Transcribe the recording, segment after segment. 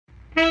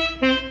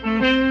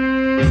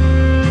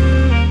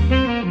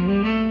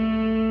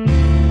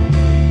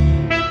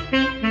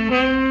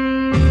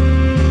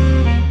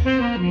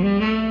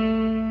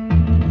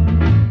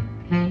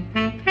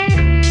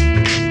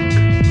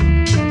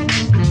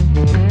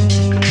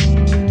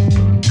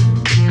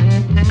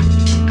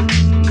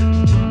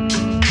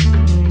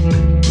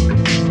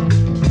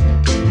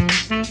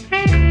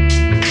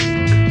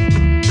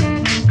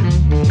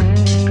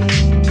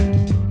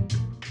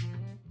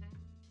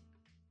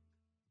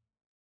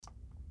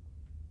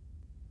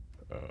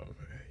Uh,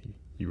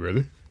 you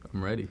ready?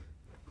 I'm ready.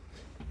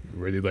 You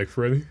ready like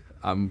Freddy?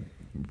 I'm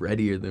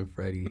readier than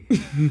Freddy.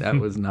 That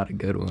was not a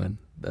good one.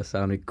 That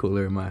sounded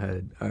cooler in my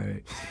head. All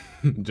right.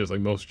 Just like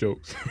most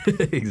jokes.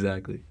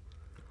 Exactly.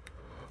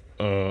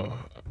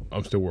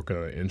 I'm still working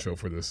on an intro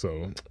for this,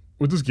 so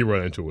we'll just get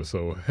right into it.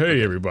 So,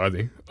 hey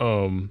everybody.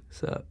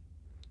 What's up?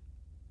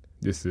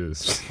 This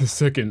is the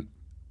second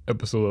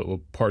episode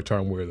of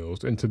Part-Time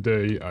Weirdos, and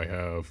today I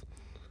have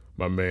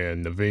my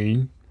man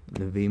Naveen.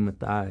 Naveen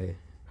Mathai.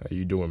 How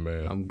you doing,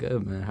 man? I'm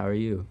good, man. How are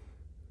you?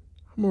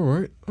 I'm all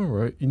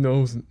right. You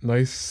know, it's a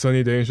nice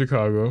sunny day in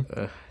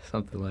Chicago.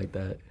 Something like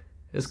that.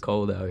 It's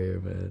cold out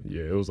here, man.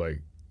 Yeah, it was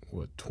like,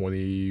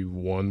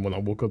 21 when I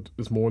woke up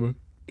this morning?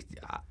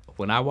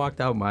 When I walked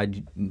out, my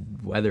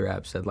weather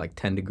app said like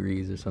 10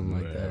 degrees or something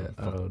like that.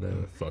 I don't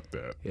know. Fuck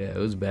that. Yeah, it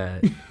was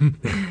bad.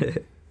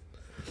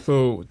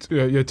 So,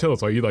 tell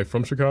us, are you like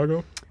from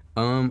Chicago?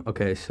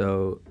 Okay,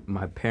 so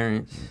my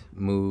parents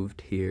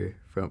moved here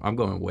I'm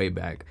going way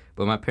back,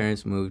 but my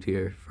parents moved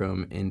here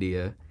from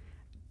India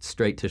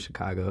straight to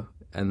Chicago.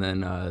 And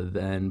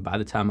then by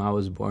the time I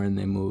was born,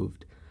 they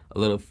moved a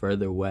little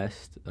further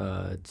west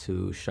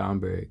to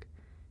Schaumburg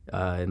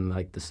in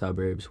like the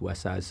suburbs,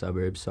 west side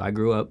suburbs. So I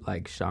grew up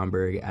like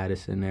Schaumburg,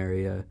 Addison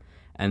area.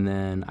 And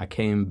then I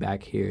came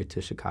back here to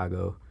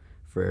Chicago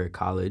for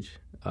college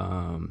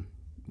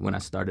when I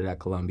started at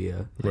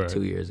Columbia like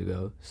 2 years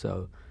ago.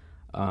 So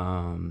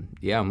I'm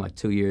like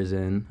 2 years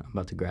in. I'm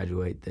about to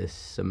graduate this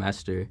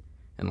semester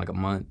in like a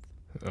month.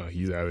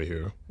 He's out of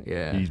here.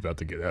 Yeah. He's about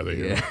to get out of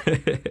here.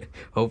 Yeah.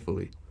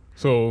 Hopefully.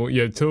 So,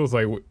 tell us,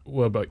 like,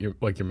 what about your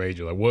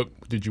major? Like, what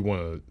did you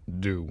want to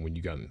do when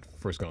you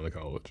first got into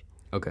college?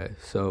 Okay,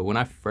 so when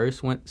I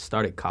first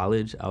started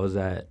college, I was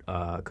at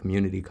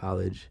community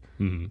college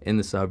in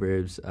the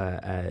suburbs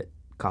at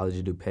College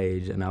of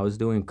DuPage, and I was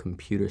doing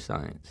computer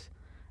science.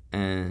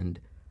 And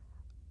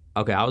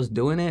okay, I was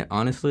doing it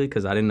honestly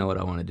because I didn't know what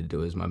I wanted to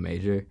do as my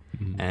major,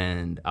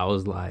 and I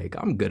was like,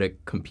 I'm good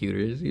at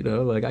computers,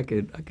 like I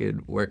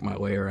could work my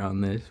way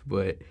around this,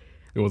 but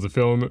It wasn't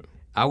feeling it.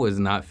 I was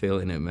not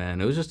feeling it,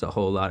 man. It was just a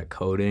whole lot of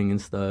coding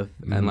and stuff,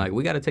 and like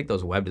we got to take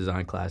those web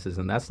design classes,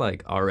 and that's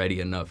like already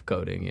enough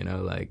coding,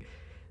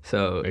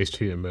 so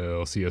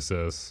HTML,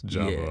 CSS,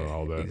 Java,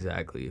 all that.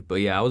 Exactly. But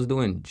yeah, I was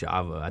doing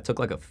Java. I took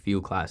like a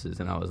few classes,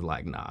 and I was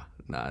like, nah,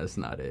 that's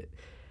not it.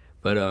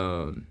 But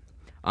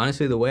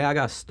honestly, the way I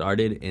got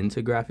started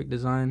into graphic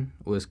design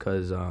was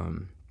because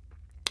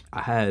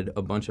I had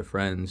a bunch of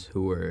friends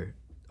who were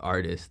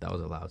artists. That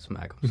was a loud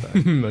smack. I'm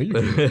sorry. No, you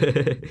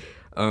good.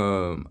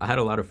 I had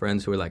a lot of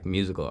friends who were like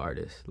musical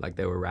artists, like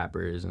they were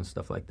rappers and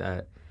stuff like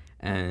that.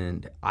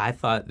 And I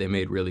thought they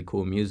made really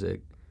cool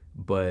music,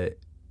 but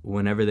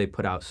whenever they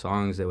put out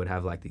songs, they would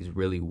have like these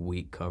really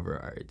weak cover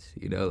arts,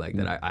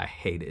 that I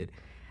hated.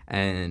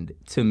 And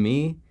to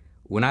me,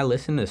 when I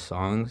listen to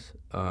songs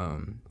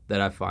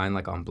that I find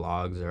like on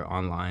blogs or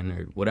online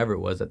or whatever it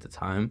was at the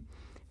time,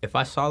 if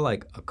I saw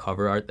like a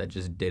cover art that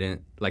just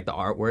didn't, like the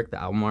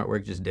album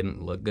artwork just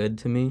didn't look good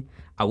to me,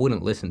 I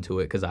wouldn't listen to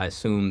it because I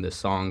assumed the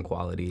song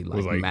quality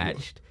like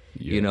matched,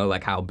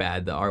 like how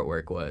bad the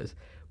artwork was.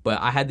 But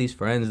I had these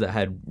friends that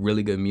had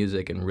really good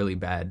music and really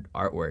bad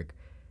artwork.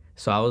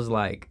 So I was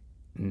like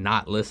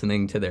not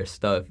listening to their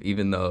stuff,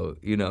 even though,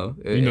 you know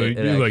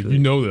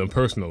them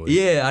personally.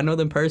 Yeah, I know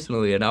them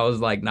personally, and I was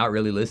like not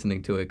really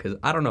listening to it because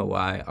I don't know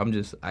why. I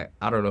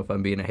don't know if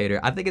I'm being a hater.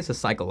 I think it's a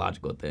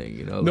psychological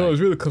thing, No, it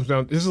really comes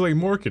down. This is like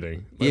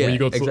marketing. Like when you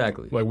go to,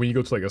 exactly. Like when you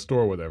go to like a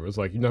store or whatever, it's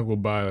like you're not gonna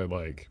buy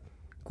like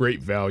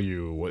great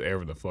value,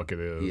 whatever the fuck it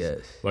is. Yes.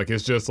 Like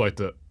it's just like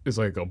it's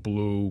like a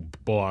blue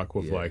block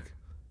with like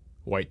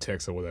white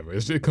text or whatever.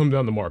 It comes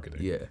down to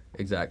marketing. Yeah,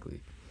 exactly.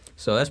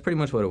 So that's pretty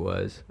much what it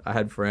was. I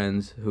had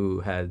friends who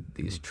had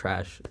these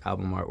trash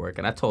album artwork,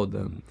 and I told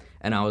them,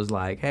 and I was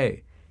like,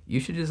 hey, you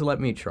should just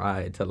let me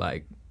try to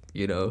like,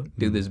 do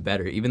this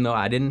better. Even though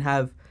I didn't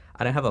have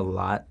a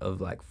lot of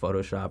like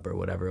Photoshop or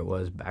whatever it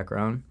was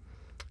background,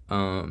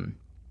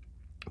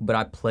 but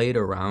I played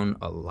around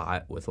a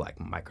lot with like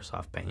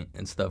Microsoft Paint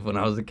and stuff when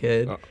I was a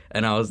kid,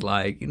 and I was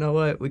like, you know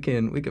what, we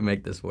can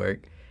make this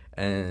work.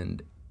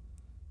 And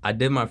I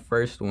did my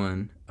first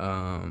one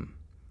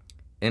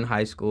in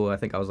high school. I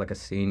think I was like a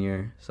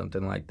senior,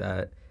 something like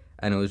that,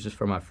 and it was just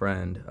for my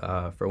friend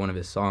for one of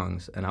his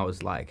songs. And I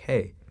was like,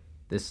 hey,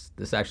 this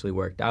actually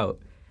worked out.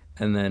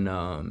 And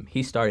then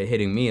he started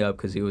hitting me up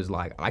because he was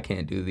like, I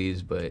can't do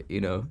these, but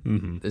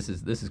this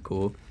is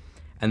cool.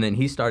 And then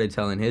he started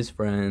telling his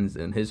friends,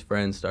 and his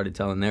friends started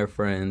telling their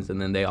friends, and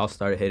then they all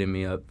started hitting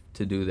me up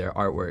to do their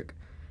artwork.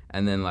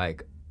 And then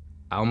like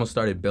I almost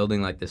started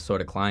building like this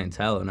sort of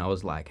clientele, and I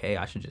was like, hey,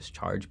 I should just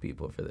charge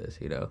people for this,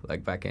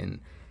 like back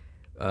in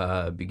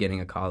beginning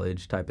of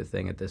college type of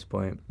thing at this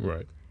point.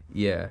 Right.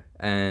 Yeah.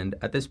 And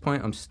at this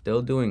point, I'm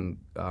still doing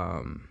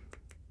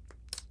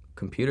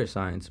computer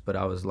science, but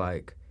I was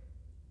like,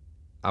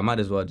 I might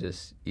as well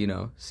just,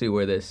 see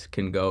where this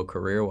can go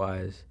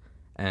career-wise.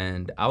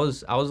 And I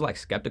was like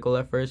skeptical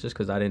at first just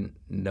because I didn't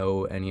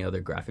know any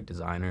other graphic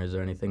designers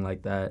or anything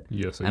like that.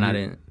 Yeah, so and I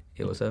didn't.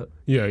 Yeah, what's up?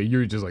 Yeah,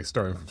 you're just like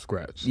starting from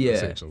scratch, Yeah.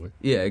 essentially.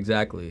 Yeah,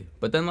 exactly.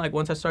 But then like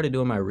once I started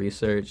doing my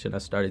research and I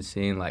started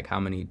seeing like how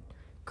many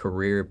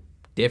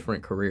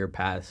different career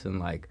paths and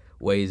like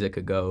ways it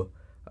could go,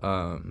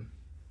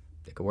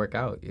 it could work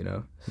out, you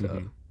know?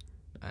 So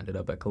I ended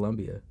up at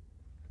Columbia.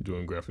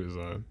 Doing graphic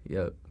design.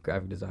 Yep,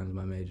 graphic design is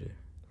my major.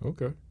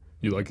 Okay.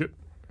 You like it?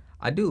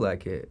 I do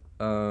like it.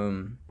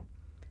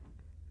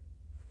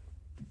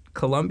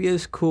 Columbia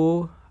is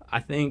cool. I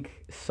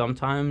think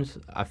sometimes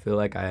I feel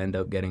like I end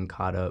up getting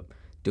caught up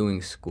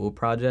doing school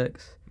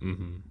projects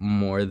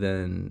more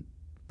than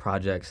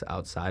projects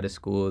outside of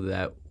school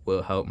that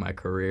will help my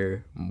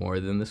career more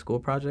than the school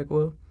project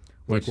will.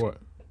 Like what?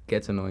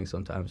 Gets annoying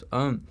sometimes.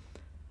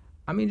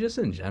 I mean, just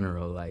in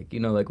general, like, you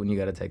know, like when you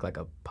got to take like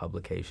a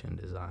publication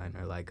design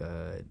or like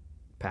a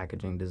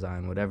packaging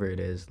design, whatever it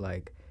is,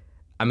 like,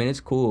 I mean,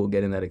 it's cool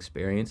getting that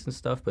experience and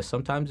stuff, but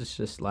sometimes it's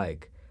just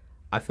like,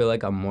 I feel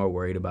like I'm more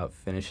worried about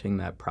finishing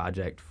that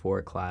project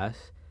for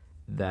class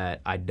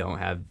that I don't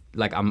have,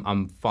 like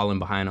I'm falling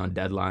behind on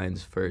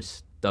deadlines for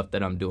stuff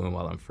that I'm doing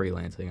while I'm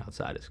freelancing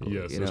outside of school.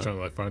 Yeah, so it's trying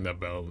to like find that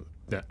balance,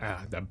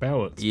 that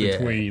balance Yeah.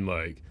 between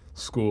like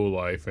school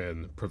life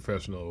and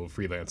professional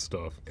freelance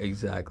stuff.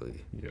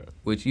 Exactly. Yeah.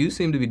 Which you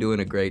seem to be doing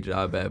a great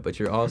job at, but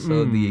you're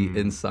also the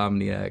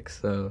insomniac,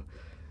 so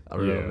I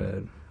don't know,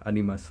 man. I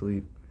need my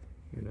sleep,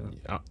 you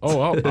know.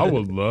 I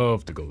would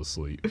love to go to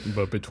sleep,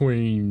 but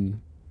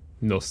between,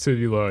 you know,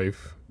 city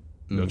life,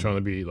 you know, trying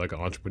to be like an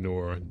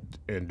entrepreneur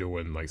and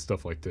doing like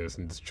stuff like this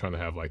and just trying to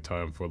have like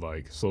time for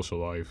like social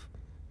life,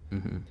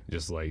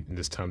 just like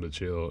this time to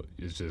chill,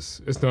 it's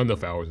not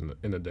enough hours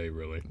in the day,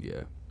 really.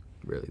 Yeah,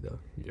 really though.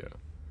 Yeah.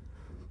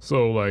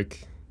 So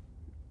like,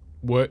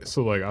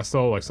 I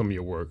saw like some of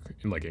your work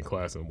in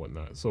class and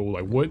whatnot. So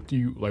like, what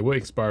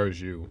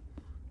inspires you,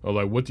 or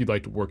like what do you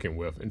like working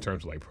with in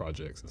terms of like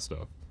projects and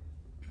stuff?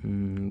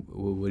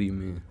 What do you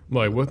mean?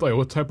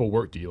 What type of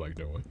work do you like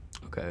doing?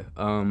 Okay.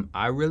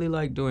 I really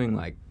like doing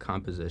like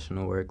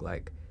compositional work,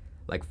 like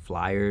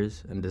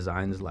flyers and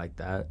designs like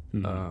that.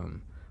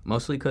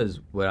 Mostly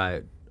because what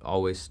I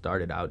always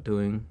started out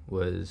doing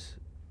was,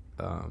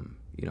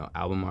 you know,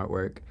 album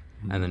artwork,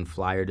 and then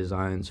flyer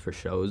designs for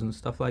shows and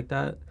stuff like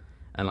that,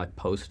 and like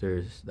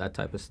posters, that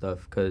type of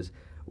stuff. Because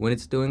when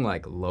it's doing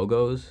like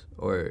logos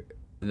or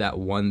that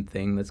one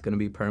thing that's gonna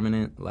be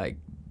permanent, like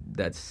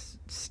that's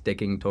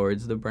sticking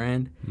towards the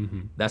brand,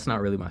 that's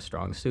not really my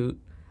strong suit.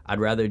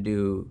 I'd rather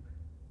do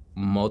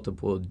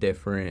multiple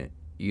different,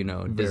 you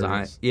know,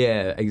 design.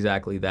 Yeah,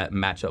 exactly, that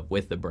match up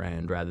with the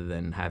brand rather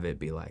than have it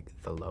be like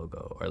the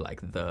logo or like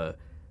the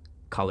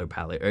color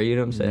palette, or you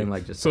know what I'm saying?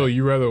 Like just so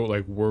you rather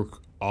like work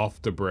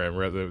off the brand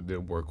rather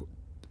than work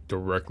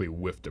directly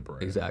with the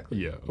brand. Exactly.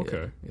 Yeah.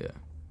 Okay. Yeah.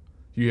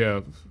 You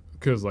have,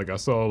 because like I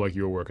saw like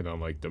you were working on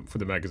like for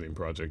the magazine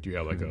project, you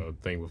had like a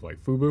thing with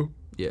like FUBU.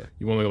 Yeah.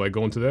 You want to like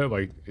go into that,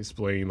 like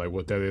explain like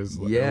what that is,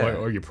 or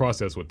your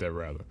process with that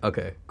rather.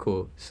 Okay,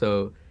 cool.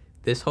 So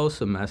this whole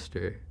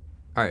semester,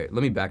 all right,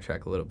 let me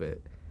backtrack a little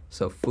bit.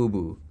 So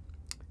FUBU,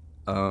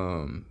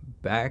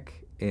 back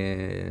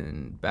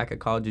at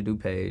College of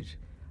DuPage,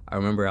 I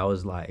remember I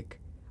was like,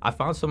 I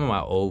found some of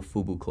my old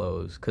FUBU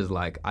clothes because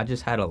like I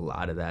just had a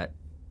lot of that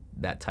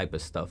type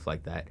of stuff,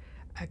 like that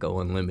Echo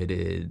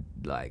Unlimited,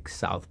 like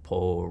South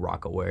Pole,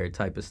 Rockaware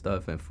type of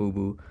stuff, and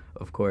FUBU,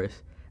 of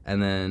course.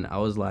 And then I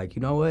was like,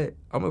 you know what?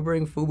 I'm going to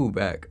bring FUBU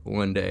back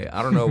one day.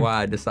 I don't know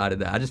why I decided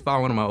that. I just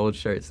found one of my old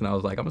shirts, and I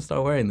was like, I'm going to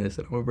start wearing this,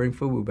 and I'm going to bring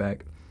FUBU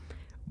back.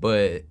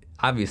 But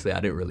obviously, I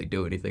didn't really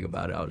do anything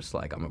about it. I was just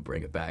like, I'm going to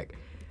bring it back.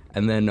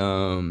 And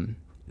then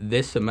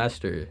this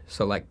semester,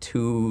 so like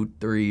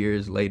 2-3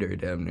 years later,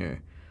 damn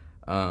near,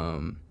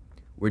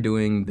 we're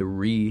doing the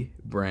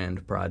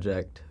rebrand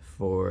project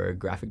for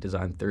Graphic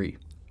Design 3.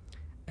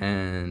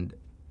 And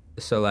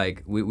so,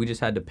 like, we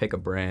just had to pick a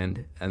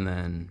brand and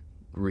then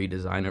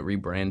redesign it,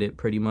 rebrand it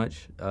pretty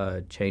much,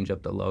 change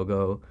up the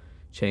logo,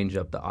 change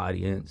up the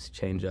audience,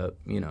 change up,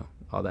 you know,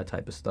 all that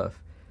type of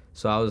stuff.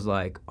 So I was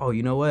like, oh,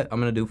 you know what? I'm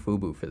going to do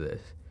FUBU for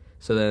this.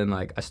 So then,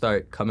 like, I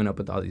start coming up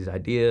with all these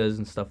ideas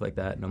and stuff like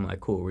that, and I'm like,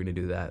 cool, we're going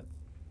to do that.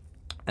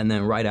 And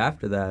then right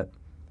after that,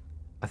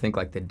 I think,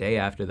 like, the day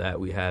after that,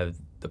 we have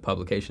the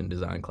publication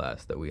design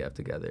class that we have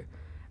together.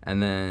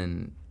 And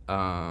then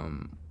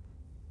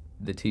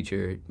the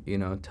teacher, you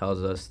know,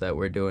 tells us that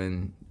we're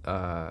doing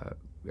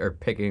or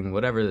picking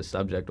whatever the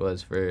subject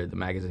was for the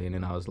magazine,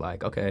 and I was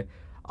like, okay,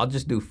 I'll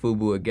just do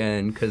FUBU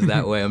again because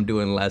that way I'm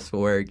doing less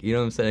work. You know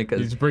what I'm saying? You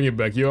just bring it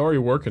back. You're already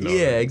working on it.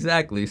 Yeah,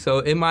 exactly. So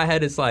in my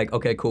head, it's like,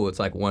 okay, cool. It's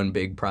like one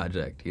big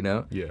project, you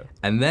know? Yeah.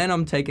 And then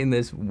I'm taking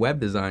this web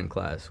design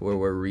class where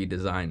we're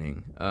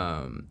redesigning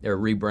or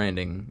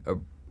rebranding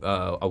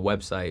a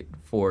website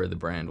for the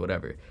brand,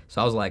 whatever.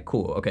 So I was like,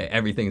 cool, okay,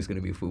 everything's going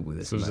to be FUBU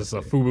this semester. So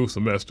it's just a FUBU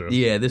semester.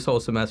 Yeah, this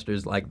whole semester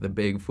is like the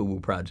big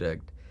FUBU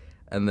project.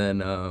 And then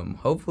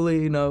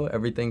hopefully, you know,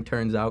 everything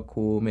turns out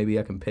cool. Maybe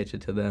I can pitch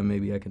it to them.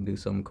 Maybe I can do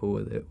something cool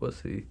with it. We'll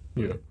see.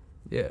 Yeah.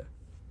 Yeah.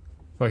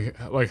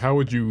 Like how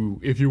would you,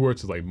 if you were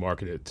to like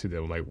market it to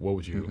them, like what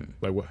would you,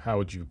 like how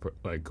would you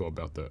like go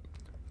about that?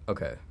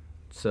 Okay.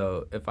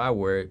 So if I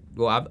were,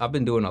 well, I've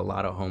been doing a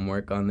lot of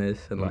homework on this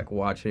and like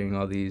watching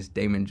all these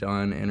Damon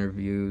John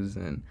interviews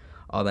and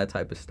all that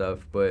type of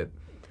stuff. But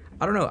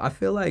I don't know. I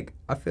feel like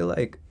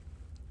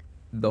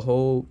the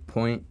whole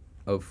point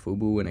of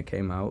FUBU when it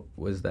came out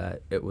was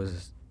that it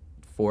was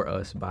for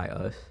us by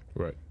us.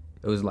 Right.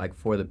 It was like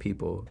for the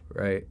people,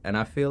 right? And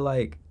I feel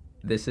like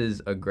this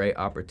is a great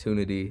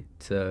opportunity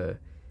to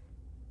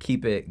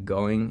keep it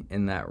going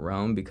in that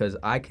realm because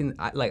I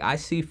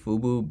see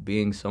FUBU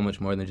being so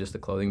much more than just a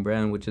clothing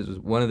brand, which is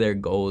one of their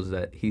goals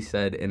that he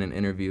said in an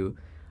interview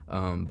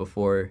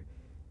before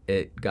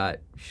it got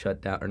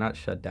shut down, or not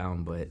shut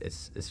down, but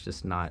it's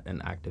just not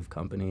an active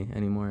company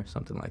anymore,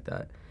 something like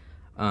that.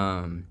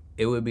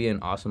 It would be an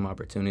awesome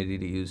opportunity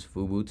to use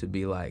FUBU to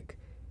be like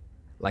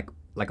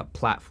a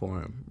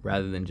platform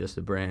rather than just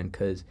a brand.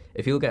 Because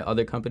if you look at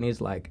other companies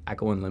like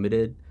Echo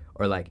Unlimited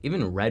or like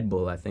even Red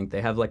Bull, I think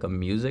they have like a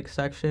music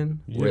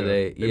section where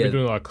they've been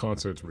doing a lot of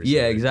concerts recently.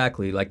 Yeah,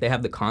 exactly. Like they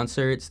have the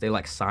concerts, they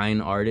like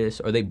sign artists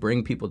or they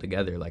bring people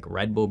together. Like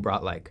Red Bull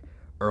brought like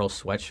Earl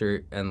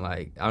Sweatshirt and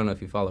like, I don't know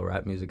if you follow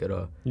rap music at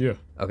all. Yeah.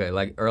 Okay,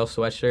 like Earl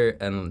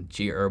Sweatshirt and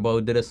G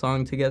Herbo did a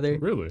song together.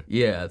 Really?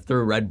 Yeah,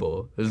 through Red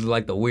Bull. This is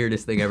like the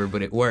weirdest thing ever,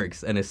 but it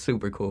works and it's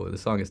super cool. The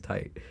song is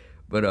tight.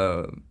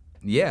 But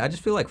yeah, I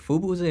just feel like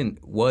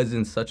FUBU was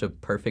in such a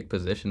perfect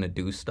position to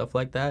do stuff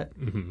like that.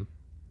 Mm-hmm.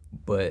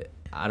 But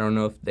I don't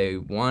know if they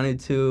wanted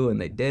to and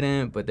they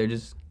didn't, but they're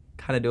just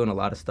kind of doing a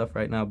lot of stuff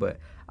right now. But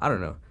I don't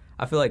know.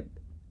 I feel like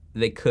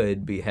they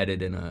could be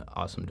headed in an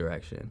awesome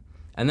direction.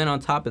 And then on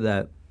top of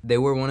that, they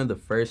were one of the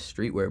first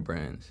streetwear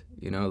brands,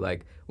 you know,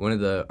 like one of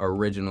the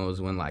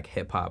originals when like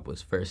hip hop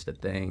was first a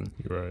thing.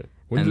 Right.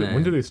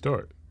 When did they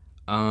start?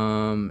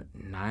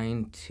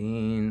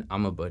 19.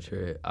 I'm a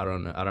butcher it. I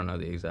don't know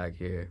the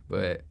exact year,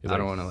 but I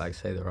don't want to like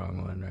say the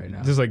wrong one right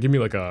now. Just like give me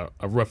like a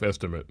rough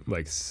estimate,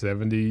 like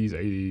 70s,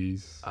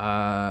 80s.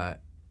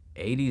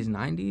 80s,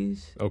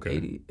 90s. Okay.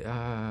 80,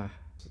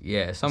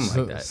 yeah,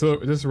 something like that. So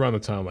this is around the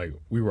time like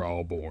we were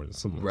all born.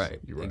 Right.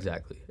 Right.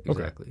 Exactly.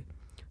 Okay.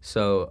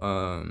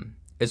 So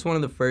it's one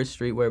of the first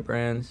streetwear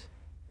brands.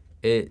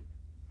 It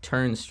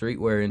turned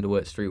streetwear into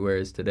what streetwear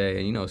is today,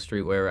 and you know,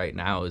 streetwear right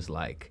now is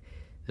like.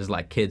 There's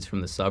like kids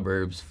from the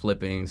suburbs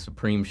flipping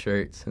Supreme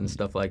shirts and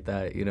stuff like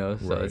that, you know?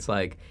 So right. it's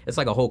like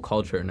a whole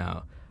culture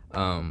now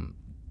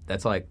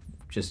that's like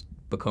just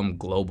become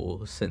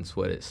global since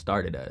what it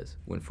started as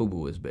when FUBU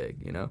was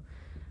big, you know?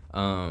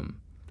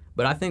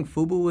 But I think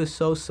FUBU was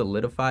so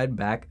solidified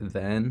back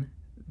then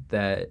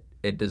that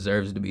it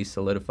deserves to be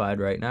solidified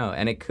right now.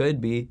 And it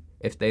could be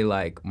if they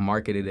like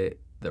marketed it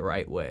the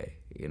right way,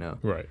 you know?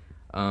 Right.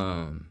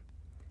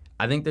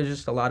 I think there's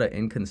just a lot of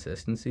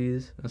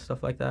inconsistencies and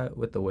stuff like that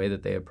with the way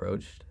that they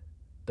approached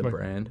the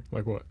brand.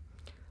 Like what?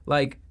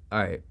 Like, all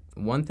right,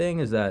 one thing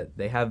is that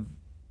they have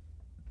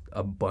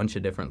a bunch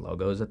of different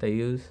logos that they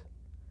use,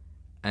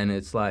 and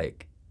it's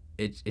like,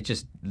 it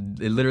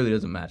literally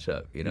doesn't match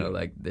up, you know? Yeah.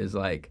 Like, there's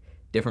like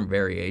different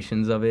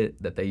variations of it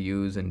that they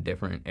use in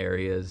different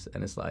areas,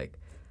 and it's like,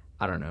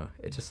 I don't know,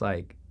 it's just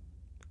like,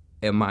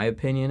 in my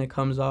opinion, it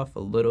comes off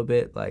a little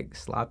bit like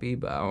sloppy,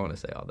 but I don't want to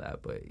say all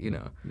that. But you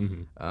know,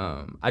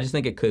 I just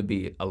think it could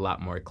be a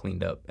lot more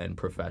cleaned up and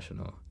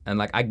professional. And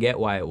like, I get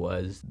why it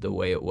was the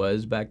way it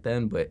was back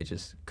then, but it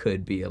just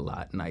could be a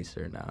lot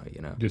nicer now.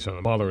 You know, just trying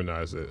to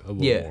modernize it a little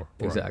more. Yeah,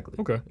 exactly.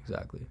 Right. Okay,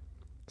 exactly.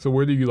 So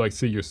where do you like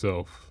see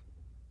yourself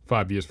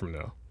 5 years from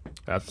now,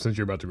 since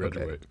you're about to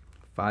graduate? Okay.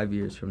 5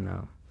 years from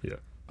now. Yeah.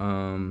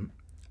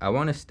 I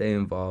want to stay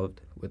involved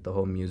with the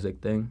whole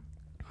music thing.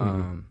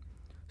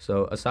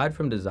 So aside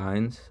from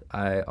designs,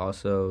 I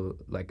also,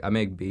 I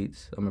make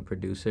beats. I'm a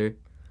producer.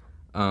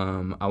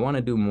 I want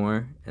to do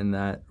more in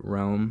that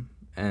realm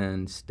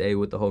and stay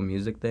with the whole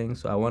music thing.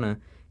 So I want to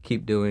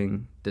keep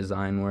doing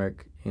design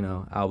work, you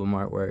know, album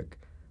artwork,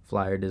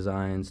 flyer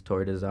designs,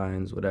 tour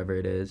designs, whatever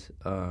it is.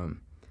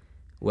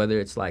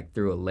 Whether it's like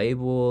through a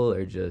label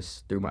or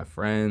just through my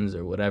friends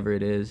or whatever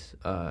it is,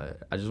 I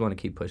just want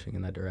to keep pushing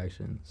in that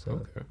direction.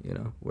 So, you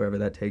know, wherever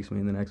that takes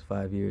me in the next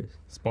 5 years.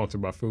 Sponsored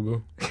by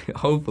FUBU?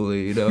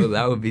 Hopefully, you know,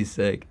 that would be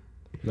sick.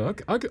 No,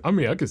 I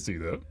mean, I could see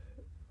that.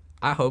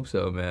 I hope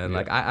so, man. Yeah.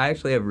 Like, I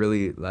actually have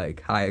really,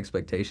 high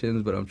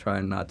expectations, but I'm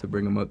trying not to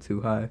bring them up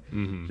too high,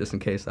 just in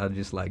case I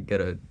just,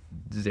 get a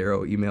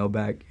 0 email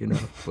back, you know,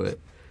 but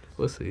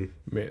we'll see.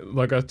 Man,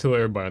 like I tell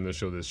everybody on the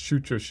show, this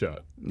shoot your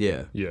shot.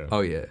 Yeah. Yeah. Oh,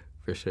 yeah.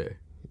 For sure.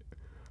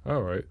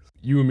 All right.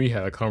 You and me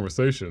had a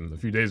conversation a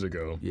few days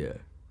ago. Yeah.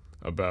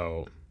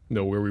 About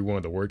where we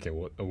wanted to work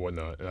and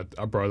whatnot. And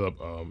I brought up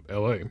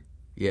L.A.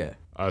 Yeah.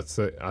 I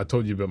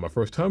told you about my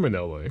first time in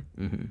L.A.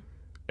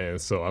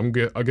 And so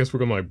I guess we're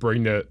gonna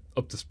bring that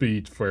up to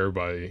speed for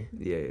everybody.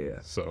 Yeah.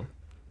 So.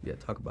 Yeah.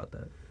 Talk about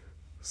that.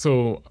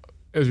 So,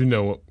 as you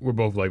know, we're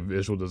both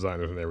visual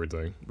designers and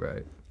everything.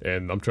 Right.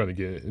 And I'm trying to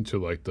get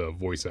into the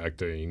voice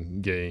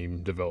acting,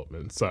 game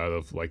development side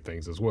of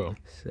things as well.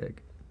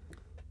 Sick.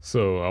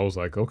 So I was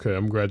like, okay,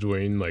 I'm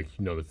graduating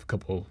in a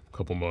couple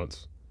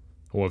months.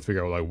 I want to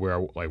figure out where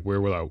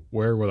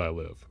would I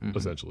live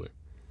essentially.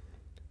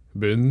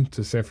 Been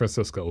to San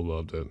Francisco,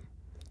 loved it.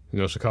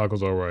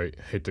 Chicago's all right.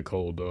 Hate the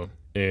cold though.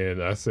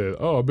 And I said,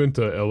 oh, I've been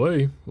to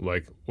L.A.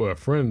 like with a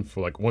friend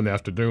for like one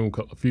afternoon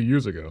a few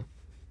years ago.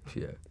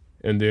 Yeah.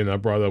 And then I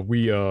brought up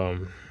we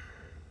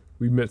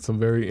met some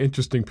very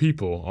interesting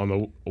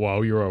people while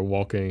we were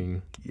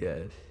walking.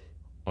 Yes.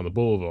 On the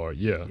boulevard.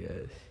 Yeah.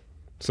 Yes.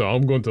 So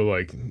I'm going to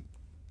like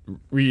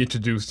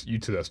reintroduce you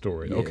to that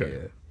story. Yeah, okay.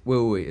 Yeah.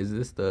 Wait. Is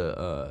this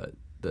the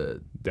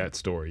that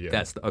story? Yeah.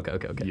 That's okay.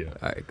 Yeah.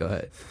 All right. Go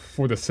ahead.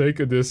 For the sake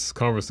of this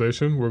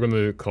conversation, we're going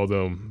to call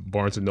them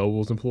Barnes and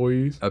Noble's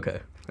employees. Okay.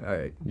 All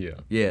right. Yeah.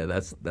 Yeah.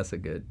 That's a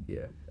good.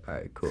 Yeah. All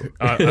right. Cool.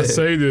 I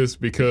say this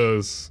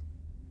because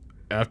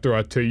after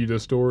I tell you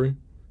this story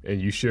and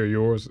you share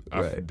yours,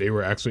 right. They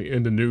were actually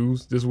in the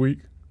news this week.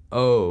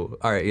 Oh,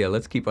 all right. Yeah,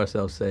 let's keep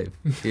ourselves safe.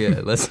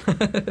 Yeah, let's.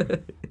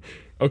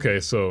 Okay,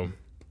 so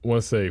I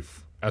want to say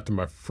after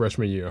my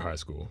freshman year in high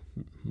school,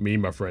 me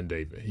and my friend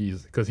David,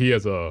 because he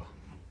has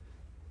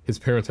his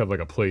parents have like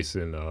a place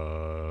in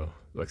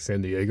like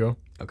San Diego.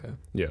 Okay.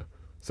 Yeah.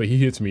 So he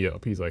hits me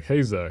up. He's like,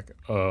 "Hey Zach,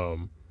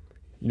 you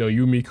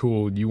and me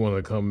cool. You want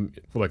to come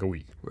for like a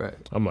week?" Right.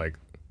 I'm like,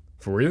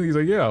 "For real?" He's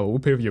like, "Yeah, we'll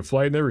pay for your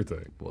flight and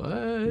everything."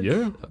 What?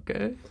 Yeah.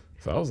 Okay.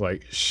 So I was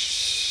like,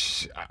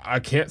 "Shh, I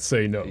can't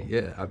say no."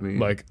 Yeah, I mean,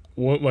 like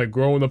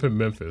growing up in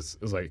Memphis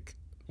is like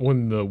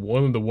one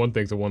of the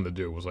things I wanted to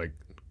do was like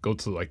go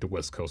to like the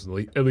West Coast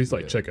and at least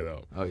like check it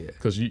out. Oh yeah.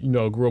 Because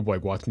grew up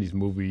like watching these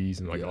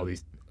movies and like all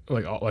these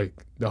like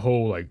the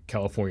whole like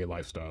California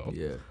lifestyle.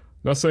 Yeah.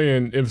 Not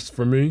saying it's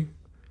for me,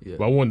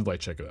 but I wanted to like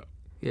check it out.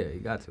 Yeah,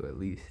 you got to at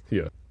least.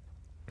 Yeah.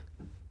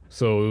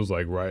 So it was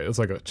like it's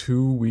like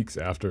 2 weeks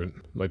after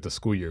like the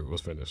school year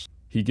was finished.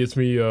 He gets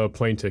me a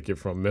plane ticket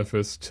from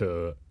Memphis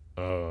to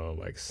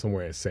like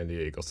somewhere in San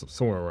Diego,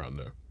 somewhere around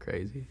there.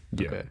 Crazy.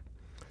 Yeah. Okay.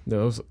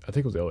 No, I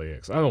think it was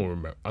LAX. I don't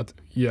remember. I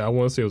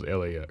want to say it was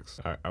LAX.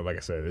 Like I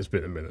said, it's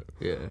been a minute.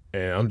 Yeah.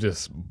 And I'm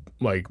just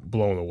like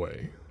blown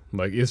away.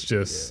 Like it's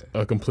just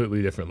a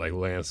completely different like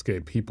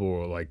landscape.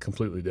 People are like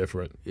completely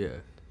different. Yeah.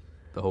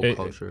 The whole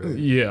culture.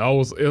 Yeah,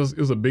 it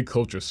was a big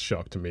culture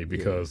shock to me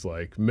because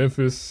like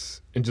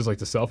Memphis and just like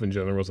the South in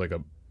general is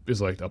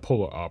like a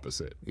polar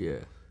opposite. Yeah.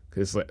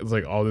 It's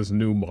like all this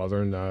new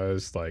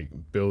modernized like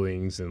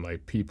buildings and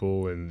like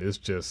people, and it's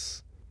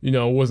just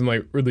it wasn't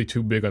like really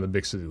too big on the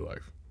big city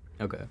life.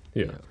 Okay.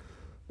 Yeah.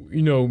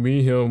 Me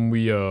and him,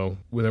 we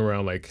went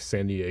around like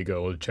San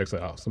Diego to check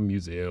out some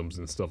museums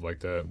and stuff like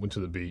that. Went to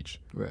the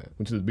beach. Right.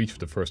 Went to the beach for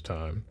the first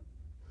time.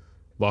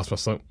 Lost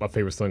my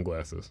favorite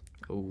sunglasses.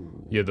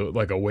 Ooh. Yeah,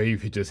 like a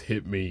wave just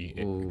hit me.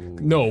 Ooh.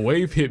 No, a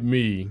wave hit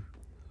me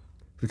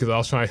because I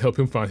was trying to help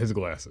him find his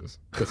glasses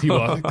because he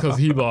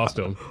lost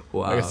them.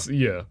 Wow.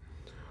 Yeah.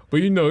 But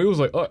it was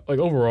like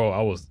overall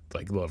I was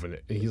like loving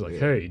it. And he's like,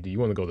 "Hey, do you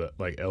want to go to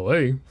like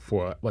LA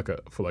for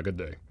a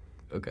day?"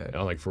 Okay. And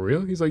I'm like, "For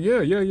real?" He's like,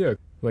 "Yeah.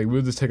 Like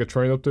we'll just take a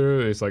train up there.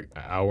 It's like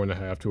an hour and a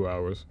half, 2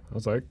 hours." I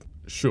was like,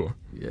 "Sure."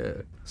 Yeah.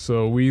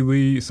 So we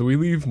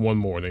leave one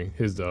morning.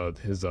 His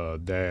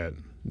dad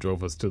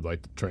drove us to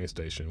like the train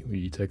station.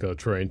 We take a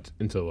train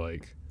into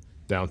like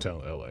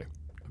downtown LA.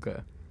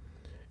 Okay.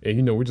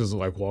 And we're just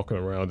like walking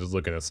around, just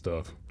looking at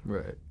stuff.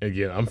 Right.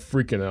 Again, I'm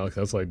freaking out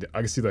because like I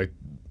can see like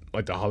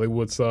the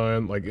Hollywood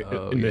sign like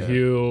in the yeah.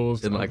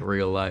 hills In like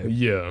real life.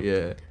 Yeah.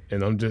 Yeah.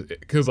 And I'm just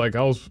because like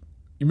you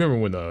remember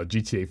when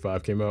GTA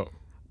 5 came out?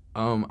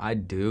 I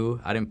do.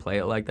 I didn't play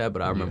it like that,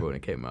 but I remember when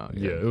it came out.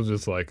 Yeah, it was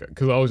just like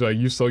because I was like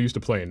so used to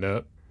playing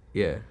that.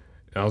 Yeah.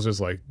 And I was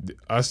just like,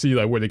 I see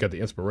like where they got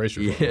the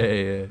inspiration from.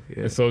 Yeah.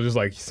 And so just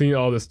like seeing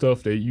all this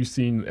stuff that you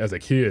seen as a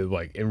kid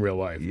like in real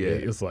life, Yeah.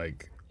 it's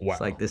like wow.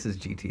 It's like this is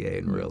GTA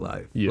in real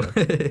life. Yeah.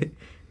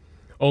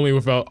 Only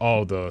without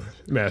all the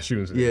mass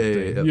shootings. And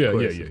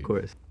everything. Of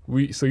course.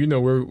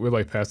 We're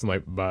like passing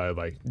like by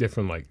like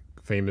different like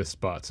famous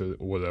spots or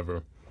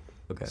whatever.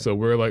 Okay. So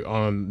we're like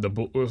on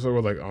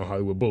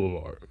Hollywood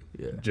Boulevard.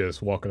 Yeah.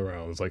 Just walking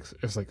around.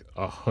 It's like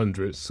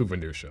 100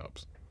 souvenir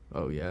shops.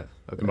 Oh yeah.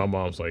 Okay. And my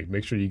mom's like,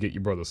 make sure you get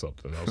your brother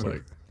something. I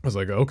was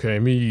like, okay, I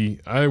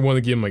didn't want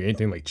to give him like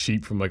anything like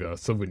cheap from like a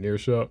souvenir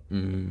shop.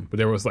 Mm-hmm. But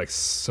there was like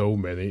so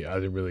many, I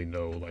didn't really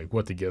know like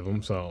what to give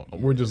him. So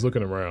we're just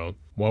looking around.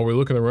 While we're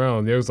looking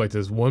around, there was like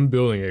this one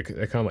building that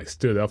kind of like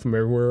stood out from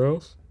everywhere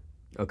else.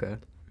 Okay.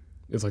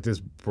 It's like this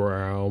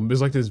brown,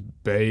 there's like this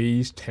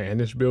beige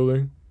tannish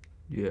building.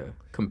 Yeah.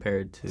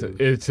 Compared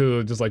to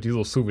to just like these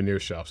little souvenir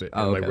shops and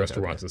like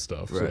restaurants and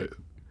stuff. Right. So,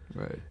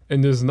 right.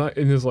 And there's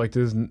like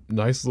this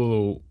nice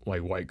little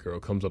like white girl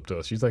comes up to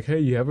us. She's like, "Hey,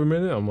 you have a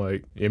minute?" I'm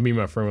like, and me and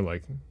my friend were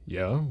like,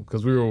 "Yeah,"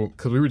 because we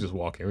were just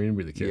walking. We didn't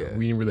really care. Yeah.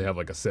 We didn't really have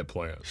like a set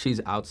plan.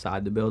 She's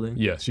outside the building?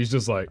 Yeah, she's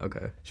just like,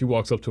 okay. She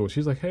walks up to us.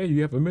 She's like, "Hey,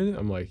 you have a minute?"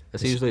 I'm like,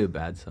 that's usually a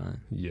bad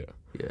sign. Yeah.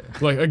 Yeah.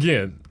 Like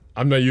again,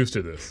 I'm not used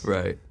to this.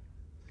 Right.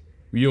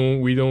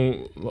 We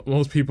don't.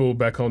 Most people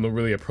back home don't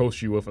really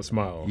approach you with a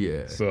smile.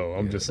 Yeah. So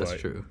I'm just that's like,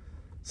 true.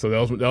 So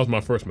that was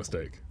my first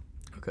mistake.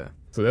 Okay.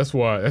 So that's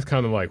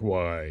kind of like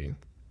why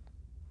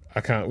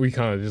we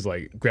kind of just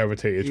like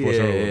gravitated towards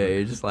her. Yeah,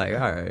 you're just like,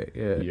 all right,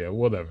 yeah. Yeah,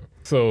 whatever.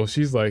 So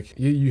she's like,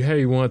 hey,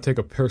 you want to take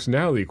a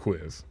personality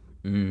quiz?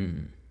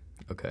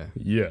 Okay.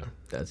 Yeah.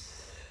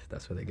 That's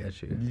That's where they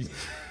get you.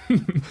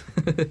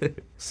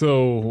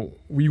 So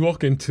we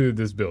walk into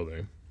this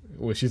building.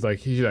 Well, she's like,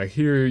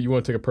 here, you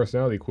want to take a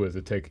personality quiz?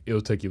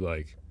 It'll take you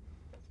like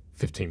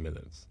 15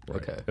 minutes.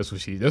 Right? Okay. That's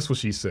what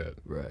she said.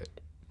 Right.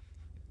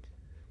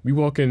 We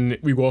walk in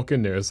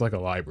there. It's like a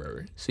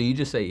library. So you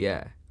just say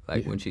yeah.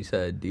 Like when she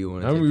said, "Do you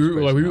want to?" I mean,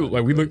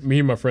 we looked. Me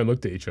and my friend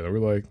looked at each other.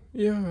 We're like,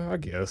 "Yeah, I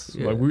guess."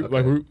 Yeah,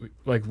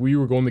 we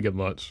were going to get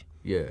lunch.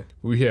 Yeah.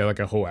 We had like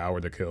a whole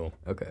hour to kill.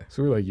 Okay.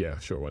 So we're like, "Yeah,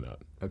 sure, why not?"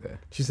 Okay.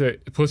 She said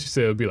it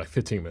would be like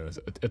 15 minutes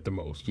at the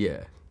most.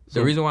 Yeah. So,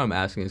 the reason why I'm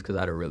asking is because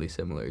I had a really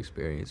similar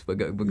experience. But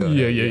go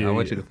yeah, ahead. yeah. I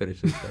want you to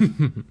finish this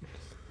stuff.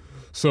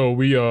 So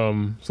we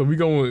go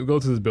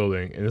to this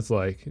building, and it's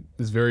like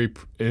it's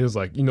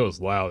like it's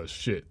loud as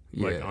shit.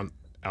 Like Yeah. on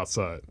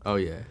outside. Oh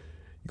yeah.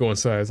 You go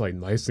inside, it's like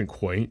nice and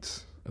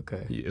quaint.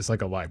 Okay. It's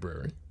like a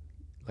library.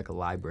 Like a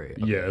library.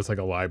 Okay. Yeah, it's like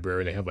a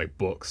library, and they have like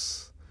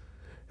books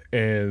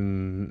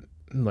and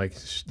like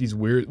these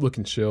weird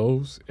looking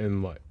shelves,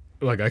 and like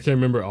I can't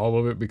remember all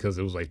of it because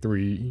it was like 4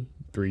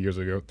 years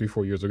ago.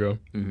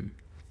 Mm-hmm.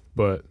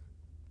 But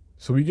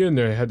so we get in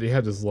there, they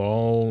had this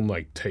long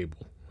like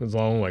table, this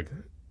long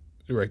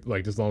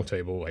this long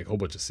table, like a whole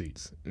bunch of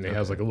seats, and it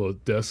has like a little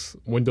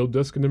window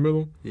desk in the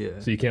middle. Yeah.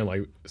 So you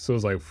can't so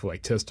it's like for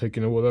like test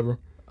taking or whatever.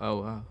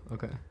 Oh wow.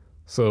 Okay.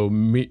 So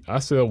I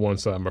sit on one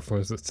side, my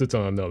friend sits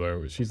on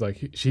another. She's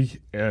like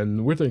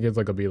and we're thinking it's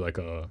like gonna be like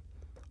a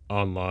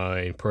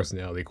online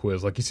personality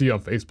quiz, like you see on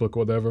Facebook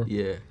or whatever.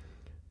 Yeah.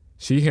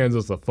 She hands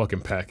us a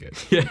fucking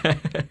packet. Yeah.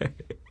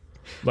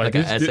 like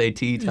an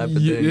SAT type of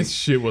thing. This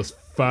shit was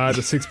 5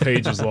 to 6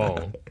 pages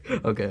long.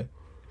 Okay.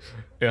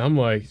 And I'm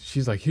like,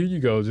 she's like, here you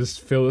go,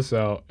 just fill this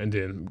out and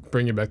then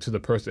bring it back to the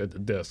person at the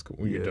desk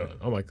when you're done.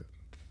 I'm like,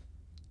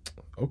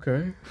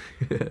 okay.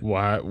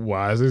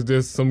 Why is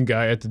this some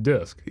guy at the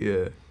desk?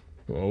 Yeah.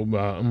 Well,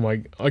 I'm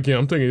like, again,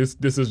 I'm thinking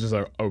this is just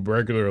a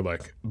regular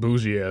like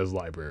bougie ass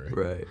library,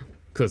 Right.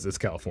 Because it's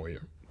California.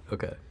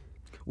 Okay.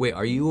 Wait,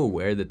 are you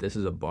aware that this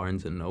is a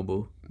Barnes and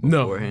Noble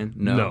No. beforehand?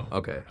 No.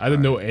 Okay. I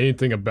didn't know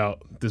anything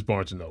about this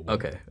Barnes and Noble.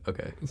 Okay.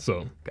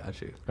 So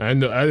Got you. I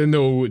didn't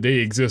know they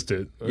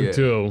existed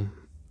until.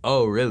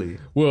 Oh, really?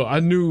 Well,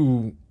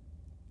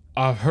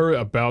 I've heard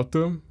about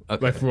them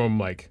like from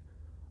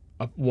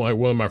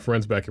one of my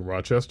friends back in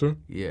Rochester.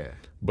 Yeah.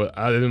 But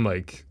I didn't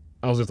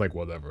I was just like,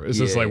 whatever. It's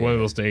just like one of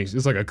those things.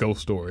 It's like a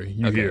ghost story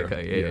you hear.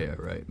 Okay. Yeah.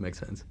 Right. Makes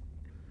sense.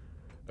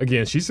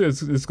 Again, she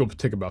says it's going to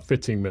take about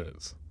 15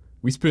 minutes.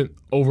 We spent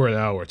over an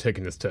hour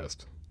taking this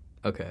test.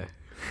 Okay.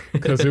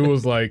 Because it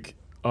was like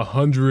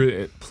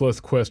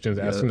 100+ questions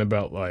asking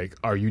about like,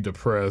 are you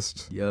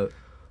depressed? Yep.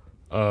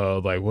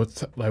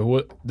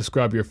 What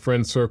describe your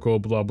friend circle,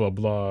 blah blah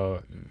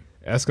blah.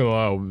 Asking a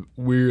lot of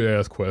weird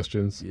ass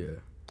questions. Yeah.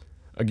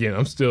 Again,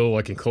 I'm still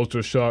like in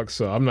culture shock,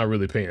 so I'm not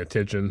really paying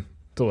attention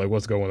to like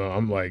what's going on.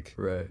 I'm like,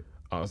 right.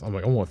 I'm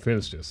like, I want to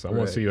finish this. I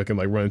want to see if I can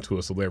like run into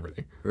a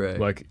celebrity. Right.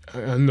 Like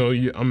I know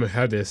I'm gonna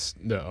have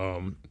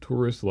the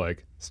tourist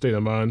like state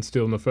of mind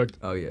still in effect.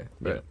 Oh yeah.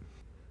 Yeah.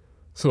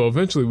 So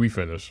eventually we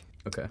finish.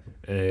 Okay.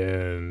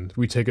 And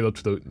we take it up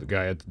to the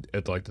guy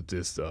at like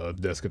this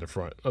desk at the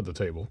front of the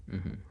table.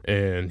 Mm-hmm.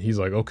 And he's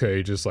like,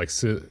 okay, just like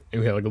sit.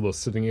 And we had like a little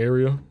sitting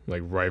area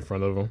like right in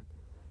front of him.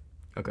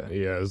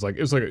 Okay. Yeah, it's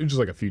just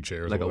like a few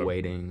chairs. Like a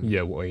waiting.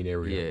 Yeah, waiting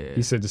area. Yeah.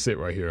 He said to sit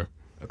right here.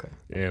 Okay.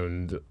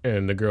 And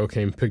the girl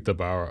came, picked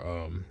up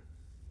our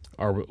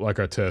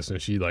test,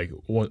 and she like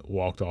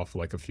walked off for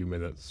like a few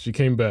minutes. She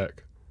came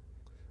back,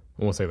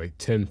 I want to say like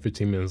 10,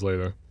 15 minutes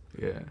later.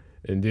 Yeah.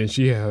 And then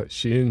she had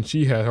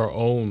her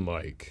own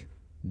like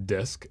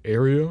desk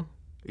area.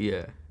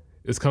 Yeah.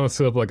 It's kind of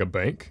set up like a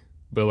bank,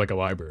 but like a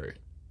library.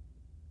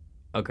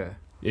 Okay.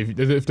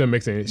 If that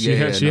makes sense. She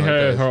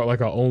had her like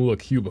her own little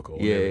cubicle.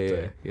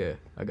 Yeah.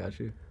 I got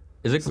you.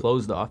 Is it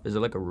closed off? Is it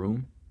like a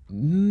room?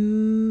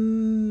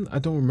 I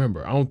don't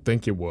remember. I don't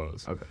think it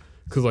was. Okay.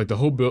 Because like the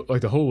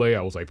whole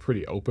layout was like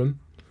pretty open.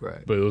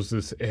 Right. But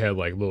it had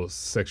like little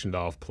sectioned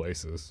off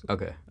places.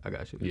 Okay, I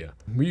got you. Yeah.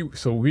 Me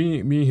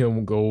and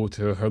him go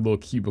to her little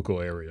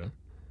cubicle area.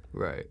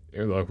 Right.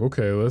 And we're like,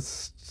 okay,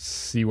 let's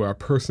see what our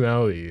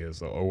personality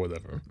is or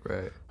whatever.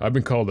 Right. I've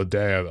been called a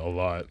dad a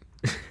lot.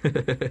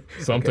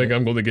 So I'm thinking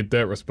I'm going to get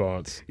that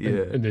response. Yeah.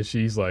 And then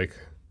she's like,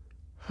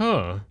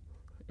 huh.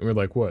 And we're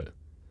like, what?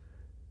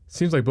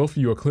 Seems like both of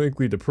you are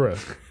clinically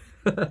depressed.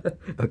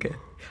 Okay.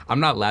 I'm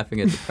not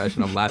laughing at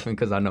depression. I'm laughing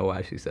because I know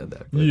why she said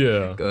that.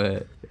 Yeah. Go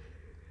ahead.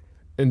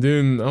 And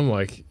then I'm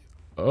like,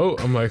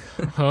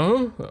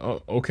 huh?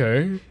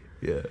 Okay.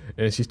 Yeah.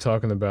 And she's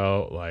talking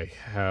about like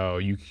how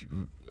you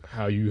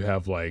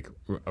have like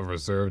a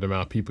reserved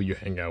amount of people you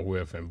hang out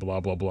with and blah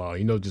blah blah.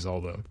 Just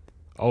all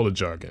the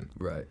jargon.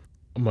 Right.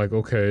 I'm like,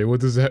 okay, what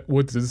does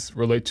this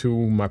relate to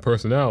my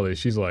personality?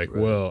 She's like,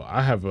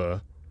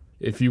 well,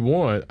 if you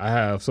want, I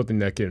have something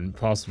that can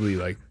possibly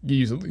like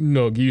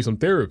give you some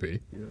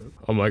therapy. Yeah.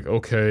 I'm like,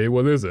 okay,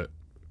 what is it?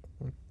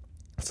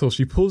 So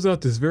she pulls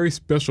out this very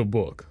special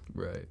book.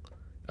 Right.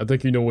 I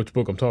think you know which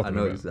book I'm talking I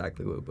know about.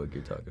 exactly what book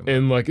you're talking about.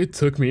 And like it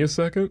took me a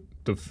second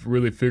to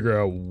really figure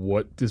out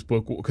what this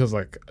book was, because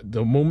like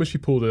the moment she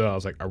pulled it out, I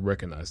was like, I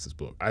recognize this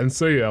book. I didn't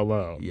say it out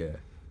loud, Yeah.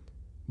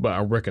 but I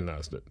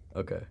recognized it.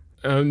 Okay.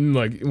 And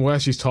like while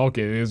she's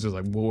talking, it's just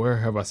like, well, where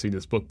have I seen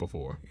this book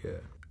before? Yeah.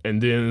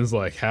 And then it's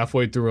like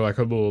halfway through like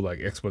her little like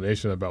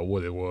explanation about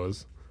what it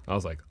was. I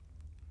was like,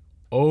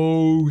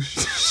 oh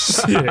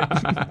shit.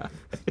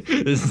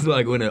 This is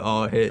like when it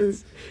all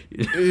hits.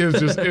 it was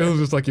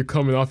just like you're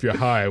coming off your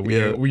high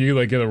when you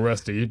like get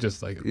arrested. You're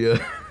just like, Yeah.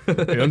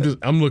 and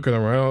I'm looking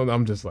around.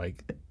 I'm just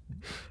like,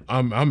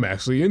 I'm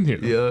actually in here.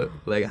 Yeah.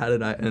 Like, how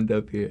did I end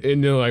up here?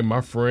 And then like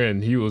my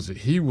friend, he was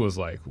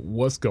like,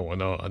 what's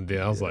going on? And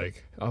then I was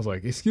like,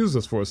 excuse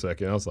us for a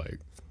second. I was like,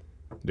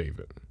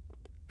 David,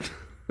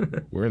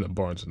 we're in a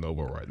Barnes and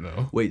Noble right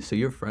now. Wait, so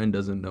your friend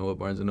doesn't know what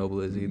Barnes and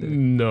Noble is either?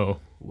 No.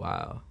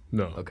 Wow.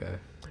 No. Okay.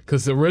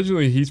 Because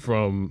originally he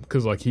lives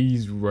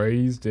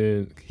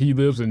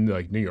in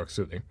like New York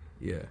City,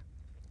 Yeah.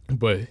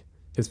 but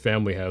his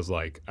family has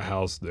like a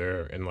house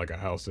there and like a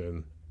house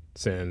in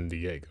San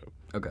Diego.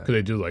 Okay.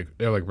 Because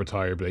they're like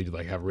retired, but they do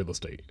like have real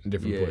estate in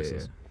different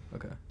places. Yeah.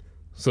 Okay.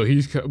 So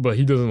but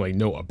he doesn't like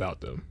know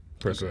about them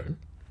per se.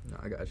 No,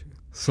 I got you.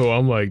 So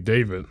I'm like,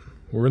 David,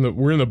 we're in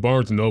the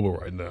Barnes and Noble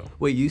right now.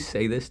 Wait, you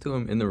say this to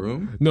him in the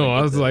room? No,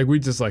 I was like, we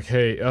just like,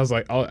 hey, I was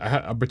like,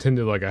 I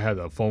pretended like I had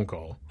a phone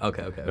call.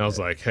 Okay. And I was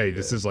like, hey,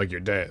 this is like your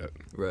dad.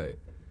 Right.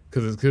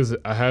 Because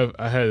I had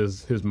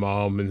his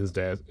mom and his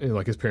dad and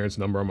like his parents'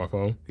 number on my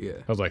phone. Yeah.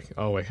 I was like,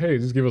 hey,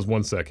 just give us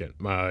 1 second.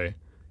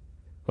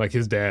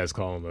 His dad's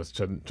calling us,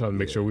 trying to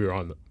make sure we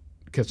were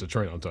catch the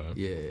train on time.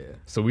 Yeah.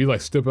 So we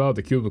like step out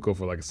the cubicle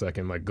for like a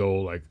second, like go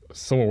like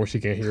somewhere where she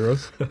can't hear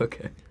us.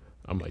 Okay.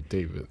 I'm like,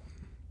 David,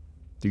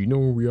 do you know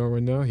where we are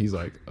right now? He's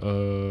like,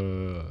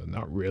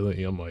 not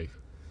really. I'm like,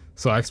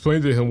 so I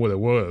explained to him what it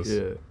was.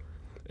 Yeah.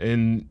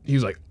 And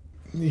he's like,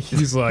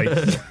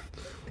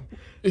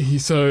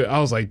 so I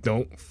was like,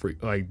 don't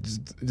freak, like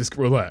just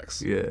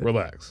relax. Yeah.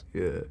 Relax.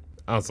 Yeah.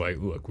 I was like,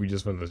 look, we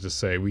just want to just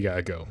say we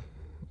gotta go.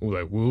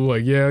 We're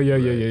like,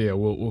 yeah.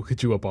 We'll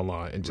hit you up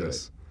online and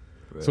just.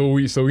 Right.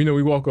 So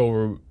we walk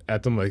over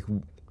at them like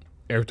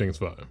everything's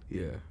fine.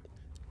 Yeah.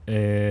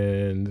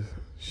 And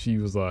she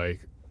was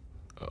like,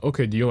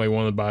 okay, do you like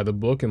want to buy the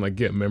book and like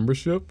get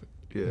membership?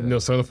 Yeah.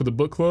 Sign up for the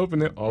book club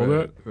and all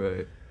that.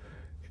 Right.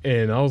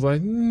 And I was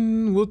like,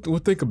 we'll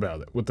think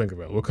about it. We'll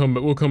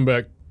come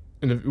back,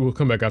 and we'll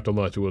come back after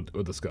lunch. We'll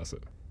discuss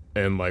it.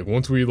 And like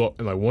once we walked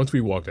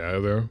out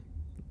of there,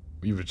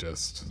 we were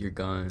just You're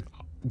gone.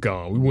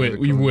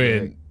 We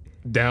went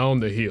down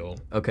the hill.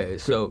 Okay,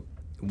 so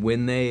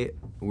when they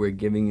were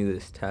giving you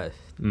this test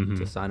Mm-hmm.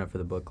 to sign up for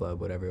the book club,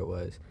 whatever it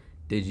was,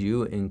 did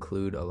you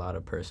include a lot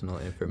of personal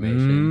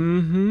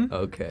information? Mm-hmm.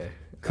 Okay.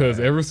 Because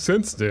ever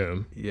since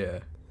then, Yeah.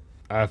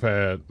 I've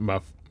had my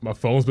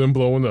phone's been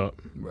blowing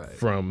up Right.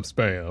 from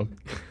spam.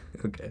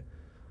 Okay.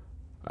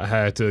 I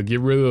had to get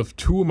rid of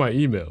 2 of my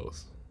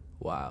emails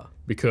Wow.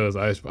 because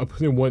I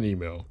put in 1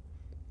 email,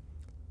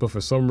 but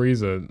for some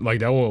reason, like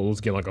that one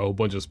was getting like a whole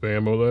bunch of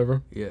spam or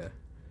whatever. Yeah.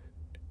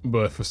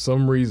 But for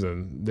some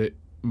reason,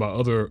 my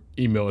other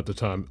email at the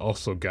time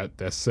also got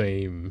that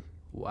same.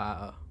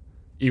 Wow.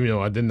 Even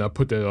though I did not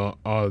put that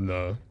on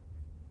the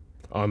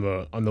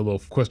little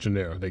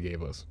questionnaire they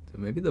gave us. So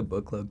maybe the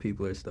book club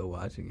people are still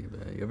watching you,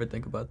 man. You ever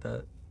think about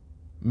that?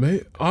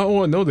 I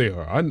know they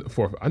are. I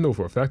know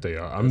for a fact they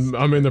are.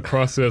 I'm in the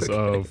process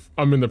of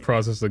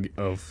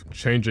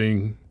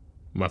changing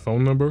my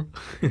phone number.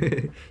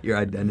 Your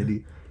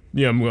identity.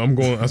 Yeah,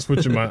 I'm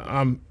switching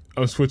I'm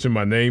switching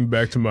my name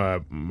back to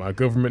my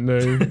government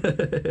name.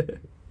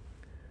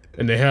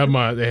 And they have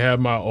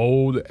my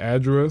old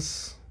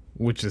address,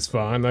 which is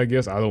fine, I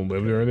guess. I don't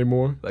live there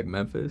anymore. Like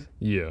Memphis?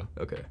 Yeah.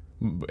 Okay.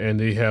 And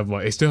they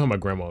still have my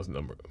grandma's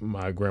number.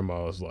 My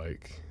grandma's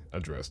like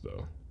address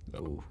though.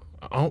 Ooh.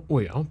 I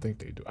don't think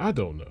they do. I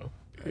don't know.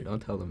 Right, don't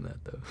tell them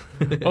that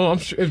though. Oh, I'm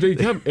sure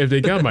if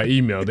they got my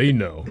email, they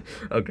know.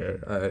 Okay.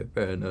 All right.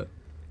 Fair enough.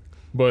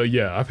 But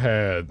yeah,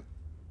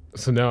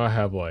 so now I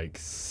have like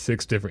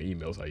 6 different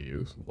emails I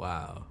use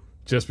Wow.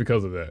 just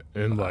because of that.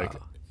 And Wow. like,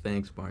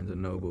 Thanks, Barnes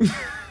and Noble.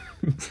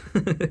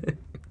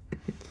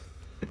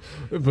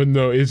 but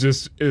no,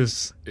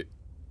 it's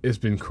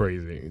been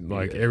crazy.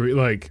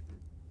 Like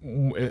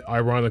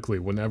ironically,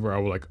 whenever I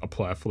would like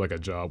apply for like a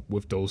job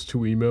with those 2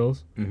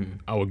 emails, Mm-hmm.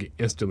 I would get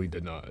instantly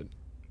denied.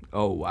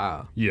 Oh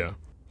wow. Yeah,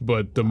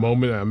 but the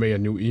moment I made a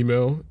new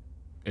email,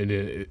 and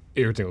then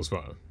everything was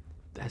fine.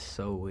 That's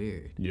so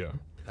weird. Yeah.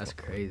 That's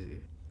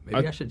crazy.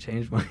 Maybe I should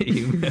change my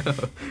email.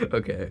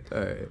 Okay. All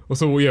right. Well,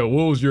 so yeah,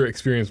 what was your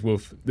experience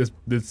with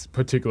this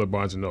particular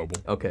Barnes and Noble?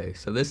 Okay.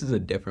 So this is a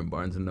different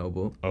Barnes and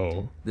Noble.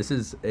 Oh. This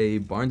is a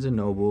Barnes and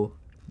Noble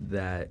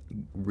that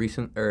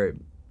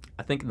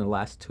I think in the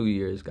last 2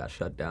 years got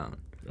shut down.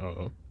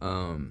 Oh.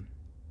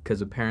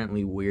 Because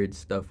apparently weird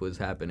stuff was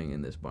happening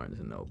in this Barnes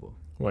and Noble,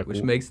 Like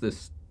which makes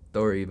this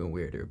story even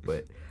weirder.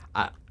 But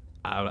I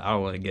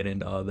don't want to get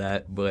into all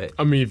that. But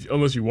I mean,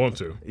 unless you want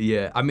to.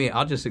 yeah, I mean,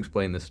 I'll just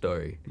explain the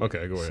story.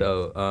 Okay, go ahead.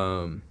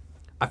 So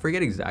I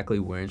forget exactly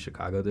where in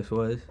Chicago this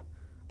was,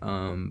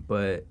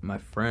 but my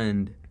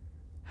friend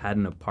had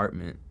an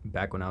apartment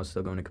back when I was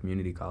still going to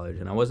community college,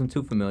 and I wasn't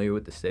too familiar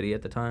with the city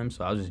at the time,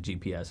 so I was just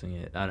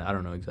GPSing it. I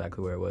don't know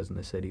exactly where it was in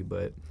the city,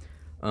 but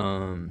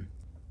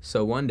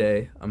so one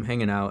day I'm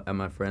hanging out at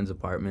my friend's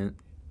apartment,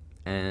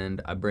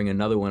 and I bring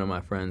another one of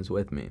my friends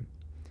with me,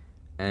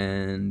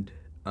 and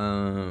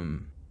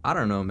I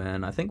don't know,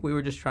 man. I think we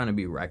were just trying to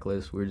be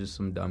reckless. We were just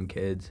some dumb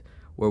kids.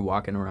 We're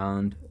walking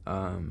around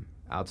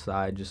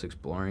outside, just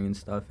exploring and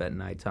stuff at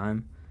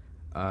nighttime.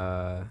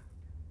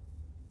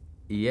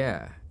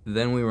 Yeah.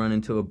 Then we run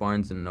into a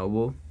Barnes &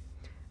 Noble,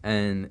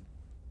 and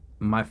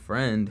my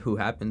friend, who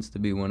happens to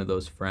be one of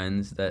those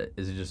friends that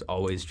is just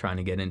always trying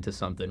to get into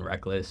something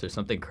reckless or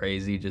something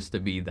crazy just to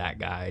be that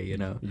guy, you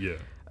know? Yeah.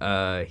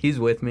 He's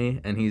with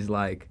me, and he's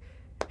like,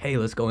 hey,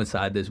 let's go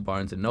inside this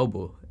Barnes &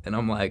 Noble. And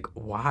I'm like,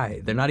 why?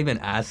 They're not even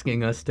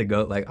asking us to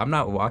go. Like, I'm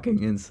not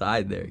walking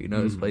inside there, you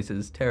know? This place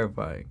is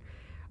terrifying.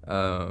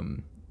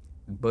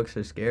 Books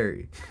are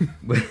scary.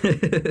 But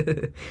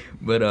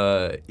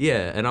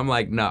yeah, and I'm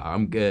like, nah,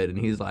 I'm good. And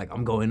he's like,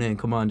 I'm going in.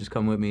 Come on, just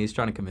come with me. He's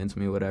trying to convince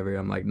me, whatever.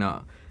 I'm like,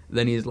 nah.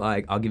 Then he's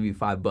like, I'll give you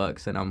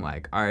 $5. And I'm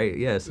like, all right,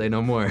 yeah, say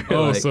no more.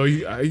 Oh, like, so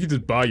you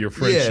just buy your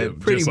friendship.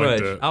 Yeah, pretty just much.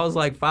 Like that. I was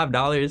like,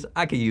 $5,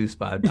 I could use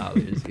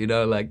 $5. You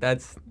know, like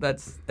that's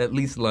at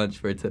least lunch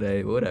for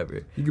today,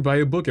 whatever. You could buy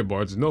a book at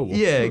Barnes & Noble.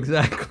 Yeah,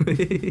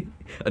 exactly.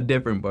 A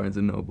different Barnes &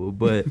 Noble.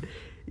 But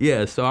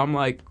yeah, so I'm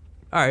like,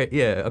 all right,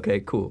 yeah, okay,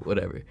 cool,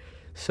 whatever.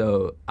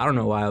 So I don't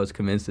know why I was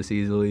convinced this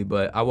easily,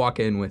 but I walk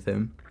in with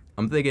him.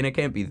 I'm thinking it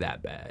can't be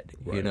that bad,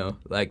 right. you know?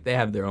 Like, they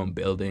have their own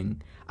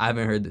building. I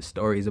haven't heard the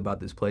stories about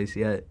this place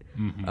yet.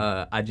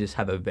 I just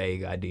have a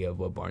vague idea of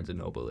what Barnes &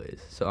 Noble is.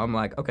 So I'm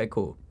like, okay,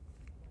 cool.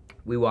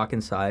 We walk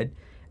inside,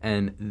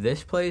 and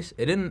this place,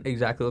 it didn't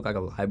exactly look like a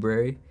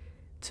library.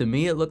 To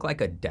me, it looked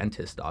like a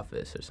dentist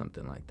office or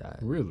something like that.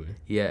 Really?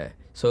 Yeah.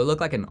 So it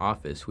looked like an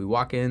office. We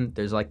walk in,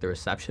 there's like the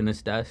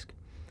receptionist desk.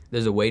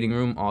 There's a waiting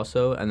room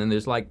also, and then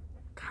there's like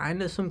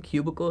kind of some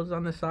cubicles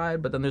on the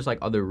side, but then there's like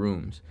other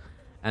rooms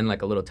and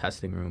like a little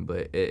testing room.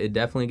 But it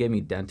definitely gave me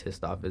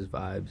dentist office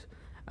vibes.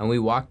 And we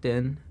walked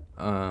in,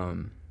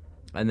 and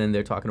then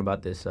they're talking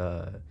about this,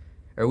 or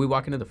we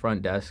walk into the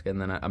front desk, and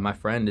then my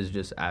friend is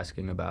just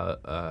asking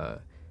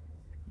about,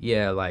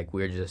 yeah, like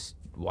we're just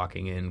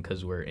walking in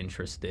because we're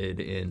interested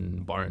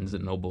in Barnes &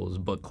 Noble's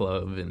book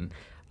club, and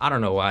I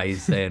don't know why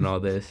he's saying all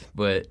this,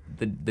 but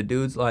the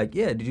dude's like,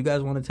 yeah, did you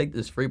guys want to take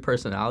this free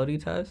personality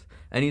test?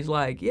 And he's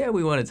like, yeah,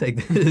 we want to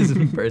take this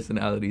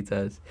personality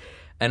test.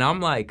 And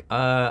I'm like,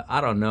 I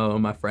don't know.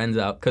 My friend's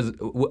out. Because,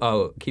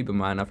 keep in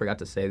mind, I forgot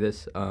to say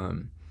this.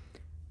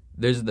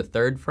 There's the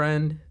third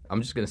friend.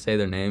 I'm just going to say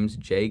their names.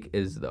 Jake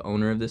is the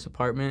owner of this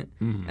apartment.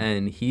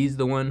 And he's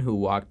the one who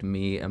walked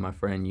me and my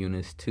friend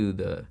Eunice to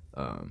the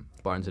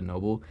Barnes &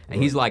 Noble.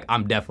 And he's like,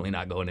 I'm definitely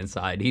not going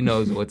inside. He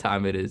knows what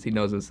time it is. He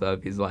knows what's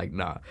up. He's like,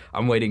 nah,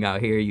 I'm waiting out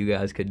here. You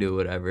guys could do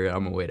whatever.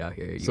 I'm going to wait out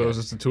here. So it's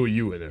just the two of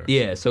you in there?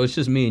 Yeah, so it's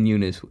just me and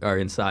Eunice are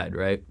inside,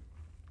 right?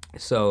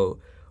 So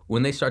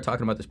when they start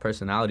talking about this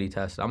personality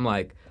test, I'm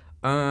like,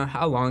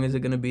 how long is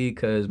it going to be?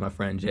 Because my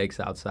friend Jake's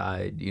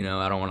outside. You know,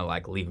 I don't want to,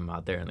 like, leave him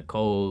out there in the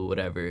cold,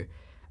 whatever.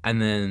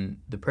 And then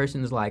the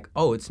person's like,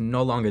 oh, it's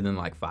no longer than,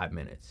 like, 5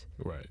 minutes.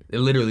 Right. It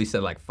literally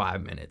said, like,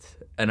 5 minutes.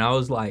 And I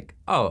was like,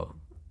 oh,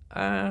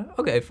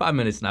 okay, 5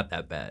 minutes, not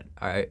that bad.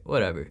 All right,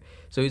 whatever.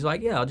 So he's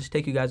like, yeah, I'll just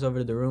take you guys over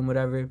to the room,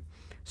 whatever.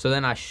 So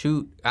then I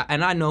shoot,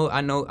 and I know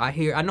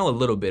a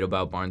little bit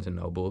about Barnes &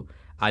 Noble.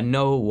 I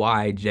know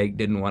why Jake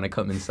didn't want to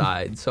come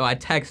inside. So I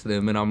text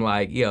him, and I'm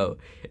like, yo,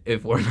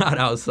 if we're not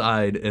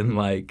outside in,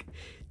 like,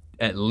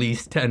 at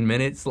least 10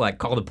 minutes, like,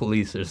 call the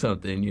police or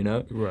something, you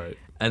know? Right.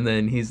 And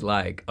then he's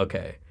like,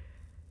 okay.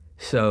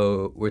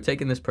 So we're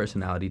taking this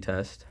personality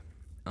test.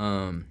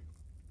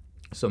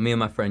 So me and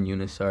my friend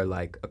Eunice are,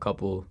 like, a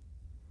couple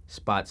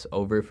spots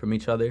over from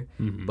each other.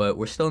 But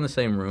we're still in the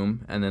same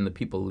room, and then the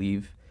people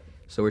leave.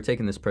 So we're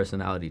taking this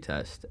personality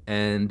test.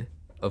 And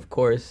of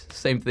course,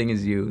 same thing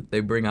as you.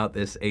 They bring out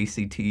this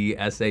ACT,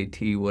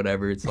 SAT,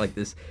 whatever. It's like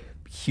this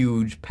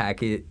huge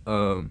packet.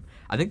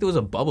 I think there was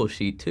a bubble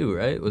sheet too,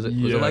 right? Was it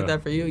like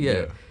that for you?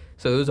 Yeah.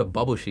 So there was a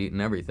bubble sheet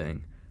and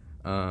everything.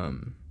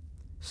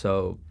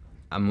 So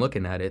I'm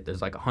looking at it.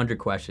 There's like 100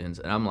 questions,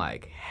 and I'm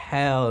like,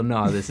 hell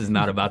no, this is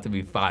not about to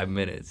be 5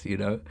 minutes, you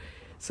know?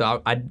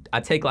 So I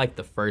take like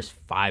the first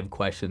 5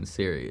 questions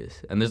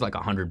serious, and there's like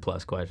 100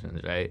 plus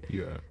questions, right?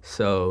 Yeah.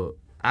 So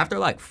after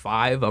like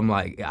 5, I'm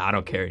like, I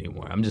don't care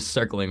anymore. I'm just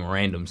circling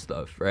random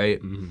stuff,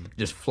 right?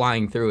 Just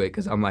flying through it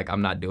because I'm like,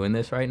 I'm not doing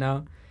this right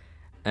now.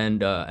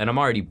 And I'm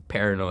already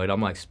paranoid.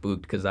 I'm like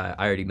spooked because I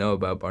already know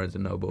about Barnes &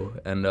 Noble.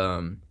 And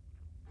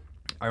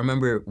I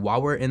remember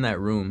while we're in that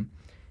room,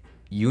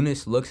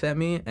 Eunice looks at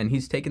me, and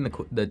he's taking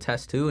the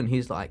test too, and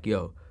he's like,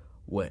 yo,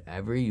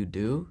 whatever you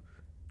do,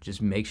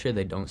 just make sure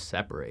they don't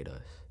separate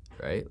us,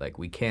 right? Like,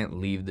 we can't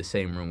leave the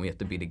same room. We have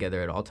to be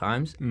together at all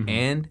times.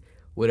 And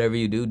whatever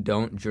you do,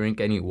 don't drink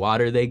any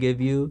water they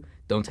give you.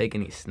 Don't take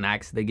any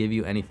snacks they give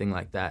you, anything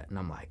like that. And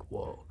I'm like,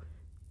 whoa,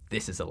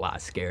 this is a lot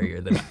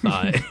scarier than I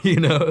thought, you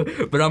know?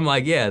 But I'm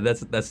like, yeah,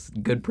 that's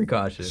good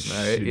precaution, all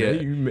right?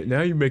 Shit, Yeah.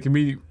 now you're making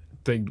me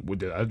think, well,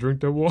 did I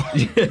drink that water?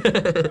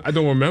 I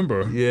don't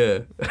remember. Yeah.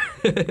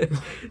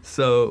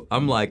 So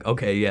I'm like,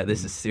 okay, yeah,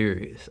 this is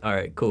serious. All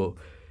right, cool.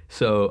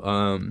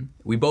 So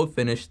we both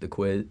finished the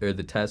quiz or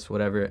the test,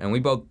 whatever, and we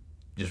both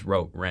just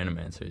wrote random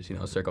answers, you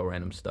know, circle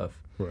random stuff.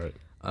 Right.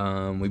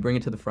 We bring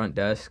it to the front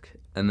desk,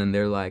 and then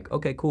they're like,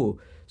 okay, cool.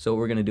 So what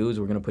we're going to do is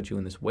we're going to put you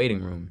in this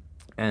waiting room.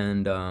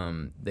 And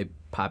they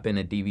pop in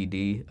a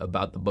DVD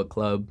about the book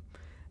club.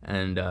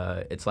 And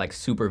it's like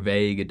super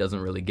vague. It doesn't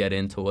really get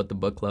into what the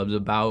book club's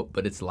about,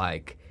 but it's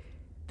like,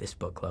 this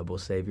book club will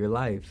save your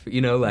life.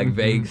 You know, like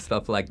vague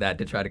stuff like that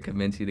to try to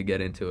convince you to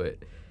get into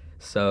it.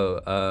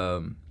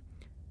 So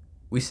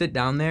we sit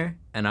down there,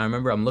 and I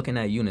remember I'm looking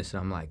at Eunice,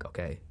 and I'm like,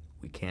 okay,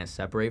 we can't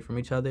separate from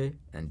each other,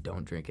 and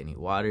don't drink any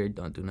water,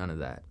 don't do none of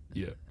that.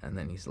 Yeah. And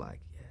then he's like,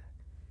 yeah.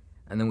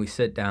 And then we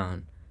sit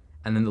down,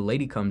 and then the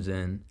lady comes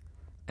in,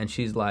 and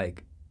she's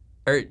like,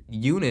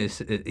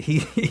 Eunice,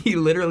 he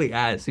literally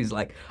asks, he's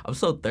like, I'm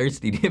so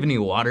thirsty, do you have any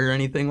water or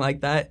anything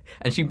like that?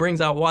 And she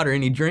brings out water,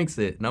 and he drinks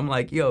it. And I'm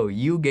like, yo,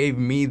 you gave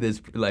me this,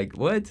 like,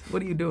 what?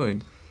 What are you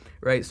doing?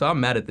 Right, so I'm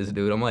mad at this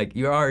dude. I'm like,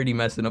 you're already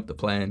messing up the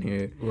plan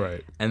here.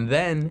 Right. And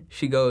then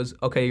she goes,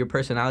 okay, your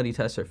personality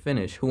tests are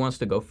finished. Who wants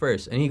to go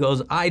first? And he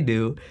goes, I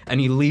do. And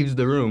he leaves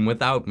the room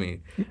without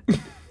me.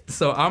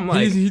 So I'm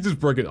like... He's just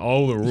breaking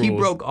all the rules. He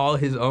broke all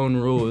his own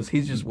rules.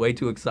 He's just way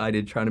too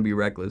excited, trying to be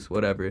reckless,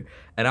 whatever.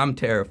 And I'm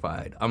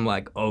terrified. I'm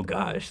like, oh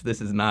gosh,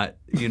 this is not,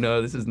 you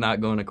know, this is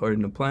not going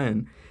according to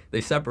plan.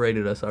 They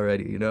separated us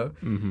already, you know?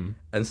 Mm-hmm.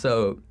 And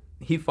so...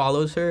 he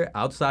follows her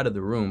outside of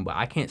the room, but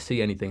I can't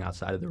see anything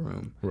outside of the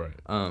room. Right.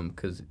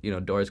 Because, you know,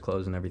 doors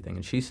closed and everything.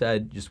 And she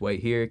said, just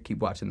wait here, keep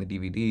watching the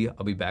DVD,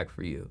 I'll be back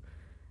for you.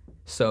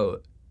 So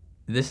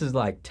this is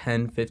like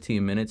 10,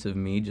 15 minutes of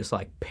me just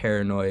like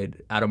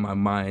paranoid, out of my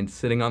mind,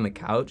 sitting on the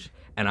couch,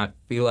 and I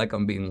feel like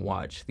I'm being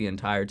watched the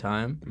entire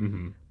time.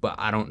 Mm-hmm. But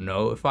I don't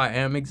know if I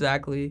am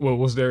exactly. Well,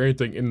 was there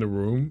anything in the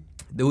room?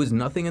 There was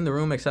nothing in the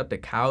room except a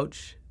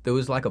couch. There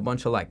was like a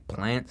bunch of like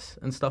plants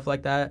and stuff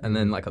like that, and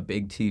then like a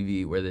big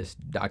TV where this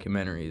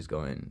documentary is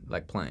going,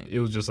 like playing. It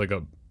was just like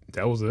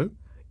that was it?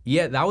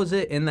 Yeah, that was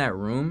it in that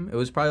room. It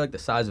was probably like the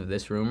size of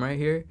this room right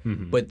here,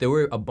 but there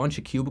were a bunch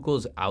of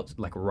cubicles out,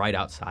 like right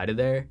outside of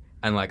there,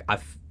 and like I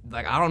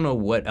don't know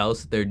what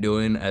else they're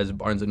doing as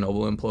Barnes &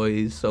 Noble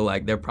employees, so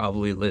like they're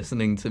probably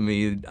listening to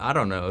me. I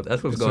don't know.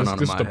 That's what's going on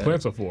in my head. That's the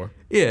plants are for.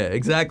 Yeah,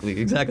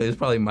 exactly. There's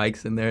probably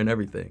mics in there and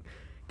everything,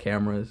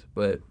 cameras.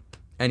 But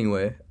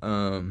anyway,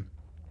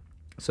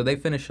 so they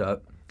finish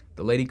up.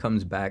 The lady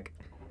comes back.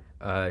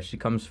 She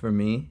comes for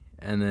me,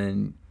 and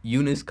then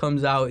Eunice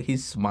comes out.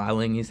 He's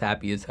smiling. He's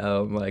happy as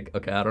hell. I'm like,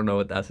 okay, I don't know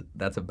what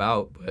that's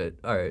about, but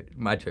all right,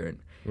 my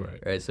turn.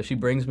 Right. So she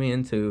brings me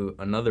into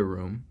another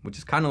room, which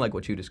is kind of like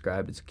what you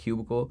described. It's a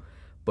cubicle,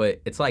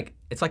 but it's like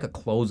a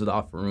closed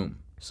off room.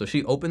 So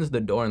she opens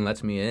the door and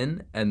lets me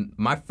in, and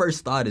my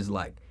first thought is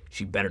like,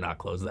 she better not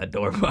close that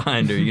door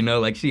behind her, you know?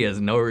 Like, she has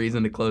no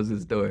reason to close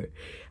this door.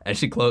 And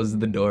she closes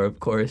the door, of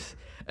course.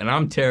 And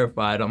I'm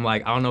terrified. I'm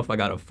like, I don't know if I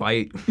got to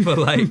fight, but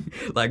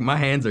like my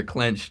hands are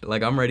clenched.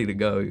 Like, I'm ready to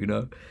go, you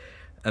know?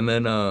 And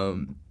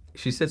then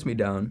she sits me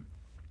down.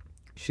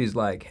 She's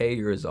like, hey,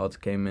 your results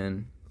came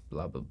in,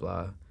 blah, blah,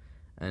 blah.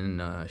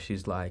 And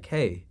she's like,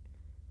 hey,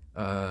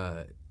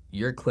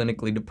 you're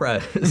clinically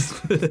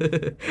depressed,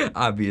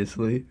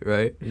 obviously,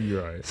 right?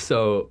 Right.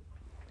 So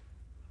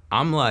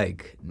I'm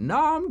like,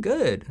 nah, I'm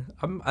good.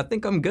 I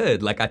think I'm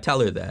good. Like, I tell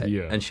her that.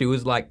 Yeah. And she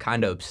was like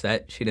kind of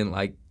upset. She didn't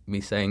like me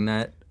saying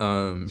that.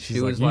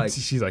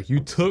 She's like, you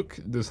took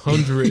this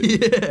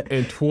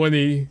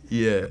 120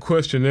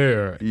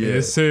 questionnaire, and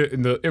it said,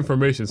 and the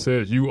information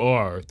says you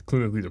are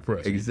clinically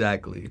depressed.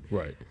 Exactly.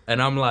 Right.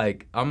 And I'm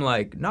like,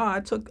 no,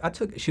 I took.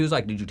 She was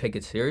like, did you take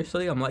it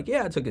seriously? I'm like,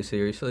 yeah, I took it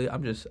seriously. I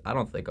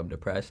don't think I'm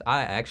depressed.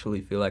 I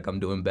actually feel like I'm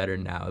doing better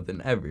now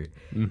than ever.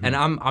 Mm-hmm. And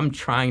I'm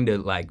trying to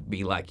like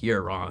be like,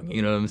 you're wrong.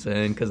 You know what I'm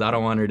saying? Because I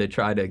don't want her to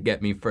try to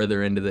get me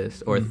further into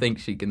this or think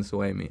she can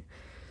sway me.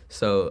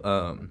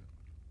 So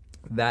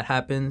that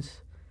happens.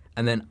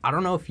 And then I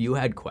don't know if you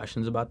had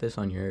questions about this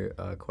on your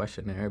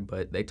questionnaire,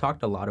 but they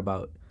talked a lot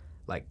about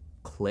like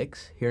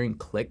clicks, hearing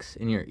clicks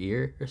in your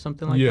ear or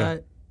something like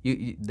that.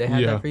 They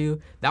had that for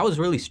you? That was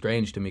really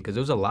strange to me because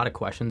there was a lot of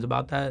questions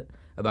about that,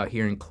 about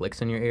hearing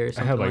clicks in your ear or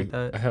something like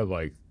that. I had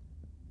like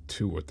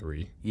 2 or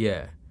 3.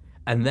 Yeah.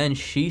 And then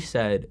she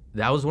said,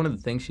 that was one of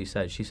the things she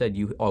said. She said,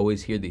 you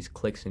always hear these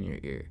clicks in your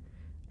ear.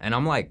 And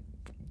I'm like,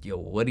 yo,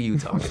 what are you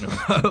talking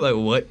about? Like,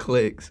 what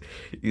clicks,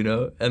 you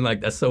know? And, like,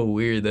 that's so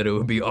weird that it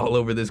would be all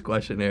over this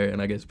questionnaire, and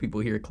I guess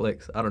people hear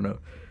clicks. I don't know.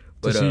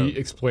 But, did she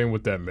explain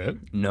what that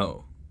meant?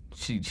 No.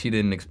 She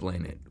didn't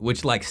explain it,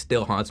 which, like,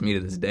 still haunts me to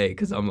this day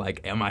because I'm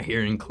like, am I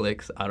hearing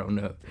clicks? I don't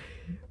know.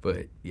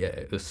 But, yeah,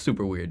 it was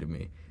super weird to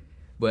me.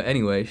 But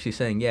anyway, she's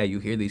saying, yeah, you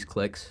hear these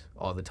clicks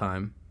all the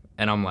time.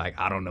 And I'm like,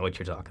 I don't know what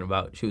you're talking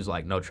about. She was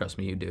like, no, trust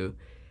me, you do.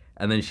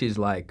 And then she's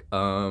like,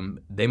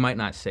 they might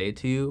not say it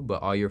to you,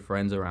 but all your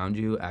friends around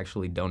you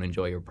actually don't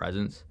enjoy your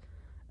presence.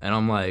 And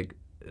I'm like,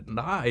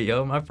 nah,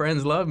 yo, my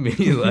friends love me.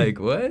 Like,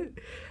 what?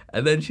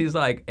 And then she's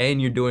like,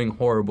 and you're doing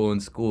horrible in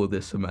school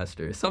this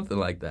semester, something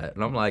like that.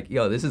 And I'm like,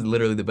 yo, this is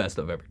literally the best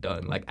I've ever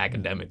done, like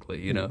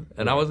academically, you know?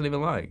 And I wasn't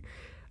even lying.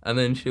 And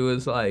then she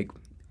was like,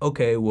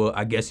 okay, well,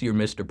 I guess you're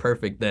Mr.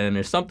 Perfect then,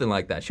 or something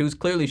like that. She was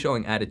clearly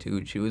showing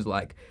attitude. She was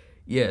like,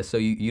 yeah, so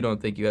you don't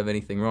think you have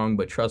anything wrong,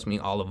 but trust me,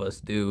 all of us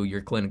do.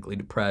 You're clinically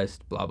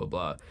depressed, blah, blah,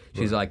 blah.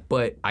 She's like,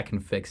 but I can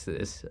fix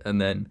this.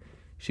 And then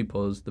she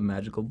pulls the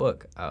magical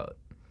book out.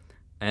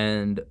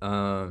 And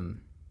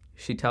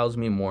she tells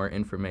me more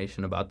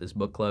information about this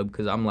book club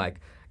because I'm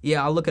like,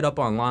 yeah, I'll look it up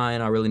online.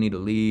 I really need to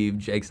leave.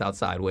 Jake's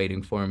outside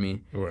waiting for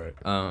me. Right.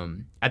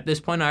 At this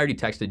point, I already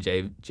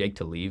texted Jake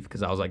to leave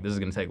because I was like, this is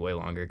going to take way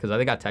longer because I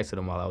think I texted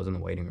him while I was in the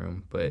waiting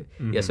room. But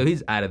yeah, so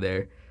he's out of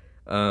there.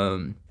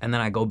 And then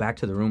I go back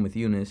to the room with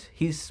Eunice.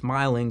 He's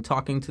smiling,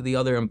 talking to the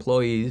other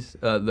employees,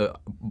 the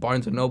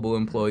Barnes & Noble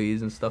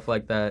employees and stuff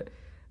like that.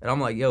 And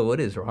I'm like, yo, what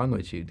is wrong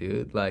with you,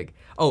 dude? Like,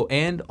 oh,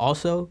 and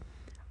also,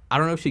 I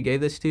don't know if she gave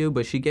this to you,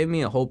 but she gave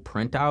me a whole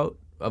printout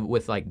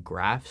with like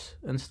graphs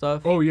and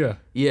stuff. Oh, yeah.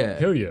 Yeah.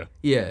 Hell yeah.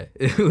 Yeah.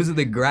 It was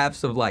the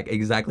graphs of like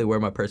exactly where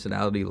my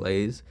personality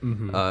lays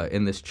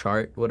in this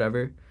chart,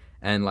 whatever,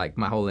 and like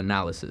my whole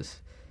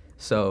analysis.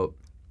 So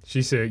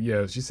she said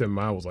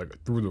mine was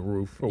like through the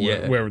roof or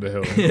Yeah. wherever the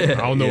hell. Yeah,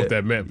 I don't know yeah. what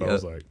that meant, but I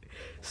was like,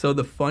 So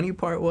the funny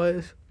part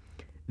was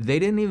they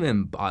didn't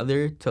even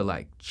bother to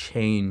like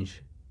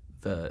change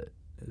the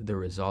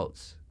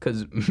results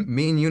because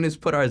me and Eunice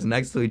put ours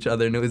next to each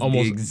other and it was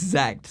Almost. the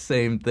exact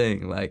same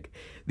thing, like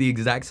the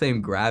exact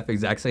same graph,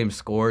 exact same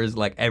scores,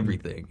 like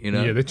everything, you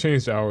know? yeah, they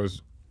changed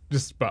ours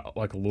just about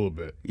like a little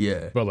bit,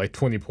 Yeah. about like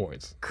 20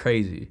 points.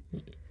 Crazy.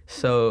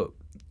 So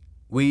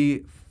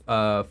we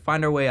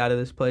find our way out of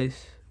this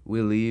place.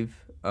 We leave.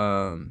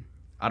 I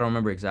don't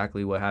remember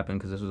exactly what happened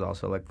because this was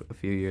also like a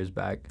few years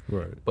back.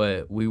 Right.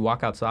 But we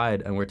walk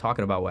outside and we're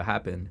talking about what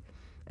happened.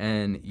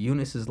 And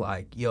Eunice is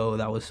like, yo,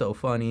 that was so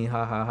funny,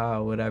 ha ha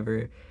ha,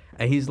 whatever.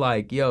 And he's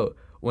like, yo,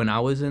 when I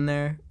was in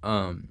there,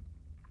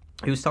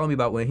 he was telling me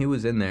about when he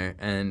was in there.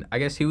 And I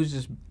guess he was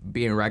just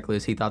being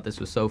reckless. He thought this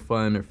was so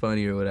fun or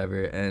funny or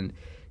whatever. And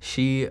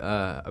she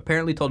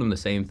apparently told him the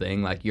same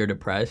thing, like, you're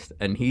depressed.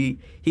 And he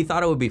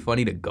thought it would be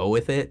funny to go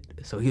with it.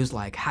 So he was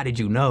like, how did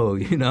you know?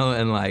 You know,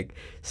 and like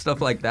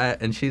stuff like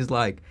that. And she's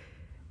like,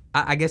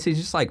 I guess he's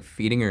just like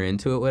feeding her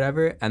into it,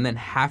 whatever. And then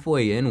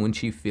halfway in, when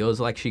she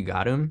feels like she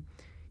got him,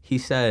 he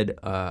said,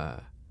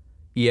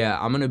 yeah,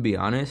 I'm going to be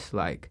honest.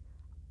 Like,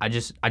 I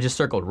just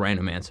circled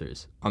random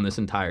answers on this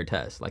entire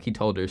test. Like, he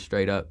told her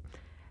straight up.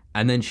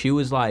 And then she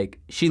was like,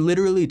 she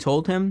literally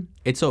told him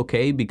it's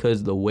okay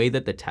because the way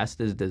that the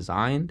test is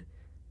designed,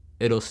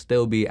 it'll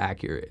still be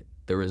accurate,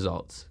 the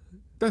results.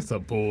 That's a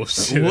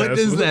bullshit. What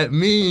does that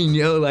mean,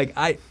 yo? Like,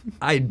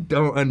 I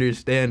don't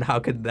understand how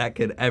that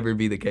could ever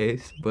be the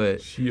case,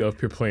 but She up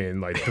here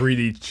playing like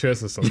 3D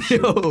chess or some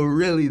shit. yo,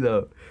 really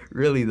though.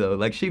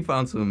 Like, she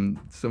found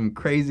some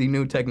crazy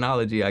new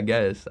technology, I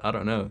guess. I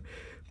don't know.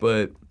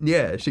 But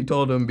yeah, she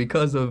told him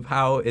because of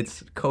how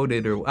it's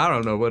coded, or I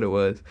don't know what it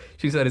was.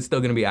 She said it's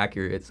still gonna be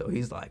accurate. So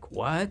he's like,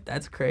 "What?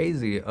 That's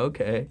crazy."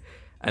 Okay.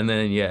 And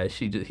then yeah,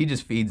 he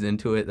just feeds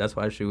into it. That's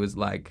why she was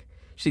like,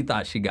 she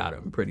thought she got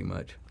him pretty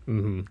much.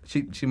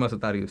 She must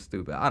have thought he was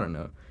stupid. I don't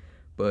know,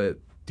 but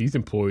These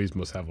employees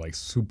must have like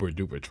super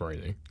duper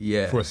training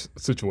yeah. for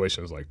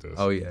situations like this.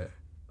 Oh yeah.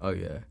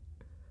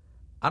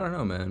 I don't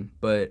know, man.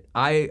 But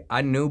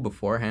I knew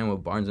beforehand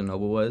what Barnes &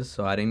 Noble was,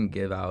 so I didn't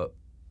give out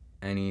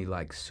any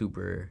like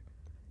super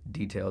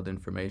detailed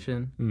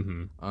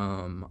information.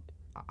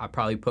 I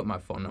probably put my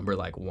phone number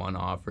like 1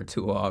 off or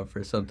 2 off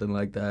or something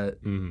like that,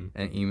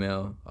 and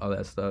email, all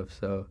that stuff.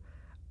 So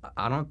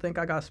I don't think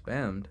I got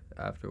spammed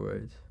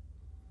afterwards.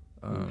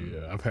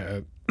 Yeah,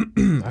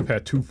 I've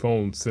had 2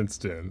 phones since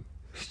then.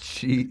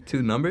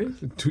 2 numbers?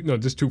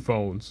 Just 2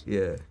 phones,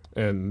 Yeah.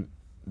 and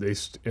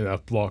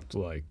I've blocked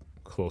like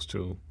close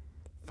to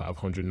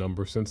 500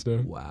 numbers since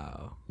then.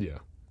 Wow. Yeah,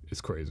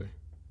 it's crazy.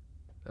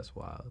 That's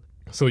wild.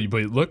 So,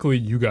 but luckily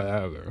you got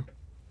out of there.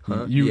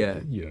 Huh? Yeah.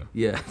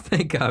 Yeah,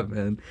 thank God,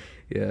 man.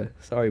 Yeah,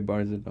 sorry,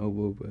 Barnes &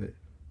 Noble, but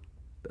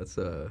that's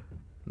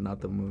not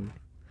the move.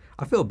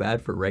 I feel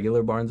bad for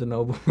regular Barnes &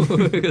 Noble.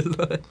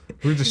 Like,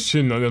 We're just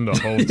shitting on them the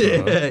whole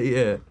time.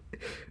 yeah.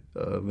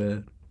 Oh,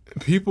 man.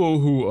 People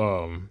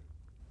who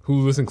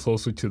listen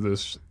closely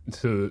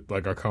to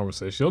like our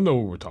conversation, they'll know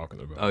what we're talking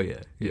about. Oh,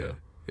 yeah.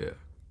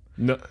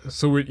 No,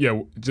 so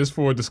just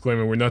for a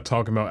disclaimer, we're not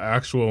talking about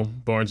actual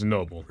Barnes &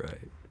 Noble.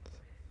 Right.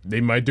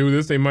 They might do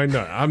this, they might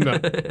not. I'm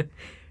not.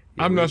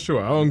 I'm not sure.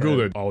 I don't go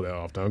there all that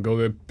often. I go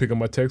there, pick up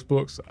my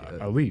textbooks,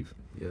 I leave.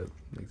 Yep,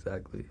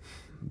 exactly.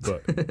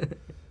 But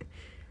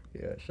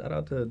yeah, shout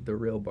out to the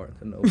real Barnes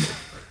 & Noble.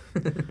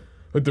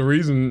 but the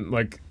reason,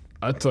 like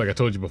I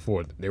told you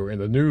before, they were in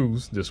the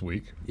news this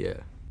week.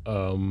 Yeah.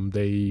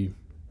 It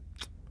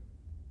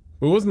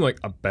wasn't like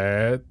a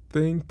bad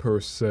thing per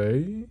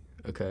se.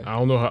 Okay. I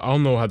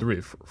don't know how to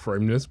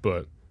reframe this,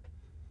 but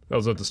that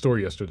was at the store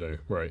yesterday,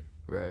 right?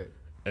 Right.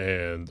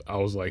 And I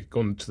was like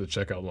going to the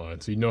checkout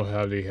line. So you know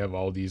how they have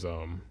all these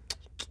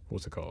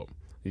what's it called?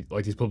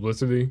 like these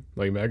publicity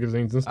like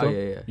magazines and stuff.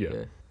 Oh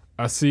yeah.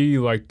 I see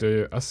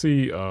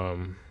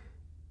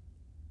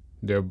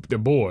their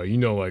boy, you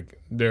know,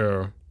 like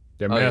their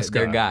mascot.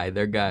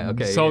 Their guy.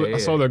 Okay. I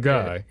saw their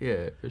guy.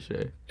 Yeah, for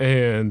sure.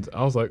 And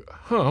I was like,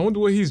 I wonder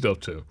what he's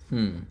up to.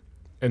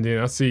 And then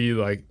I see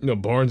like, you know,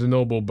 Barnes and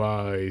Noble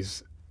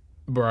buys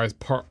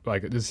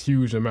like this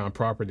huge amount of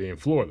property in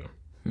Florida.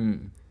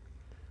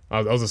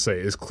 I was gonna say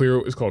it's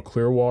called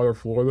Clearwater,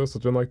 Florida,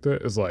 something like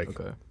that. It's like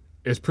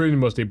it's pretty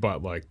much they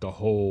bought like the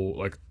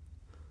whole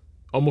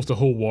almost the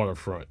whole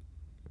waterfront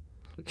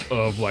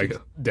of like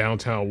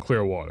downtown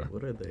Clearwater.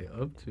 What are they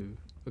up to?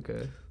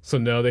 Okay. So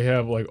now they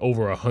have like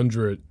over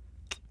 100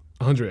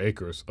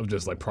 acres of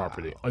just like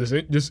property,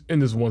 just in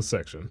this one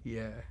section.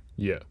 Yeah.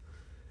 Yeah.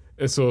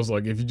 And so it's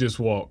like if you just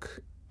walk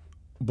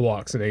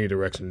blocks in any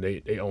direction,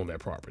 they own that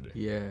property.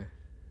 Yeah.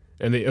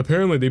 And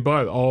they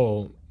buy it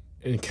all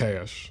in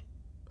cash.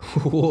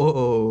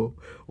 Whoa!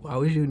 Why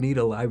would you need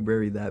a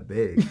library that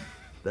big?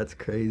 That's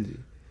crazy.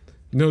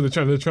 No, they're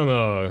trying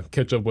to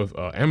catch up with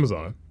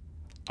Amazon.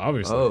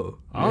 Obviously. Oh.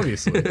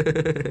 Obviously.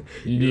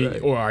 You need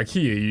right. Or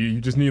IKEA. You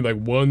just need like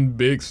one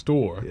big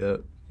store.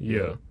 Yep.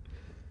 Yeah.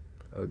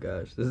 Oh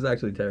gosh, this is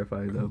actually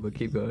terrifying though. But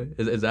keep going.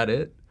 Is that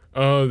it?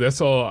 That's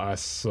all I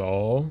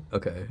saw.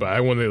 Okay. But I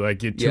want to like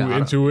get too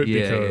into it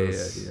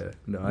because yeah.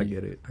 No, I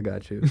get it. I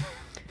got you.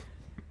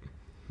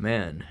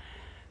 Man,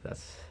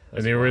 that's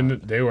and they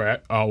wild. were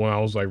at when I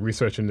was like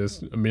researching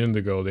this a minute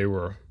ago.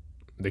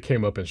 They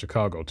came up in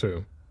Chicago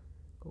too.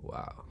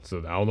 Wow. So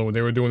I don't know what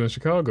they were doing in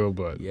Chicago,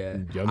 but yeah,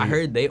 I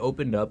heard they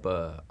opened up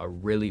a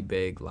really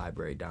big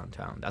library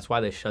downtown. That's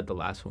why they shut the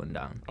last one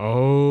down.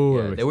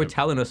 Oh, yeah, they were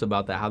telling us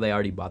about that, how they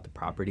already bought the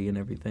property and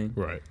everything.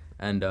 Right.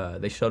 And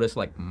they showed us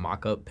like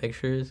mock-up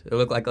pictures. It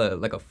looked like a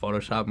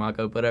Photoshop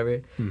mock-up, whatever.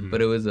 Mm-hmm.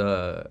 But it was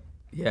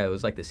it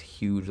was like this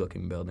huge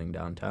looking building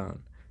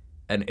downtown,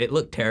 and it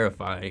looked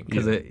terrifying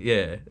because it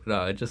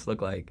just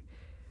looked like,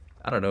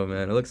 I don't know,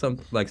 man. It looked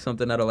like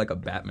something out of like a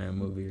Batman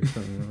movie or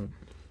something.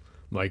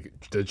 Like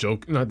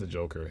not the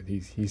Joker.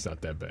 He's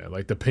not that bad.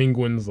 Like the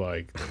Penguin's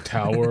like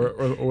tower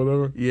or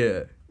whatever.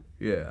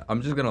 Yeah.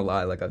 I'm just gonna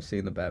lie. Like I've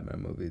seen the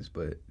Batman movies,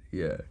 but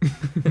yeah.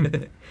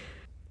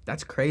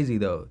 That's crazy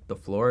though. The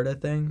Florida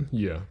thing.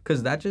 Yeah.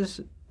 Because that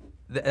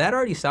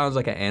already sounds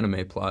like an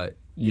anime plot.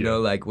 You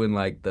know, like when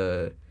like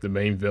the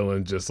main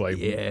villain just like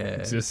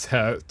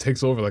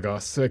takes over like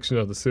a section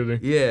of the city.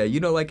 Yeah, you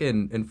know, like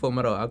in Full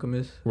Metal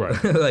Alchemist.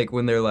 Right. Like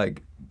when they're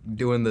like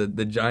doing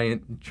the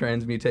giant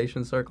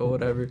transmutation circle,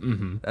 whatever.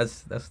 Mm-hmm.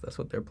 That's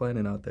what they're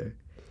planning out there.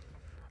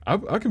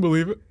 I can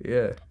believe it.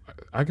 Yeah.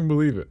 I can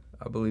believe it.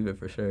 I believe it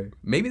for sure.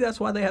 Maybe that's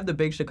why they have the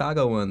big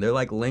Chicago one. They're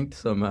like linked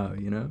somehow,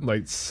 you know?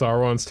 Like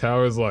Sauron's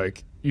Tower is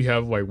like you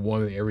have like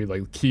one in every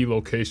like key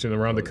location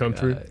around the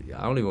country. Yeah,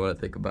 I don't even want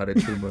to think about it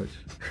too much.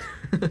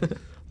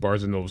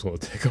 Barnes and Noble's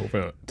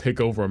gonna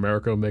take over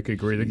America, make it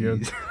great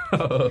again.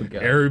 Oh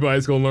god.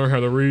 Everybody's gonna learn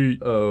how to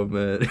read. Oh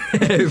man.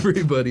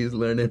 Everybody's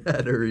learning how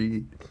to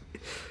read.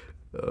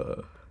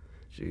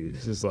 Jeez.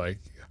 It's just like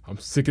I'm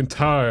sick and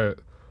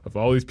tired of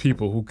all these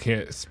people who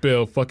can't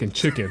spell fucking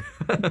chicken.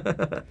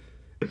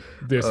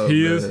 There's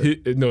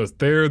it's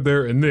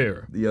there, and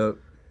there. Yep.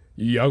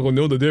 Y'all gonna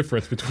know the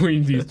difference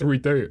between these three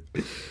there.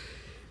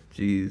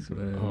 Jeez,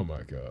 man. Oh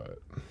my god.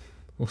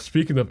 Well,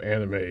 speaking of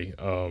anime,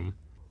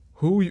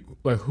 who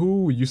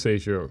would you say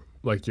is your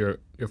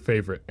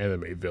favorite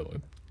anime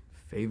villain?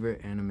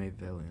 Favorite anime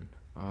villain.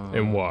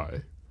 And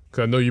why?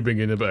 Because I know you've been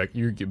getting back.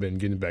 You've been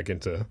getting back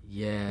into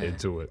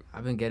it.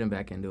 I've been getting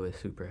back into it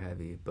super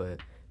heavy. But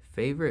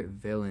favorite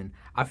villain,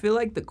 I feel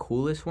like the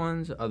coolest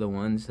ones are the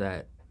ones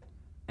that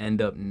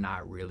end up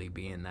not really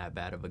being that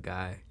bad of a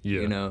guy.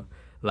 Yeah. You know,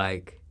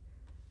 like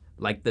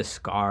the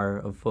Scar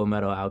of Full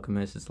Metal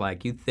Alchemist. It's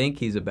like you think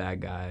he's a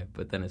bad guy,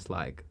 but then it's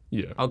like,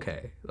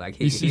 okay, like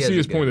he see has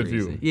his a point good of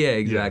view. reason. Yeah,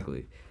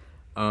 exactly.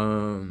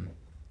 Damn,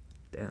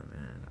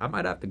 man, I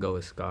might have to go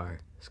with Scar.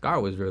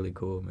 Scar was really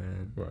cool,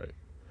 man. Right.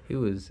 He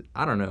was,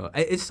 I don't know.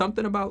 It's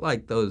something about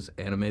like those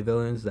anime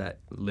villains that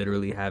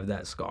literally have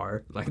that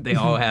scar. Like they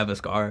all have a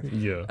scar.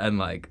 Yeah. And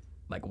like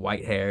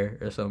white hair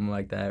or something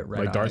like that.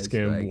 Red like dark eyes,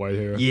 skin, like, white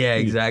hair. Yeah,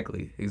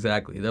 exactly.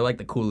 They're like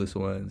the coolest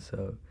ones.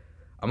 So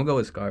I'm gonna go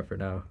with Scar for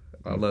now.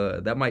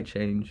 That might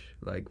change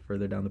like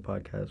further down the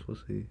podcast. We'll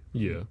see.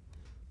 Yeah.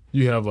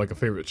 You have like a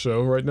favorite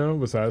show right now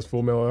besides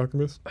Full Metal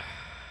Alchemist?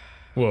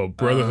 Well,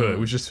 Brotherhood.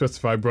 We should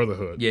specify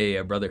Brotherhood.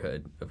 Yeah,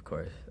 Brotherhood, of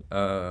course.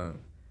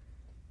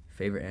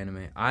 Favorite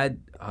anime.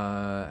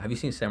 Have you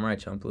seen Samurai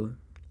Champloo?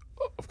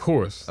 Of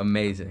course.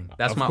 Amazing.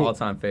 That's my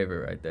all-time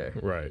favorite right there.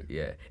 Right.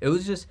 Yeah. It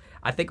was just,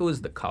 I think it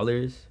was the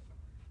colors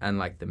and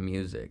like the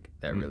music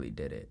that really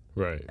did it.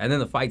 Right. And then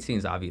the fight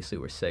scenes obviously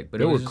were sick, but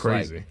they it was were just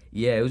crazy. Like,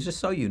 yeah, it was just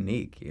so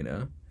unique, you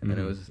know? And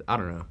it was, I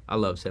don't know. I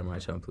love Samurai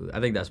Champloo. I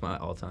think that's my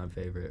all-time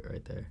favorite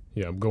right there.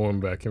 Yeah, I'm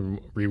going back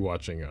and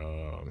rewatching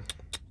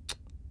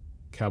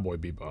Cowboy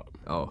Bebop.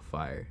 Oh,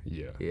 fire.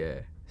 Yeah.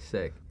 Yeah.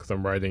 Sick. Because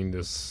I'm writing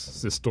this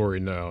story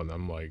now, and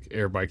I'm like,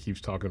 everybody keeps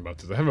talking about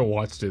this. I haven't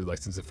watched it like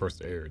since it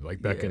first aired,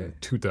 like back in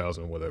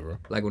 2000, whatever.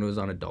 Like when it was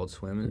on Adult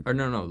Swim, or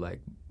no, like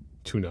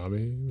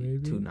Toonami,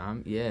 maybe.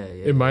 Toonami, yeah.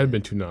 It might have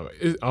been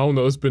Toonami. I don't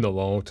know. It's been a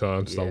long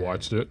time since I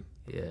watched it.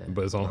 Yeah.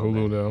 But it's on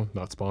Hulu now.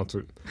 Not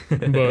sponsored.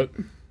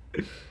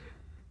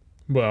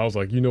 but I was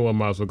like, you know what? I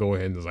might as well go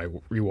ahead and just like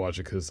rewatch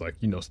it because like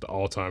it's the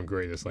all-time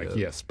greatest. Like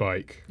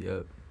Spike.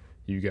 Yep.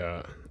 You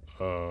got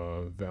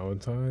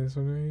Valentine's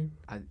her name.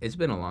 It's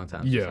been a long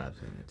time since I've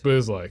seen it. But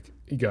it's like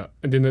you got,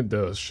 and then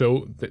the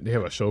show. They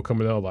have a show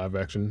coming out, a live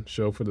action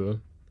show for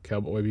the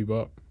Cowboy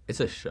Bebop. It's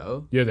a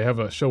show? Yeah, they have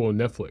a show on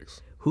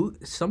Netflix.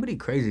 Somebody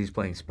crazy is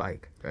playing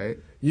Spike, right?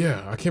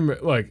 Yeah, I can't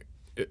remember, like,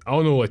 I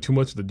don't know like too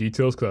much of the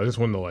details because I just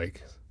want to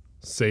like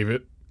save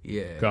it.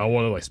 Yeah. Cause I don't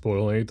want to like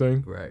spoil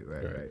anything. Right.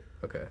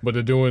 Okay. But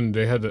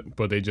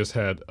they just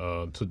had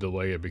to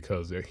delay it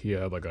because he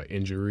had like an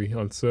injury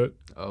on set.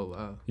 Oh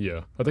wow.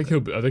 Yeah, I think he'll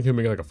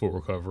make like a full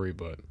recovery,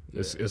 but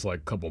it's like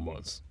a couple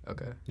months.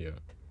 Okay. Yeah.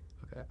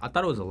 Okay. I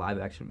thought it was a live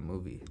action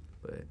movie,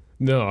 but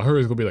no, I heard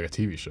it's gonna be like a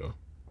TV show.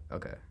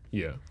 Okay.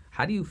 Yeah.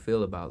 How do you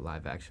feel about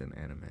live action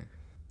anime?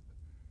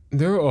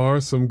 There are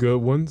some good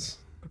ones.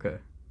 Okay.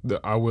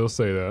 I will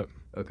say that.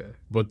 Okay.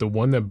 But the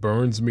one that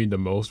burns me the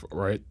most,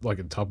 right, like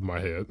at the top of my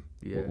head,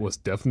 was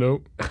Death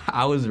Note.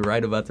 I was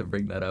right about to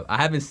bring that up.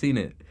 I haven't seen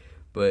it,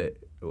 but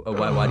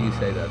why do you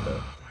say that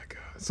though? Oh my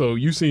god! So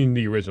you've seen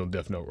the original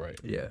Death Note, right?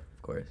 Yeah,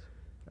 of course.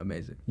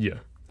 Amazing. Yeah,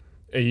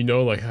 and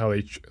like how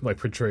they like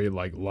portray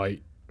like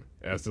Light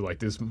as like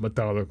this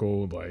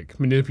methodical, like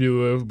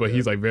manipulative, but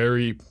he's like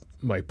very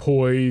like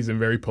poised and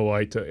very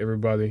polite to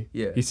everybody.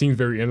 Yeah. He seems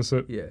very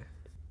innocent. Yeah.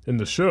 In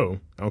the show,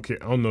 I don't care.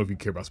 I don't know if you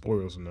care about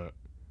spoilers or not.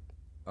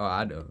 Oh,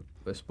 I don't.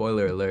 But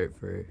spoiler alert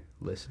for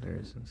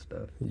listeners and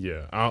stuff.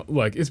 Yeah,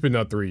 like it's been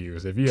out 3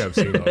 years. If you haven't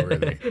seen it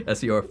already,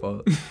 that's your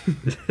fault.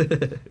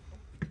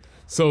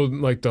 So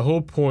like the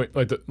whole point,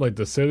 like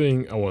the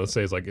setting, I want to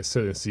say is like it's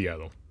set in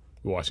Seattle,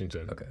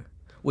 Washington. Okay.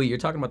 Wait, you're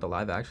talking about the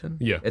live action?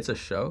 Yeah. It's a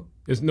show?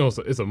 It's a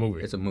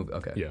movie. It's a movie.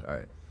 Okay. Yeah. All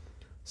right.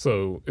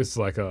 So it's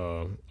like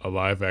a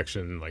live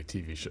action like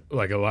TV show,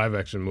 like a live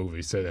action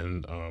movie set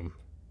in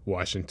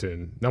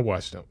Washington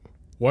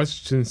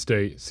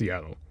State,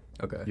 Seattle.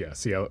 Okay. Yeah,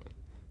 Seattle.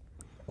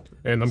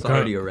 And it's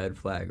already a red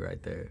flag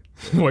right there.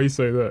 Why you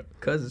say that?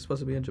 Because it's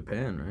supposed to be in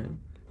Japan, right?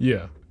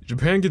 Yeah,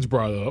 Japan gets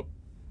brought up,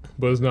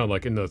 but it's not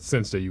like in the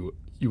sense that you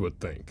would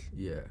think.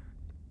 Yeah.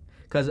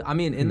 Because I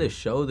mean, in the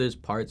show, there's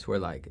parts where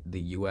like the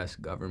U.S.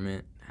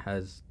 government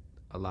has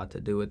a lot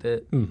to do with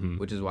it,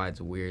 which is why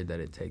it's weird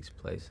that it takes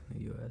place in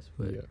the U.S.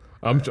 But yeah,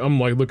 I'm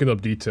like looking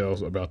up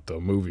details about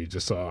the movie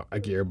just so I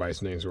get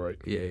everybody's names right.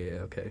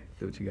 Yeah. Okay,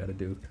 do what you got to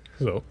do.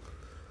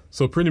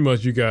 So pretty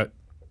much you got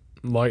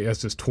Light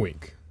as this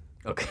twink.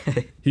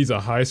 Okay. He's a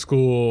high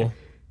schooler,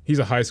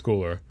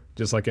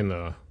 just like in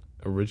the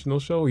original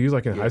show. He was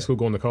like in high school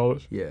going to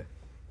college. Yeah.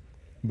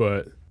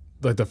 But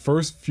like the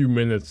first few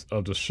minutes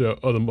of the show,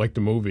 like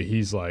the movie,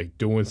 he's like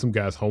doing some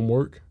guy's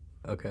homework.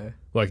 Okay.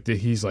 Like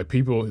he's like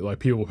people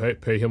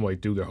pay him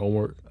like do their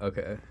homework.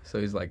 Okay.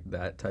 So he's like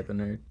that type of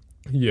nerd.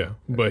 Yeah,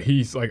 but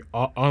he's like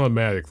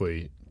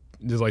automatically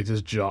just like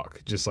this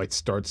jock just like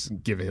starts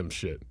giving him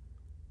shit.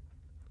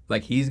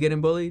 Like he's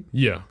getting bullied?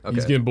 Yeah, okay.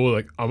 He's getting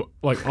bullied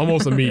like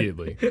almost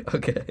immediately.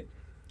 Okay.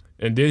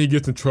 And then he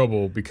gets in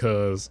trouble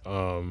because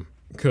one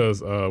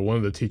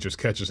of the teachers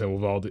catches him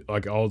with all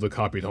the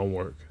copied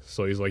homework.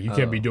 So he's like, you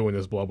can't be doing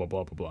this, blah blah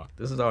blah blah blah.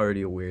 This is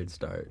already a weird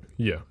start.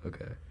 Yeah.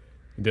 Okay.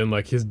 And then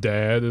like his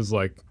dad is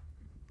like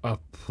a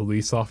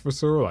police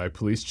officer, like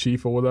police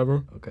chief or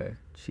whatever. Okay.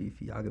 Chief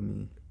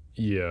Yagami.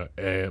 Yeah,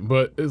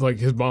 but it's like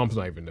his mom's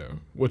not even there,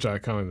 which I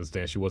kind of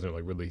understand. She wasn't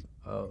like really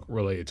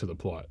related to the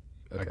plot.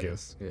 Okay. I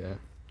guess. Yeah,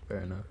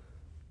 fair enough.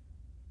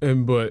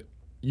 But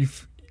you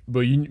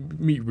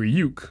meet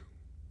Ryuk.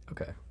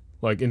 Okay.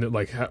 Like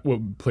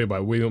played by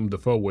William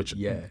Dafoe, which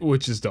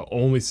is the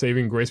only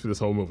saving grace for this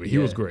whole movie. He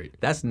was great.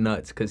 That's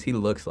nuts because he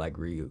looks like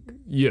Ryuk.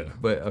 Yeah.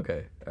 But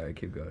okay, all right,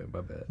 keep going.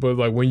 My bad. But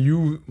like when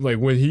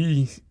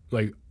he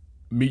like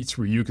meets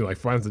Ryuk and like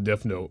finds the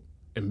Death Note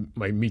and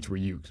like meets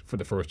Ryuk for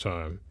the first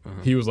time,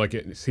 he's like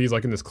in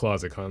this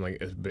closet, kind of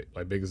like as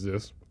big as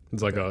this.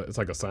 It's like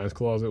a science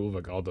closet with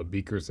like all the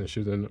beakers and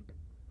shit in it.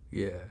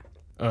 Yeah.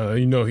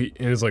 And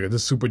it's like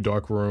this super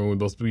dark room.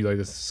 Supposed to be like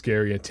this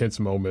scary, intense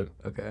moment.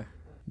 Okay.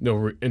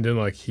 And then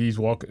like he's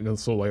walking, and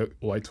so like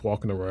Light's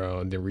walking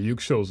around. And then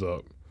Ryuk shows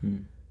up.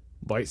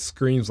 Light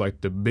screams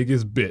like the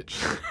biggest bitch,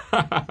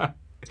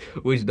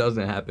 which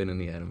doesn't happen in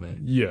the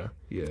anime. Yeah.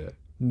 Yeah.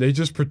 They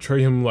just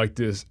portray him like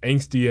this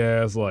angsty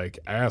ass like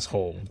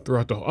asshole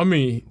throughout the whole. I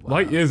mean,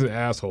 Light is an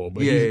asshole,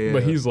 but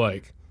he's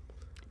like.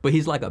 But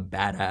he's like a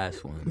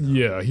badass one.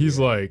 Yeah, he's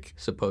like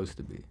supposed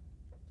to be.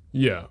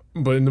 Yeah,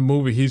 but in the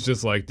movie he's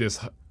just like this.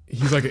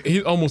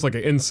 He's almost like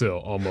an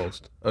incel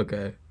almost.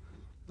 Okay.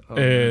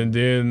 And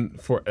then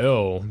for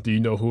L, do you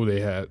know who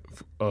they had?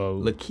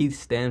 Lakeith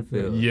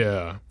Stanfield.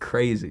 Yeah.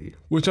 Crazy.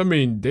 Which I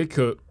mean, they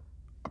could.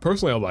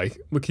 Personally, I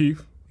like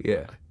Lakeith.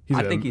 Yeah.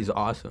 I think he's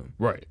awesome.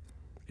 Right.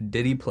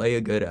 Did he play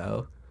a good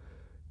L?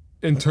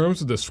 In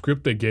terms of the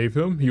script they gave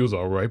him, he was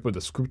all right, but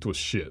the script was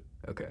shit.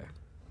 Okay.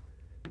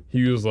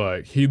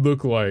 He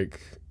looked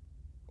like,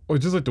 or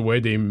just like the way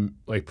they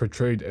like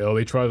portrayed L.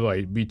 They try to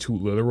like be too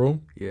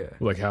literal, Yeah.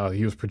 like how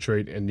he was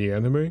portrayed in the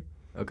anime.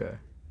 Okay.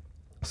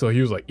 So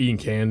he was like eating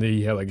candy.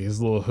 He had like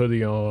his little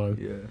hoodie on.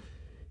 Yeah.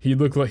 He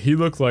looked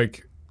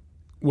like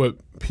what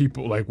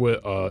people like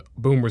what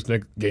boomers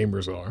neck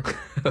gamers are.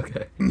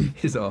 Okay.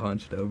 He's all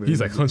hunched over. He's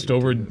like hunched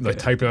over, like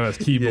typing on his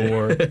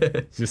keyboard,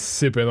 Yeah. just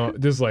sipping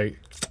on, just like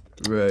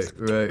Right.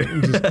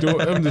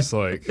 I'm just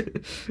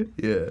like,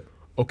 Yeah.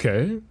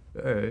 okay.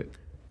 All right.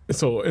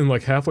 So and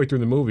like halfway through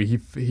the movie,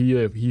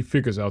 he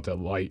figures out that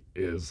Light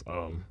is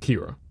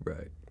Kira.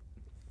 Right.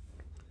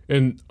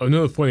 And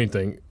another funny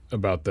thing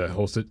about that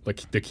whole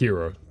like the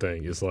Kira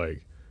thing is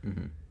like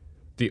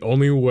the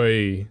only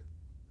way.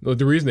 No,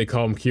 the reason they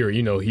call him Kira,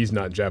 you know, he's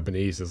not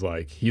Japanese. Is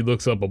like he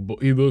looks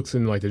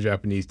in like the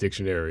Japanese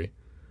dictionary.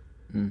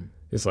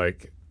 It's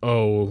like,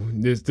 oh,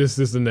 this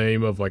is the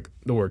name of like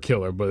the word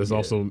killer, but it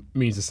also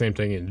means the same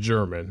thing in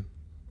German,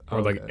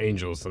 or like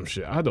angel or some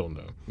shit. I don't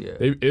know. Yeah.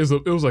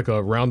 It was like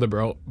a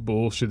roundabout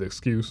bullshit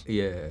excuse.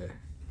 Yeah.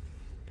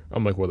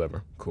 I'm like,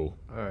 whatever, cool,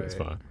 All it's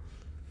right. fine.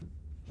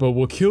 But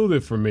what killed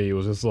it for me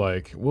was just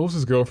like, what was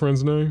his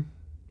girlfriend's name?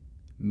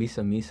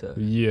 Misa.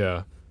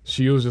 Yeah.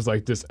 She was just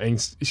like this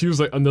angst. She was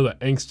like another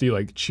angsty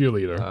like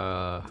cheerleader,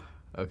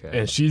 Okay.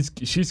 and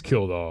she's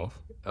killed off.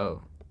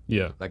 Oh,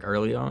 Yeah, like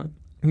early on?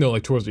 no,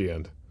 like towards the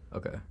end,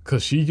 Okay.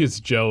 because she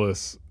gets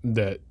jealous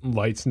that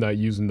Light's not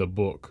using the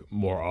book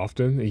more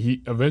often.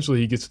 He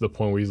eventually gets to the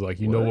point where he's like,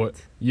 you know what?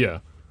 Yeah.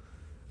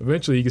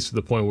 Eventually he gets to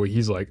the point where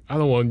he's like, I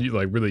don't want to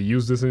like really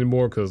use this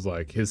anymore because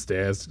like his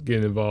dad's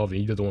getting involved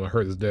and he doesn't want to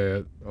hurt his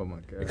dad. Oh my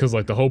god. Because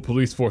like the whole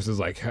police force is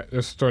like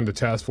they're starting the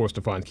task force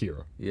to find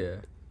Kira. Yeah.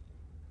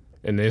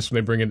 And then when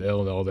they bring in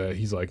L and all that,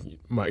 he's like,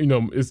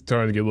 it's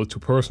starting to get a little too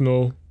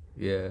personal.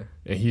 Yeah.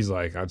 And he's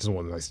like, I just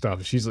want to like stop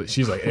it. She's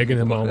like egging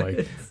him on,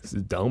 like,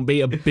 don't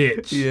be a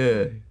bitch.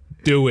 Yeah.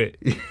 Do it.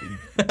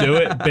 Do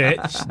it,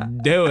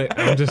 bitch. Do it.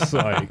 I'm just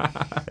like,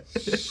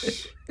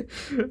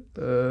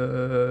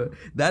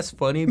 that's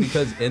funny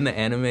because in the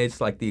anime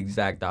it's like the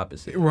exact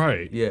opposite.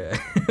 right. Yeah.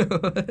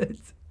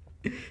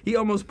 He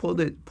almost pulled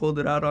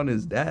it out on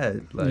his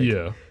dad. Like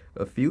Yeah.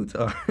 a few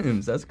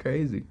times. That's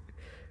crazy.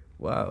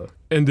 Wow.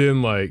 And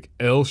then like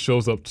L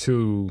shows up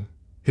to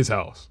his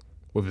house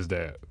with his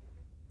dad.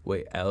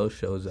 Wait, L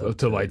shows up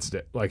To Light's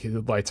dad, like his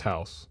Light's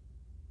house.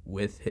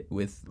 with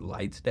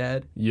Light's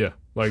dad. Yeah.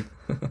 Like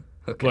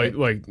Okay.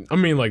 like I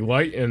mean like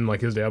Light and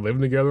like his dad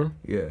living together,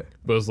 Yeah.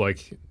 but it's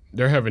like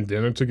they're having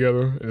dinner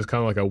together and it's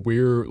kind of like a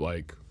weird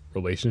like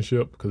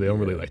relationship because they don't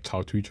really like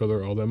talk to each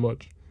other all that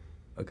much.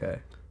 Okay.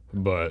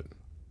 But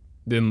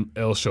then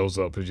L shows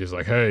up and just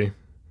like, hey,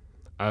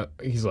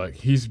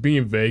 he's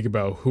being vague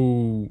about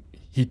who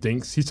he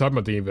thinks. He's talking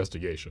about the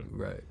investigation,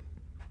 Right.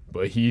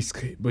 but he's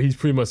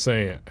pretty much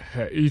saying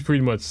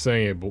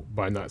it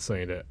by not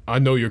saying that. I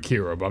know you're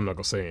Kira, but I'm not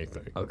gonna say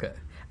anything. Okay.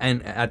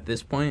 And at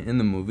this point in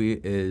the movie,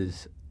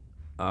 is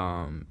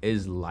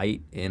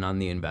Light in on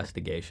the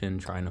investigation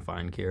trying to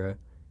find Kira?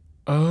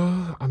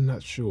 I'm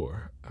not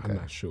sure. Okay. I'm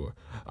not sure.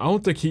 I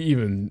don't think he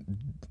even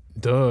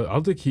does. I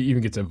don't think he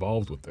even gets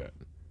involved with that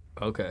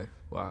Okay.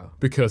 Wow.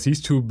 because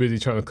he's too busy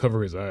trying to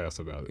cover his ass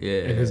about it.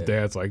 Yeah. And his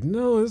dad's like,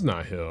 no, it's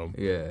not him.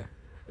 Yeah.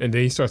 And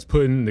then he starts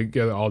putting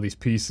together all these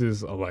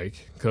pieces, of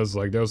like, because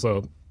like there's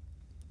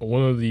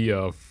one of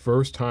the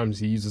first times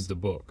he uses the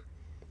book.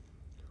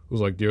 It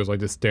was like there's like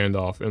this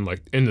standoff and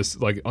like in this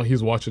like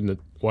he's watching the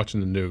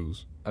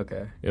news.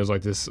 Okay. It was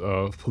like this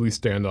police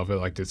standoff at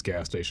like this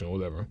gas station or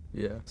whatever.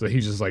 Yeah. So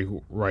he's just like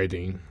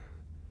writing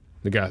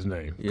the guy's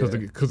name because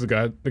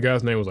Yeah. the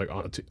guy's name was like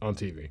on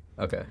TV.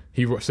 Okay.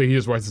 He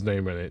just writes his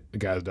name in it. The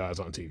guy dies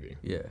on TV.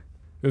 Yeah.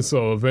 And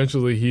so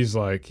eventually he's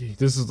like,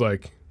 this is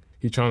like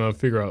he's trying to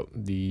figure out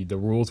the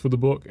rules for the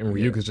book, and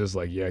Ryuka's just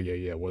like,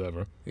 yeah,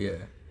 whatever. Yeah.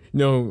 You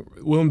know,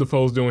 Willem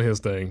Dafoe's doing his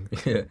thing.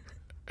 Yeah.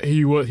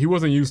 He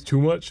wasn't used too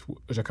much,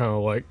 which I kind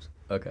of liked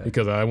Okay.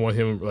 because I want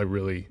him like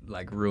really.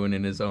 Like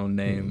ruining his own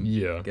name.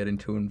 Yeah. Getting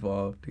too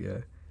involved. Yeah.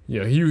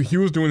 Yeah, he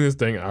was doing his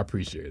thing. I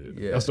appreciate it.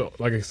 Yeah. That's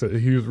like I said,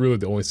 he was really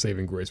the only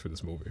saving grace for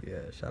this movie. Yeah.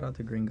 Shout out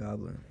to Green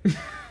Goblin.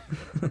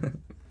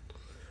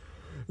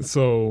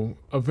 So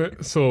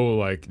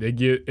like they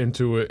get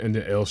into it, and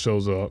then L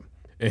shows up,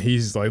 and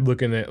he's like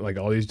looking at like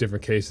all these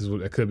different cases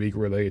that could be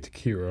related to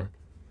Kira,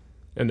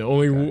 and the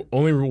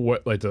only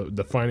what like the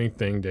defining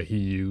thing that he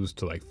used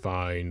to like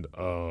find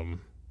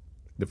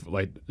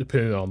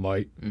depending on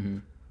Light. Mm-hmm.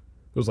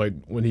 It was like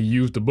when he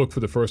used the book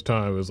for the first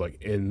time, it was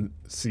like in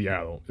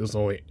Seattle. It was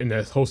only in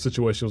that whole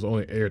situation. It was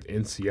only aired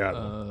in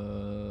Seattle.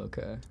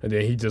 Okay. And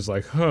then he just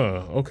like,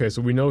 okay,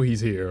 so we know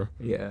he's here.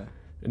 Yeah.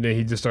 And then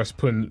he just starts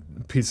putting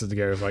pieces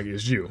together. It's like,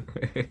 it's you.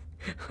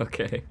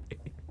 Okay.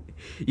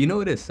 You know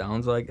what it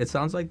sounds like? It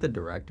sounds like the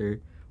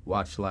director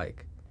watched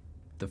like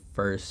the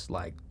first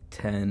like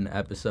 10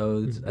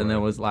 episodes and then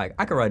was like,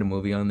 I could write a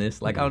movie on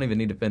this. Like I don't even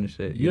need to finish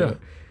it. you know?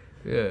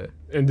 Yeah.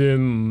 And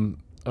then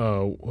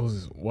what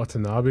was it,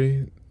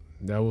 Watanabe?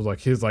 That was like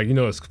his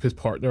his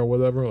partner or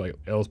whatever, like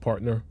L's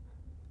partner.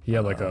 He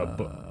had like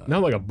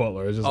not like a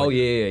butler. It's just Oh like,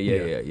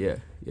 yeah.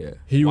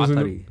 He was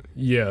in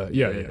yeah.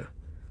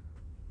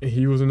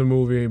 he was in the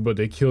movie, but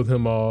they killed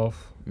him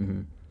off.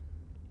 Mm-hmm.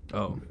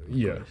 Oh,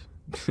 yeah.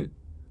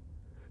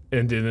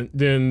 And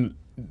then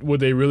what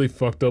they really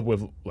fucked up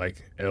with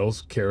like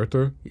L's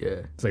character.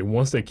 Yeah. It's like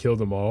once they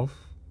killed him off,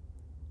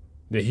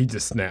 then he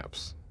just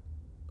snaps.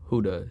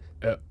 Who does?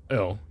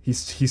 L. He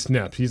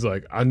snaps. He's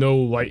like, I know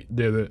Light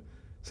did it.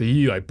 So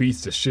he like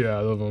beats the shit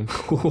out of him.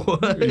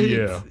 What?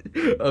 Yeah.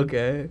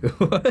 Okay.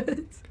 What?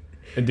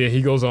 And then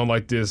he goes on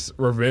like this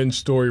revenge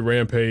story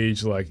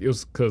rampage. Like it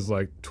was because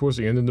like towards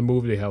the end of the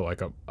movie they had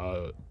like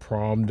a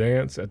prom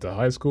dance at the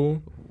high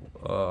school.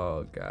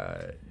 Oh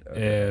God.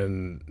 Okay.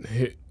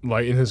 And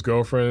like in his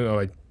girlfriend,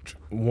 like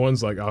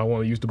one's like I don't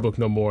want to use the book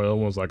no more. The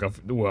other one's like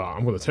well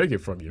I'm gonna take it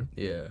from you.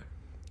 Yeah.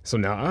 So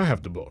now I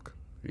have the book.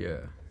 Yeah.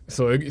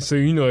 So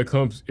it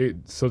comes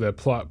so that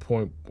plot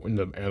point in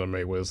the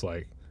anime where it's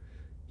like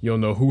you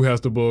don't know who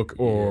has the book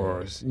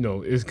or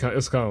it's kind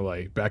of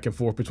like back and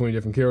forth between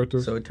different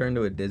characters. So it turned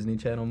to a Disney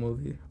Channel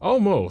movie.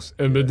 Almost,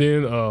 but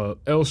then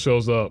L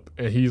shows up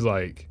and he's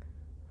like,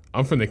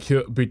 "I'm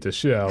finna beat the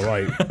shit out of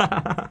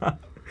Light."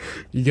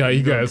 he got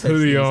his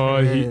hoodie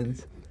on.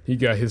 He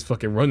got his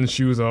fucking running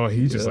shoes on.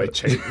 He's just like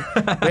chasing.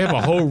 They have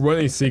a whole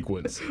running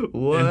sequence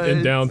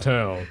in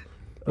downtown.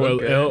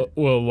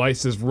 Well,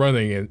 Light's just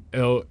running and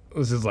L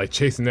was just like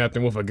chasing after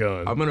him with a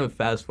gun. I'm gonna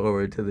fast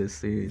forward to this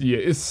scene. Yeah,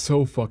 it's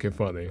so fucking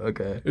funny.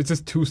 Okay. It's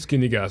just two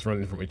skinny guys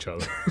running from each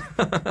other.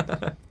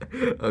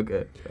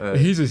 Okay.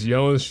 He's just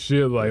yelling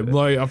shit like,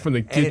 "Light, I'm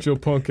finna get your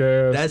punk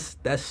ass."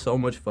 That's so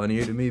much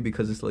funnier to me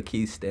because it's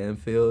Lakeith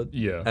Stanfield.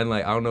 Yeah. And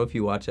like I don't know if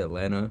you watch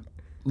Atlanta.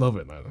 Love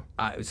Atlanta.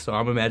 So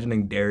I'm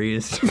imagining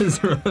Darius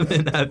just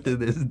running after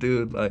this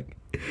dude. Like,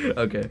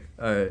 okay,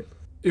 all right.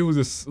 It was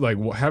just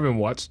like having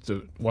watched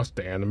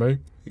the anime.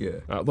 Yeah.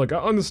 Like I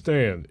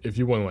understand if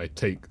you want to like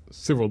take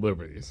civil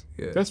liberties.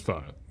 Yeah. That's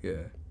fine.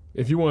 Yeah.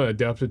 If you want to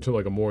adapt it to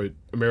like a more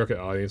American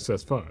audience,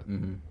 that's fine.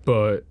 Mm-hmm.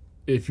 But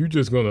if you're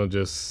just gonna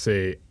just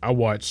say I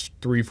watched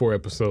 3-4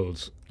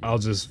 episodes, I'll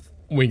just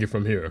wing it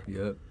from here.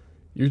 Yep.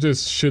 You're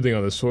just shitting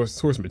on the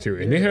source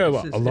material. And they had a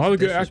lot of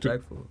good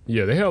actors.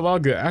 Yeah, they had a lot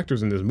of good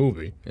actors in this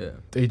movie. Yeah.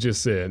 They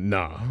just said,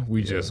 nah,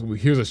 here's a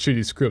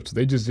shitty script. So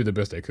they just did the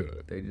best they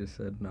could. They just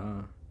said,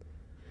 nah.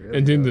 Really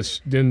and then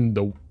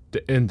the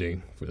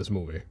ending for this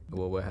movie.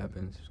 Well, what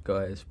happens? Go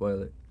ahead,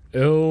 spoil it.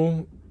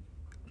 L,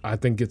 I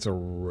think, gets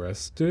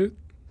arrested.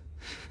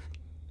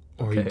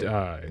 Or he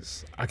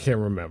dies. I can't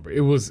remember.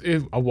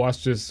 I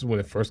watched this when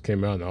it first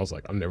came out and I was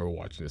like, I'm never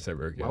watching this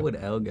ever again. Why would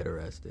L get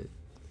arrested?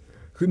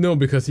 No,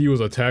 because he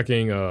was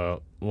attacking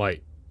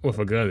Light with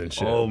a gun and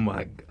shit. Oh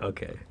my.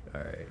 Okay.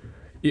 All right.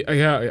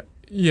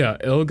 Yeah.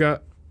 L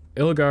got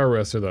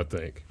arrested, I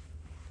think.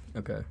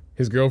 Okay.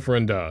 His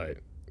girlfriend died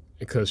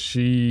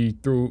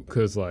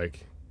because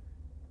like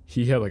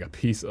he had like a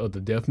piece of the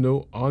Death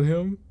Note on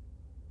him.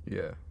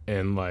 Yeah.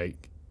 And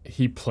like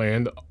he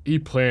planned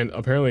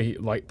apparently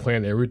he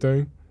planned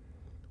everything,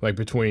 like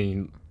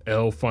between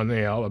L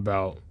finding out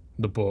about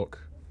the book.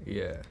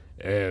 Yeah.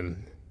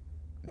 And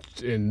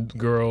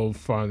girl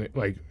finding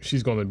like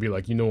she's gonna be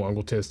like, I'm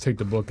gonna take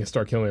the book and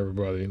start killing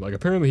everybody. Like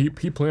apparently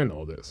he planned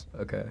all this.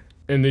 Okay.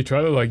 And they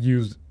try to like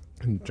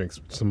drink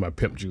some of my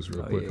pimp juice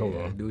real quick. Hold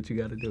on. Do what you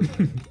gotta do.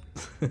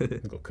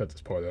 I'm gonna cut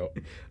this part out.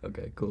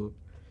 Okay, cool.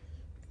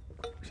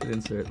 We should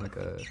insert like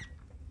a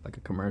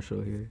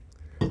commercial here.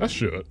 I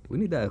should. We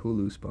need that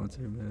Hulu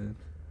sponsor, man.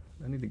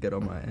 I need to get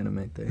on my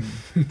anime thing.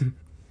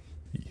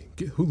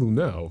 Get Hulu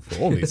now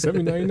for only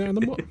 $7.99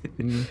 a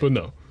month. But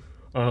no.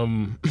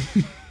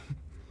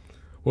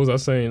 What was I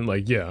saying?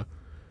 Like, yeah.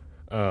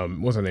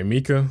 What's her name?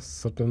 Mika?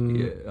 Something?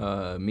 Yeah,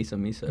 Misa.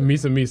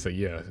 Misa,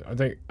 yeah. I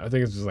think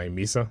it's just like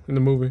Misa in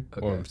the movie.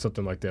 Okay. Or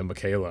something like that.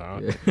 Michaela.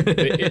 Yeah.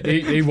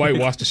 They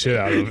whitewashed the shit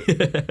out of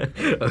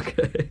it.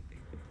 Okay.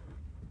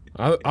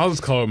 I'll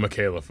just call her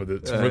Michaela for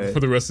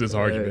the rest of this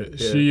argument.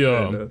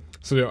 Yeah,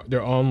 So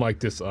they're on like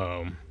this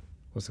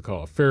what's it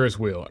called? Ferris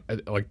wheel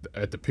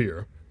at the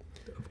pier.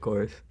 Of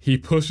course. He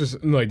pushes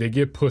they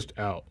get pushed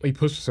out. He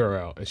pushes her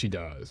out and she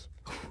dies.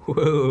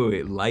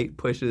 Whoa, Light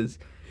pushes.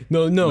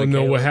 No.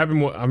 What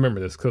happened? I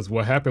remember this because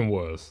what happened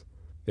was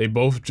they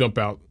both jump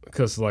out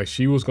because like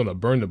she was gonna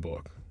burn the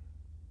book,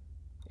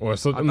 or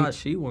something. I thought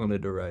she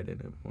wanted to write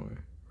it anymore,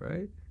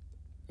 right?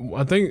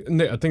 I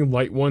think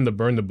Light wanted to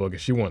burn the book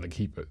and she wanted to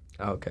keep it.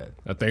 Okay.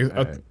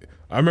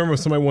 I remember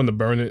somebody wanted to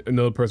burn it,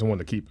 another person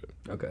wanted to keep it.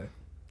 Okay.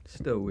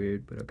 Still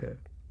weird, but okay.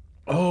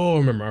 Oh,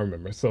 I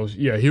remember. So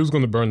yeah, he was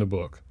gonna burn the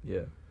book.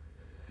 Yeah.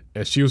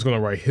 And she was gonna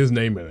write his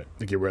name in it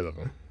to get rid of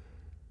him.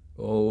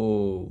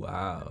 Oh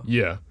wow.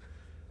 Yeah.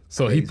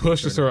 So he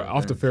pushes her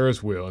off the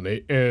Ferris wheel,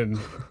 and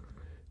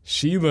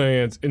she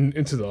lands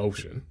into the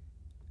ocean,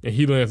 and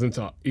he lands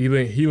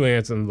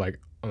in like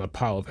on a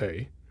pile of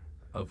hay.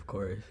 Of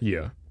course.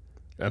 Yeah.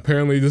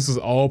 Apparently, this is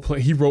all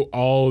he wrote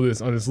all of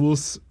this on this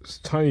little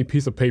tiny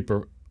piece of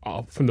paper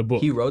from the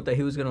book. He wrote that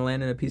he was gonna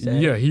land in a piece of hay?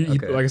 Yeah. He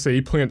like I said,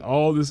 he planned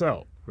all this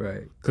out.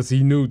 Right. Because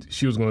he knew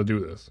she was gonna do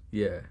this.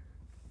 Yeah.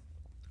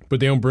 But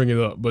they don't bring it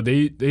up. But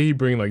they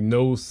bring like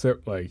no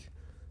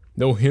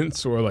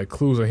hints or like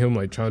clues on him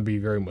like trying to be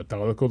very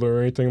methodical or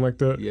anything like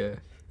that. Yeah.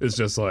 It's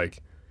just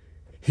like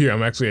here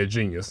I'm actually a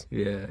genius.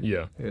 Yeah.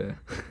 Yeah. Yeah.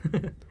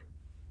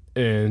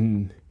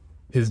 And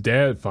his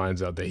dad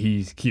finds out that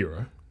he's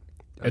Kira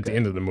at the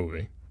end of the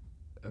movie.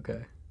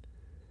 Okay.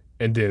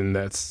 And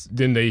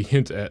then they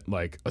hint at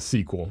like a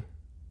sequel.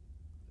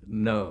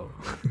 No.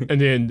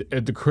 And then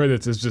at the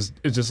credits it's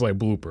just like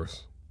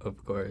bloopers.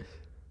 Of course.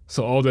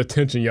 So all the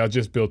tension y'all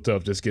just built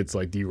up just gets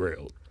like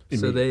derailed.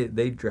 So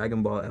they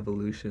Dragon Ball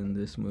Evolution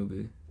this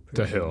movie.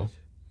 To hell. Much.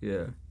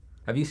 Yeah.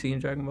 Have you seen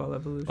Dragon Ball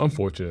Evolution?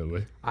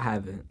 Unfortunately. I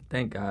haven't.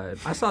 Thank God.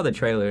 I saw the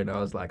trailer and I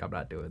was like, I'm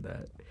not doing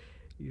that.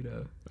 You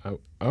know.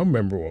 I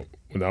remember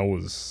when I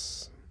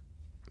was.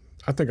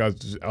 I was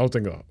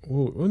thinking,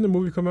 when did the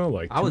movie come out?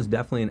 Like I was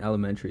definitely in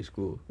elementary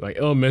school. Like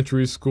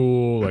elementary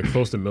school, like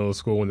close to middle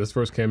school when this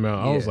first came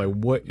out. I was like,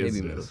 what is maybe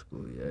this? Middle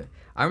school, yeah.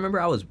 I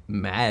remember I was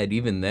mad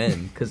even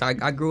then because I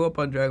grew up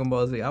on Dragon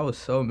Ball Z. I was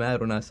so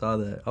mad when I saw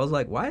that. I was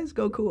like, why is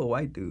Goku a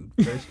white dude,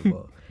 first of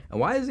all?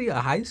 And why is he a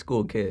high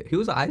school kid? He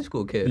was a high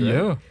school kid, right?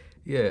 Yeah.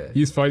 Yeah.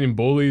 He's fighting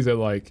bullies at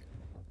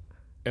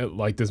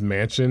this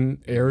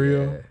mansion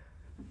area.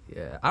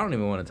 Yeah, I don't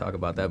even want to talk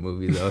about that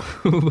movie though.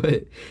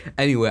 But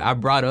anyway, I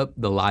brought up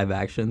the live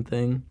action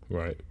thing.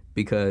 Right.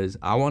 Because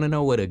I want to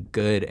know what a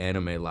good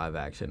anime live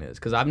action is.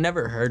 Because I've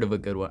never heard of a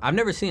good one. I've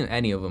never seen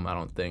any of them, I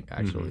don't think,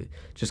 actually.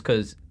 Just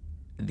because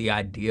the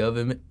idea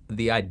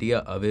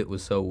of it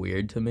was so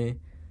weird to me.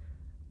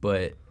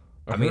 But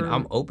I mean,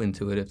 I'm open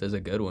to it if there's a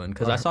good one.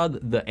 Because I saw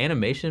the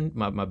animation.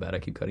 My bad, I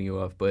keep cutting you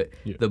off. But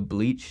the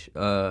Bleach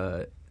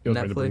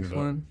Netflix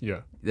one.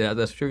 Yeah,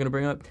 that's what you're gonna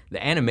bring up.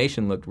 The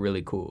animation looked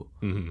really cool,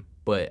 mm-hmm.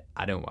 but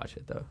I didn't watch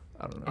it though.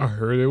 I don't know. I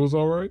heard it was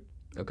all right.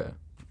 Okay.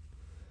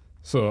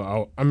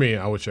 So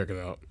I would check it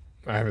out.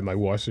 I haven't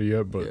watched it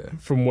yet,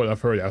 but from what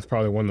I've heard, that's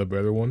probably one of the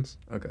better ones.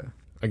 Okay.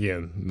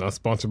 Again, not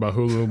sponsored by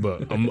Hulu,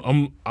 but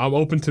I'm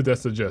open to that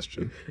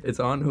suggestion. It's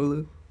on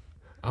Hulu?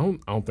 I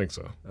don't think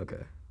so.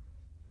 Okay.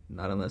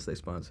 Not unless they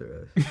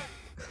sponsor us.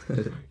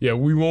 Yeah,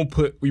 we won't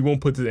put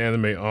this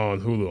anime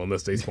on Hulu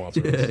unless they sponsor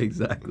us. Yeah,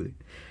 exactly.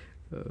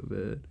 Oh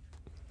man.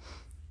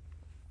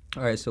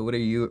 All right, so what are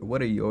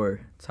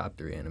your top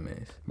 3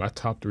 animes? My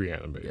top 3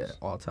 animes. Yeah,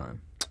 all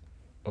time.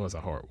 Oh, it's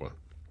a hard one.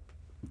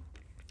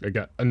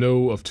 I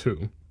know of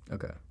 2.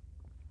 Okay.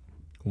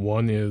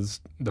 One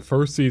is the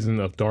first season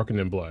of Darker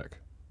Than Black.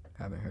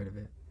 Haven't heard of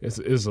it. It's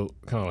a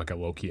kind of like a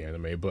low-key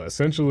anime, but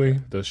essentially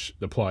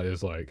the plot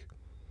is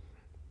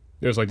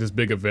there's this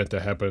big event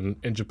that happened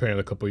in Japan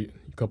a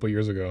couple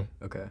years ago.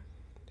 Okay.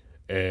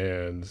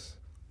 And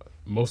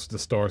most of the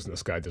stars in the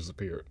sky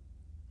disappeared.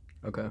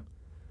 Okay.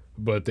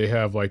 But they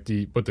have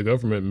the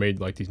government made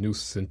these new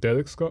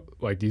synthetic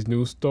these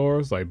new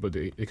stars, but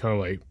they kind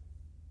of it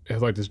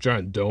has this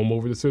giant dome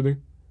over the city.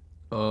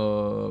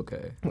 Oh,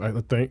 okay. I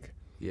think.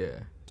 Yeah.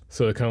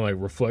 So it kind of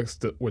reflects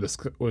where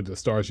the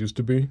stars used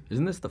to be.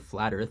 Isn't this the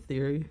flat Earth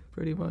theory,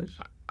 pretty much?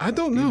 I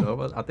don't know. You know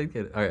about, I think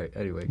it. All right.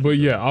 Anyway. But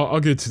yeah, I'll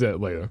get to that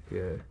later.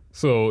 Yeah.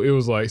 So it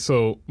was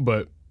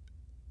but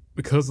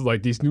because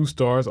of these new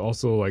stars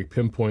also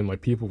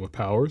pinpoint people with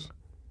powers.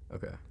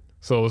 Okay.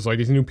 So it's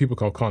these new people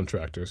called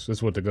contractors.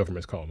 That's what the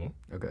government's calling them.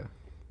 Okay.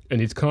 And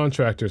these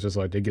contractors is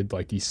they get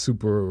these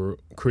super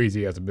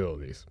crazy ass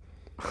abilities.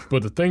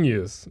 But the thing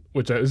is,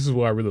 this is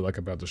what I really like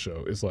about the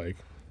show, is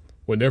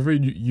whenever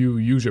you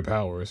use your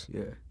powers,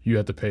 you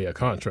have to pay a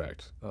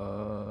contract.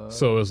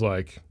 So it's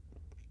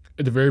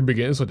at the very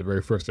beginning, the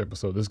very first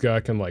episode, this guy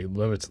can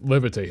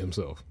levitate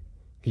himself.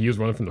 He was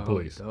running from the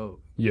police.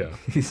 Dope. Yeah.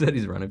 He said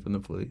he's running from the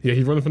police. Yeah,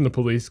 he's running from the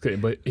police,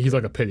 but he's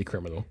a petty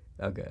criminal.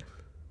 Okay.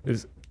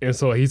 And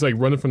so he's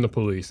running from the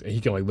police, and he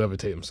can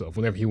levitate himself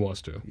whenever he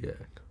wants to. Yeah.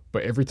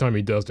 But every time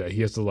he does that,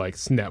 he has to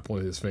snap one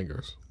of his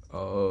fingers.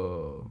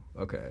 Oh,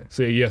 okay.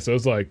 So yeah, so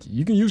it's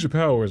you can use your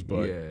powers,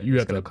 but you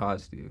have to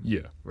cost you.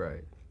 Yeah.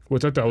 Right.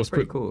 Which I thought was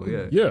pretty cool.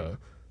 Yeah. Yeah.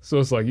 So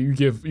it's you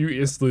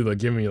instantly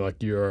giving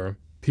your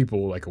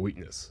people a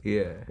weakness.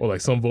 Yeah. Or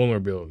some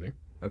vulnerability.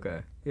 Okay.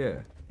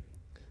 Yeah.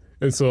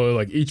 And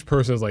so each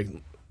person is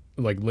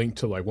linked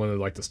to one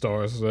of the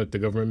stars that the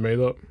government made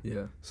up.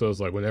 Yeah. So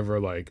it's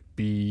whenever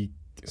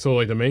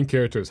so the main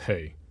character is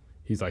Hei.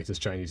 He's this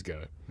Chinese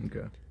guy.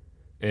 Okay.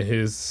 And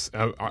his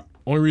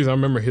only reason I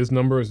remember his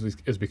number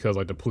is because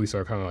the police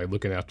are kind of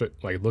looking after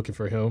looking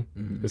for him.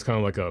 Mm-hmm. It's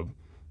kind of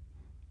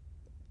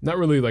not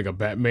really a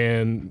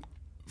Batman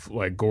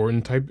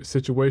Gordon type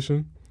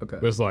situation. Okay.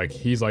 But it's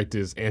he's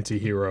this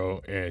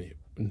anti-hero and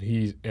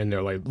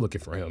they're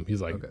looking for him. He's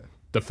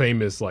the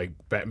famous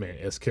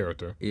Batman-esque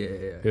character. Yeah.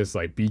 It's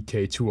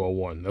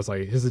BK-201. That's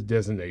his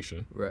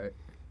designation. Right.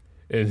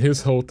 And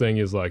his whole thing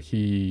is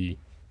he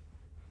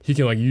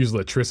can use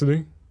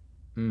electricity.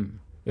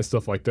 And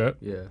stuff like that.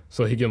 Yeah.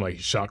 So he can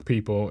shock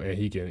people, and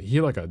he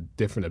a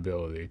different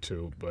ability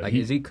too. But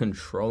is he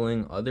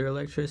controlling other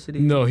electricity?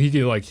 No, he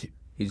can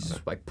he's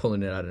just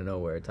pulling it out of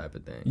nowhere type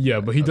of thing. Yeah,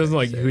 but he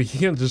doesn't he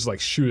can't just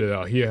shoot it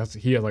out. He has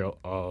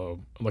a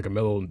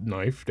metal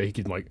knife that he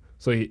can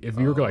if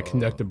you're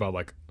connected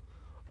by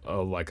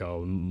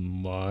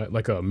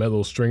a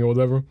metal string or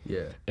whatever.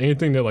 Yeah.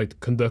 Anything that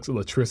conducts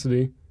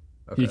electricity,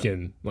 he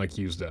can like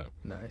use that.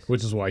 Nice.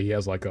 Which is why he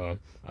has like a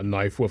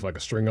knife with like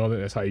a string on it.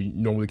 That's how he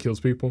normally kills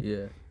people.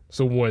 Yeah.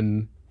 So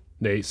when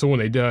they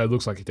die, it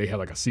looks like they had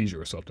like a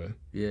seizure or something.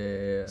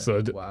 Yeah.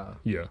 So wow.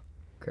 Yeah.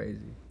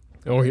 Crazy.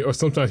 Or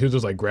sometimes he'll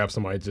just like grab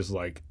somebody, just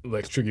like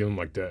electrocute him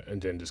like that,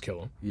 and then just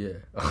kill him. Yeah.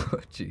 Oh,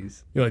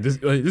 jeez. You know,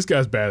 this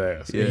guy's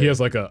badass. Yeah. He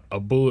has like a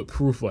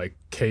bulletproof like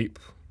cape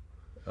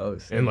Oh,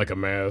 sick. and like a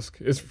mask.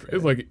 It's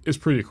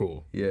pretty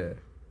cool. Yeah.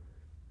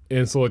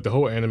 And so like the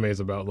whole anime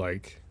is about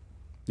like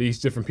these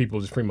different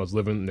people just pretty much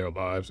living their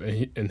lives.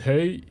 And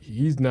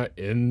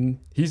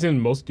he's in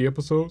most of the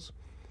episodes.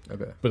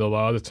 Okay. But a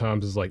lot of the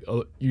times it's like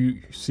you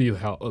see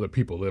how other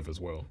people live as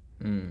well.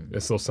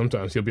 And so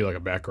sometimes he'll be like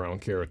a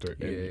background character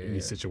in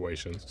these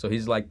situations. So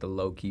he's like the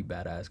low key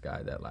badass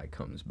guy that like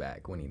comes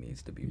back when he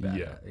needs to be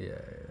badass. Yeah.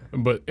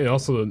 But and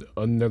also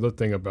another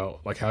thing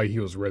about like how he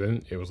was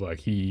written, it was like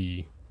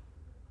he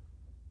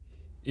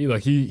you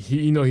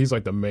know he's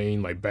like the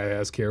main like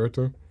badass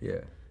character.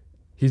 Yeah.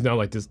 He's not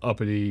like this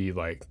uppity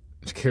like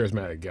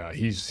charismatic guy.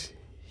 He's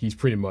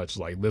pretty much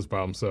like lives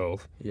by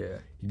himself. Yeah.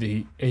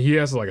 And he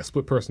has like a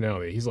split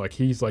personality. He's like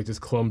this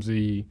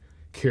clumsy,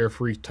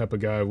 carefree type of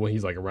guy when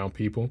he's like around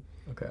people.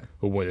 Okay.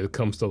 But when it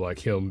comes to like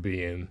him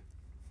being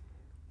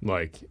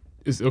like,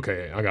 it's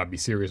okay, I gotta be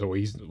serious, or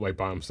he's like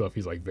by himself,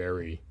 he's like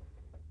very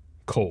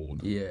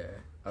cold. Yeah.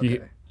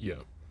 Okay. Yeah.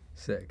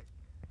 Sick.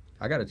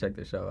 I gotta check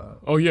this show out.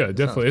 Oh yeah,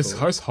 definitely.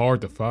 Cool. It's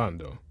hard to find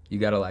though. You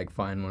gotta like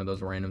find one of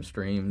those random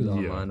streams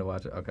online to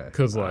watch it. Okay.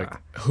 Cause like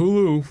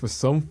Hulu for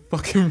some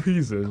fucking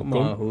reason. Come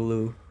on,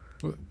 Hulu.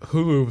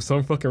 Hulu for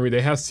some fucking reason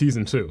they have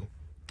season 2.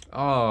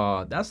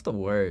 Oh, that's the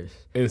worst.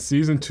 And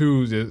season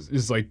 2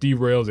 is like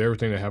derails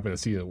everything that happened in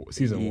season 1.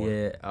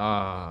 Yeah.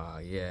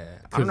 Yeah.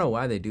 I don't know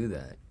why they do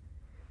that.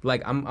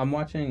 Like I'm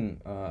watching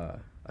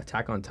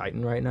Attack on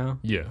Titan right now.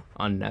 Yeah.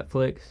 On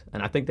Netflix,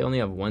 and I think they only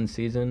have one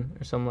season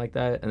or something like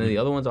that, and then the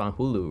other one's on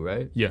Hulu,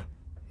 right? Yeah.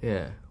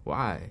 Yeah.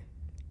 Why?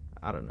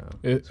 I don't know.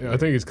 I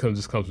think it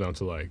just comes down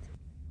to like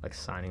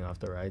signing off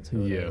the rights.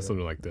 Yeah,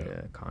 something like that.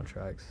 Yeah,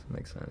 contracts.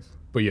 Makes sense.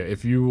 But yeah,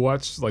 if you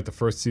watch like the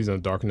first season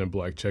of Darker Than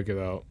Black, check it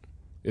out.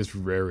 It's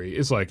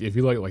like if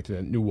you like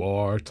the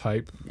noir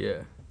type.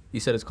 Yeah. You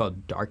said it's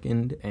called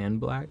Darkened and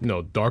Black?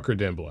 No, Darker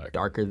Than Black.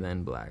 Darker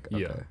Than Black.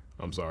 Okay. Yeah.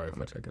 I'm sorry. I'm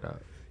gonna check it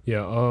out.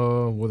 Yeah.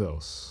 What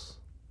else?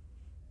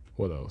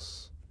 No,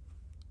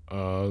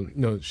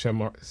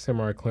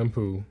 Samurai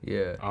Champloo.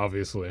 Yeah.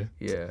 Obviously.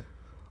 Yeah.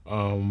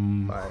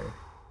 Fire.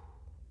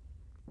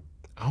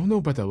 I don't know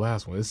about that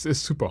last one. It's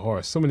super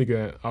hard. So many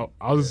good.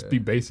 I'll just be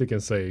basic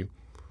and say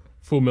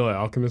Full Metal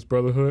Alchemist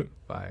Brotherhood.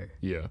 Fire.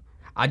 Yeah.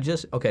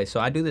 So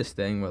I do this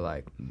thing where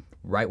like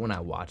right when I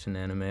watch an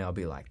anime, I'll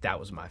be like, that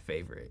was my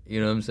favorite. You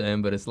know what I'm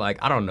saying? But it's like,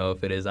 I don't know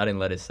if it is. I didn't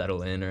let it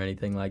settle in or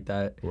anything like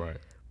that. Right.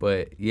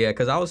 But yeah,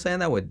 because I was saying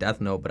that with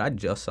Death Note, but I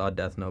just saw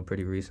Death Note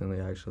pretty recently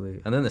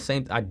actually. And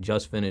then I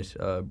just finished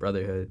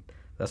Brotherhood.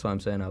 That's why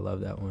I'm saying I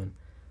love that one.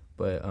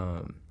 But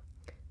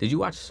did you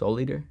watch Soul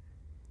Eater?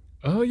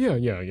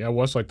 Yeah. I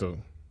watched like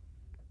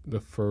the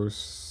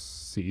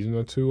first season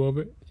or 2 of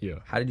it. Yeah.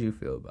 How did you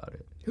feel about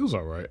it? It was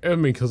all right. I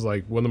mean, because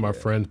like one of my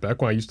friends,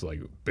 back when I used to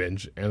like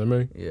binge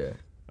anime. Yeah.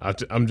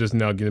 I'm just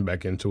now getting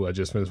back into it. I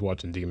just finished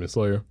watching Demon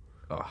Slayer.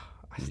 Oh,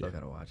 I still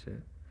gotta watch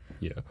it.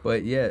 Yeah.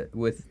 But yeah,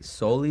 with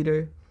Soul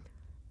Eater,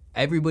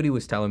 everybody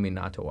was telling me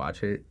not to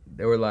watch it.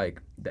 They were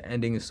like, the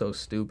ending is so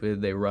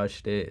stupid. They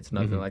rushed it. It's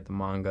nothing like the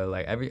manga.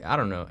 Like I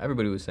don't know.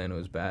 Everybody was saying it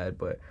was bad,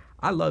 but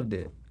I loved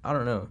it. I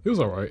don't know. It was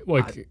all right.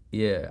 Like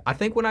I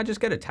think when I just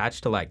get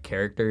attached to like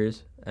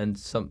characters and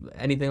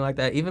anything like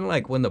that, even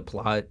like when the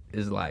plot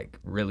is like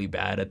really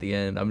bad at the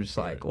end, I'm just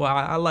like, well,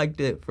 I liked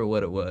it for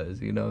what it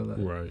was, you know? Like,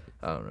 right.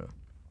 I don't know.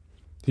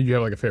 Did you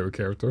have like a favorite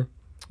character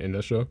in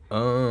that show?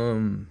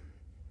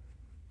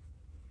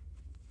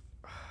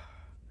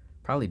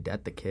 Probably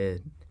Death the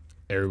Kid.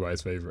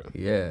 Everybody's favorite.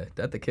 Yeah,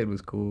 Death the Kid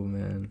was cool,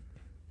 man.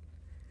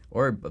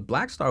 Or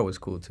Black Star was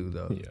cool too,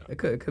 though. Yeah, it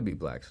could be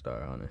Black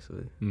Star,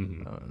 honestly.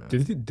 Mm-hmm. I don't know.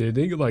 Did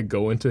they like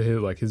go into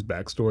his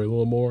backstory a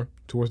little more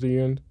towards the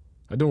end?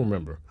 I don't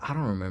remember. I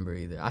don't remember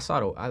either. I saw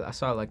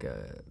like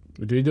a.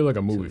 They did like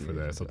a movie for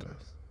that. Something.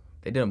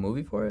 They did a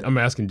movie for it? I'm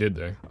asking, did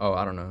they? Oh,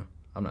 I don't know.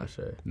 I'm not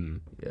sure.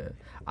 Yeah,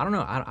 I don't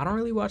know. I don't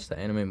really watch the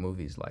anime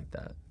movies like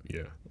that.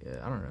 Yeah. Yeah,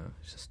 I don't know.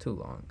 It's just too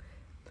long.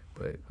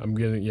 But I'm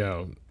getting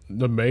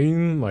the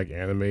main like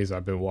animes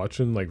I've been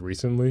watching like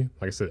recently.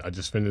 Like I said, I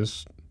just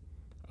finished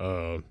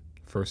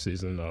first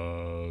season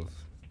of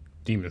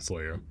Demon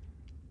Slayer.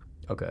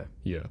 Okay.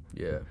 Yeah.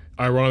 Yeah.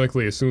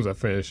 Ironically, as soon as I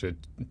finish it,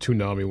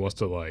 Toonami wants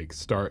to like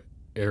start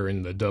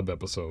airing the dub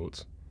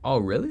episodes. Oh,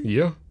 really?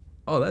 Yeah.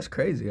 Oh, that's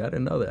crazy. I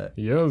didn't know that.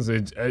 Yeah, they're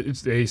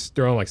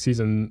on like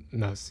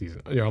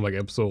they're on like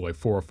episode like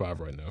 4 or 5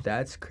 right now.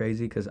 That's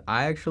crazy because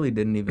I actually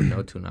didn't even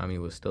know Toonami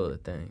was still a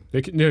thing.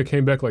 It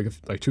came back like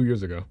 2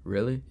 years ago.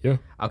 Really? Yeah.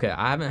 Okay,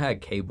 I haven't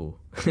had cable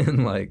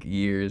in like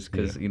years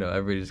because you know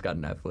everybody just got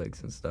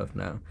Netflix and stuff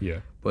now. Yeah.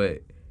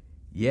 But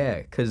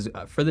Yeah, because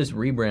for this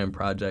rebrand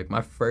project,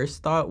 my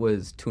first thought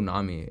was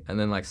Toonami, and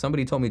then like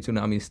somebody told me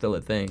Toonami's still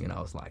a thing, and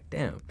I was like,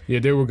 damn. Yeah,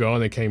 they were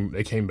gone. They came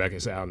back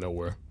and said out of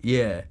nowhere.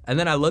 Yeah, and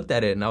then I looked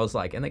at it and I was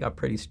like, and they got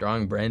pretty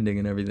strong branding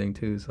and everything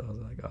too. So I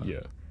was like, oh.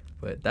 Yeah.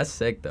 But that's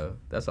sick though.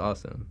 That's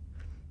awesome.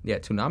 Yeah,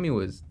 Toonami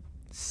was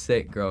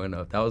sick growing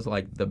up. That was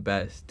like the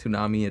best.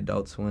 Toonami,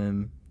 Adult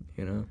Swim,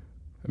 you know.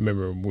 I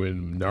remember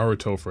when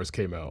Naruto first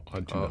came out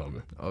on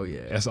Toonami. Oh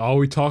yeah. That's all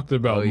we talked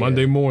about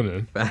Monday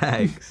morning.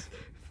 Facts.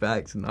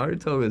 Facts.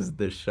 Naruto is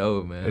the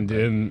show, man. And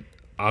then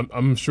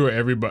I'm sure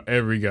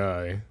every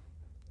guy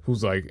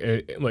who's like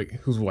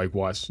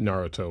watched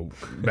Naruto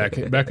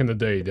back in the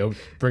day, they'll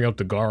bring up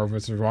the Gaara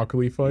versus Rocket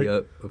Lee fight.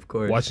 Yep, of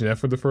course. Watching that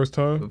for the first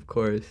time. Of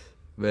course,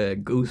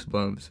 man.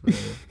 Goosebumps,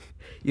 man.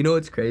 You know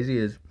what's crazy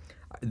is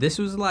this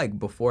was like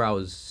before I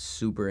was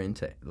super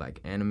into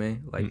like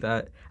anime like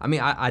that. I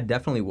mean, I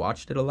definitely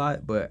watched it a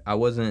lot, but I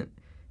wasn't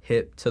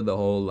hip to the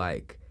whole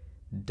like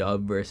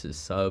dub versus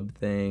sub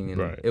thing,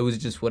 and right. It was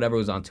just whatever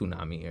was on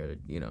Toonami or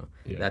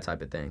that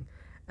type of thing.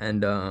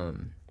 And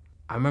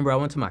I remember I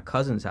went to my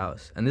cousin's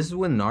house, and this is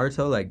when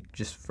Naruto like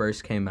just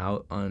first came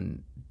out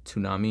on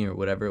Toonami or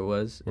whatever it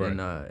was right.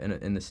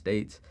 in the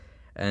States,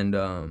 and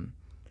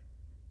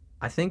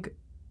I think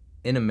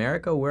in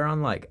America we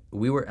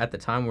were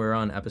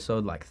on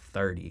episode like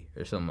 30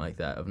 or something like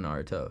that of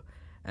Naruto,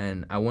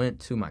 and I went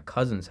to my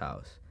cousin's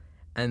house.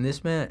 And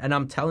this man, and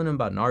I'm telling him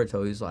about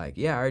Naruto, he's like,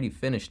 yeah, I already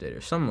finished it,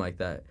 or something like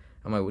that.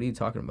 I'm like, what are you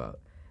talking about?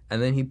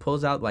 And then he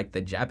pulls out, like, the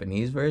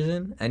Japanese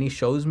version, and he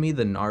shows me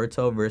the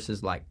Naruto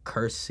versus, like,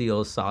 Curse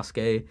Seal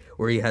Sasuke,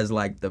 where he has,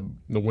 like, the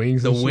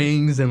wings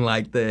and,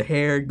 like, the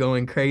hair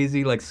going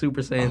crazy, like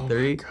Super Saiyan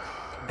 3.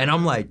 And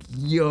I'm like,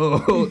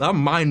 yo, I'm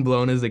mind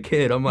blown as a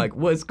kid. I'm like,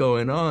 what's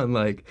going on?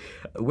 Like,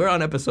 we're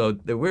on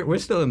episode, we're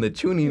still in the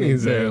Chunin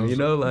exam, you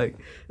know? Like,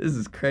 this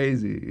is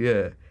crazy,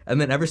 yeah. And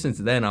then ever since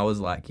then, I was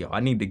like, yo, I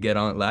need to get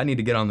on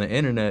the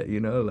internet, you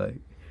know, like.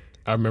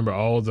 I remember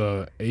all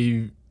the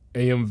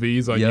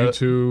AMVs on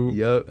YouTube.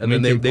 Yep. And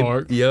Linkin then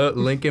Park.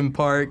 Linkin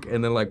Park,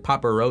 and then like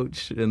Papa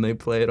Roach, and they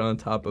play it on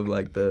top of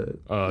like the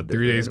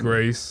 3 Days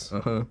Grace.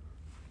 Uh-huh.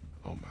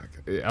 Oh my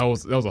god, that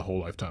was a whole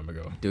lifetime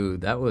ago.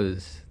 Dude, that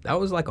was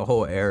like a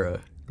whole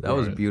era. That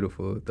was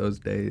beautiful, those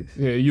days.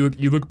 Yeah,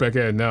 you look back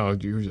at it now,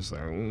 you were just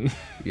like,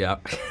 Yeah.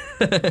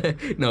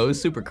 No, it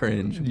was super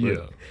cringe.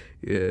 Yeah.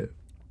 Yeah.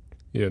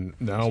 Yeah,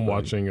 now I'm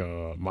watching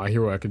My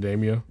Hero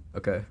Academia.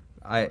 Okay.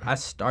 I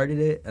started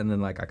it, and then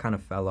like I kind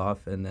of fell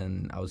off, and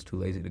then I was too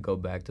lazy to go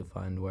back to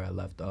find where I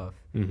left off.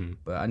 Mm-hmm.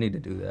 But I need to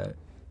do that.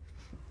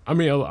 I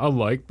mean, I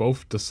like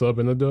both the sub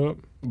and the dub,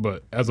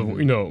 but as of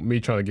me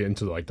trying to get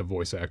into like the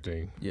voice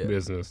acting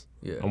business,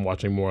 I'm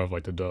watching more of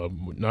like the dub,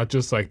 not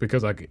just like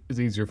because like it's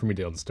easier for me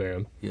to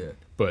understand,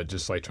 but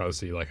just like trying to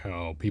see like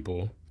how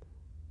people,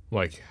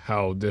 like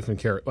how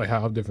different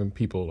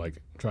people like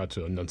try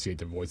to enunciate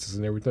their voices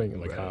and everything,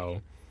 and like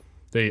how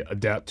they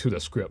adapt to the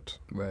script,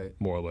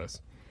 more or less.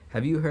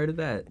 Have you heard of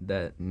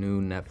that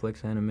new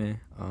Netflix anime?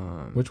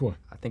 Which one?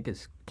 I think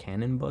it's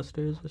Cannon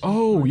Busters or something.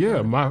 Oh, like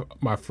yeah. that.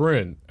 My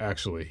friend,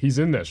 actually. He's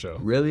in that show.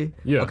 Really?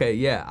 Yeah. Okay,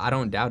 yeah. I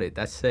don't doubt it.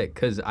 That's sick.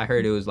 Because I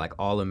heard it was like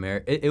all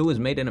American. It was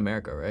made in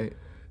America, right?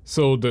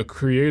 So the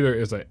creator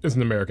is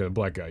an American, a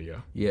black guy,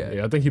 yeah.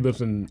 Yeah. I think he lives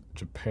in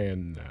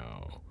Japan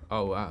now.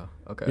 Oh, wow.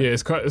 Okay. Yeah,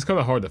 it's kind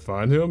of hard to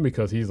find him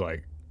because he's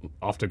like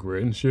off the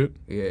grid and shit.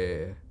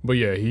 Yeah. But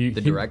yeah, The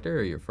director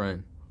or your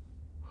friend?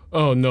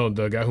 Oh, no,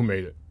 the guy who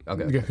made it.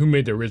 Okay. Who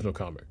made the original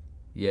comic.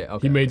 Yeah,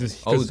 okay. He made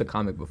this. Oh, it was a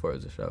comic before it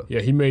was a show. Yeah,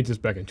 he made this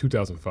back in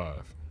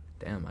 2005.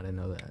 Damn, I didn't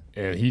know that.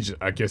 And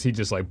I guess he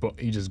just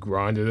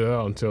grinded it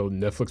out until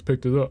Netflix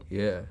picked it up.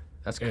 Yeah,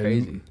 that's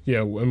crazy.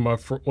 Yeah, one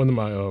of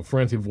my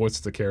friends, he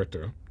voiced the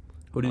character.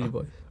 Who did he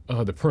voice?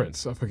 The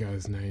Prince. I forgot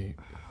his name.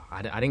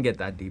 I didn't get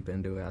that deep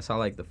into it. I saw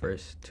like the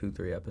first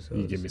 2-3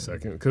 episodes. You give me a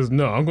second, cause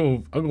no, I'm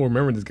gonna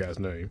remember this guy's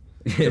name.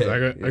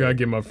 I gotta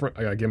give my friend.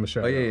 I gotta give him a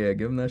shout out. Oh yeah,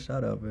 give him that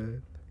shout out,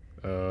 man.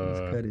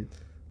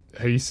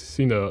 Have you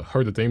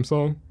heard the theme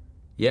song?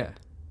 Yeah.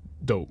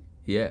 Dope.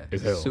 Yeah.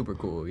 It's hell. Super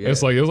cool. Yeah. It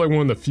was like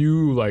one of the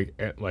few like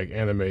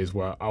animes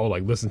where I would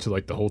like listen to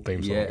like the whole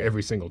theme song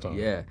every single time.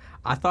 Yeah.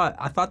 I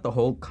thought the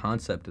whole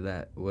concept of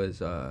that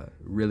was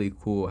really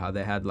cool. How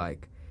they had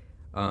like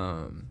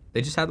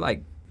they just had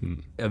like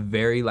a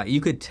very like you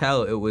could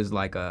tell it was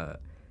like a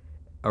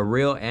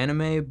real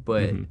anime,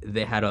 but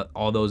they had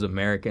all those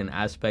American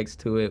aspects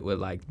to it with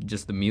like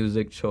just the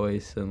music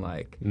choice and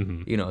like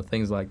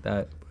things like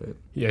that. But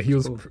yeah, he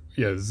was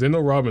cool. Zeno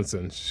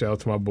Robinson. Shout out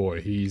to my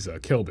boy. He's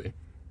Kelby.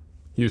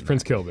 He was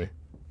Prince Kelby.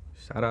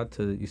 Shout out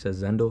to you said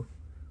Zendel.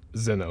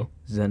 Zeno.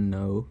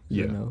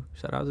 Yeah.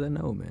 Shout out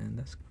Zeno,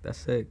 man. That's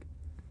sick.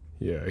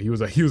 Yeah, he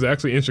was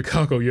actually in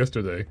Chicago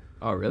yesterday.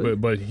 Oh really?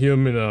 But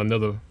him and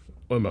another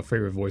one of my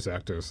favorite voice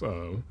actors,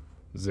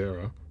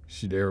 Zara.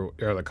 They're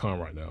at a con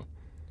right now.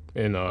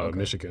 In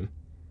Michigan.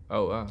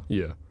 Oh wow.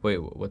 Yeah. Wait,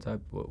 what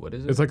type? What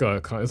is it? It's like a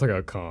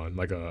con,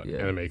 like a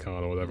anime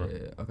con or whatever.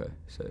 Yeah. Okay.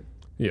 Sick.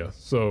 Yeah.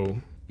 So.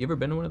 You ever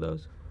been to one of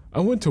those? I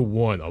went to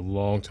one a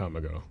long time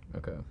ago.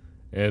 Okay.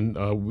 And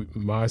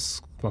my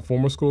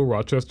former school,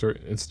 Rochester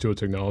Institute of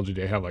Technology,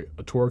 they have like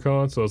a tour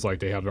con, so it's like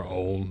they have their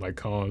own like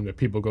con that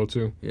people go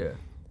to. Yeah.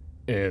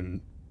 And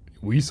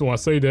when I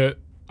say that,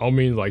 I don't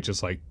mean like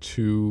just like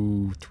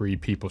 2-3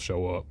 people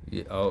show up.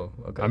 Yeah. Oh,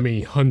 okay. I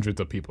mean hundreds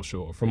of people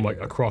show up from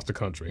like across the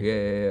country.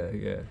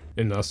 Yeah.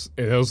 And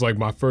it was like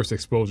my first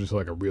exposure to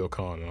like a real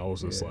con, and I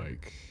was just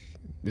like,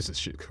 this is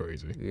shit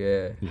crazy.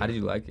 Yeah. How did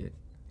you like it?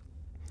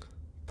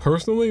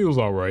 Personally, it was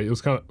all right. It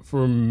was kind of,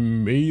 for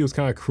me, it was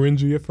kind of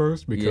cringy at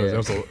first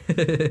because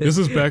this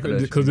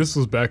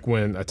was back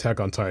when Attack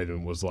on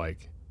Titan was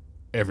like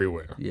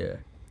everywhere. Yeah.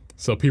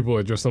 So people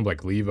were dressed up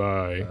like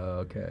Levi.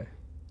 Okay.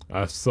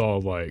 I saw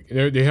like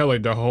they had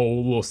like the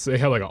whole little. They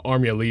had like an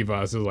army of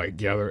Levi's that like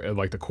gather at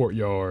like the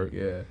courtyard.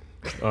 Yeah.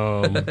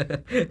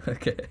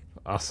 Okay.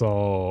 I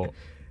saw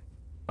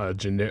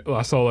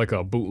I saw like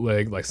a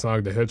bootleg like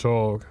Sonic the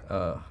Hedgehog.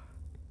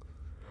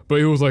 But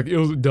it was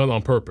done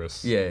on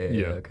purpose. Yeah.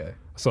 Okay.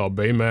 I saw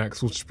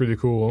Baymax, which is pretty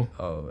cool.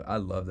 Oh, I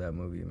love that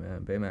movie,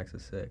 man. Baymax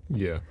is sick.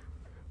 Yeah.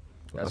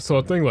 So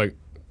I think like,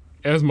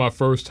 as my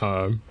first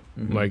time,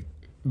 like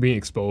being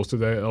exposed to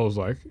that, I was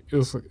like, it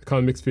was kind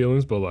of mixed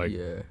feelings, but like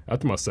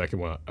after my second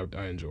one,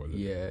 I enjoyed it.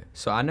 Yeah.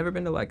 So I've never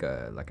been to like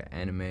an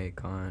anime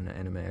con,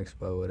 anime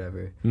expo,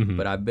 whatever.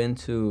 But I've been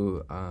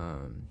to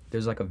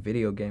there's like a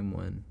video game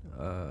one.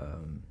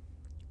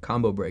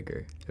 Combo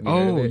Breaker. Have you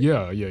heard of it?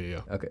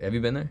 Yeah. Okay, have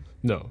you been there?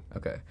 No.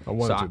 Okay. I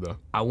wanted to though.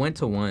 I went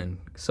to one.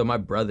 So my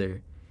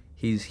brother,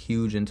 he's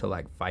huge into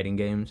like fighting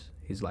games.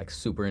 He's like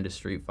super into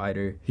Street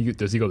Fighter.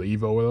 Does he go to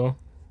Evo at all?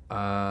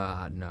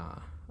 Nah.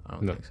 I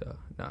don't think so.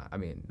 Nah, I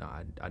mean,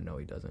 I know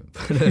he doesn't.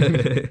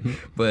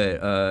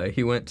 But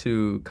he went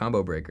to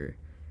Combo Breaker.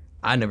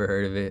 I never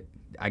heard of it.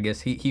 I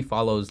guess he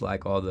follows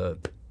like all the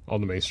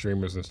main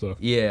streamers and stuff.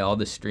 Yeah, all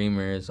the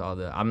streamers,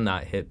 I'm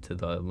not hip to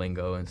the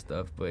lingo and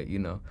stuff, but you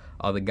know,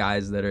 all the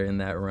guys that are in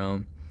that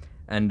realm.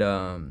 And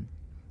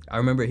I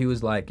remember he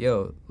was like,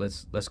 "Yo,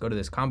 let's go to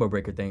this Combo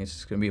Breaker thing. It's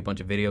just gonna be a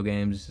bunch of video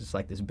games. It's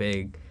like this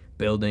big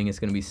building. It's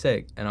gonna be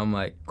sick." And I'm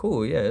like,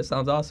 "Cool, yeah, it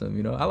sounds awesome.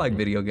 You know, I like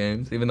video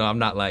games, even though I'm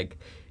not like,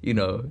 you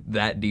know,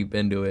 that deep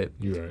into it."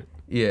 You're right.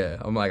 Yeah,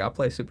 I'm like, I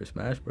play Super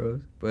Smash Bros.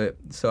 But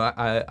so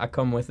I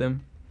come with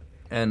him.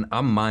 And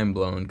I'm mind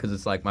blown because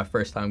it's like my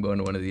first time going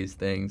to one of these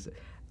things.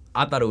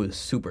 I thought it was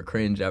super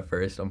cringe at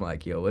first. I'm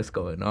like, yo, what's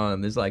going on?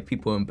 There's like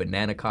people in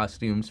banana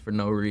costumes for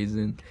no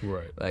reason.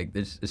 Right. Like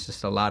it's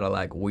just a lot of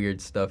like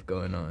weird stuff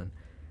going on.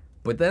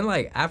 But then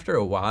like after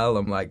a while,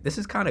 I'm like, this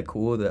is kind of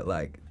cool that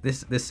like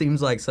this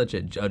seems like such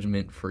a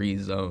judgment-free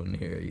zone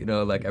here. You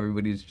know, like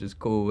everybody's just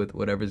cool with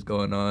whatever's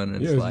going on.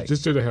 And yeah, it's like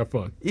just to have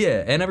fun.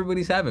 Yeah, and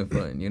everybody's having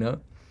fun. You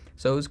know,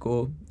 so it was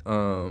cool.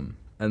 And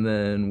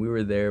then we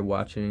were there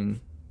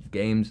watching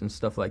games and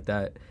stuff like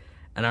that.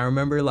 And I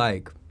remember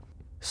like,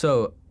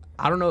 so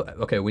I don't know.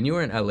 Okay, when you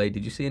were in LA,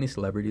 did you see any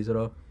celebrities at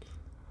all?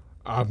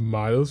 I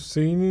might have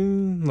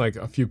seen like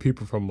a few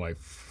people from like,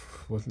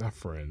 not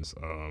Friends.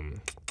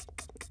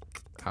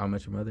 How I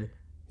Met Your Mother?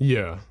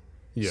 Yeah.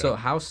 So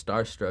how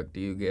starstruck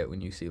do you get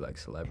when you see like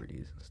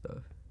celebrities and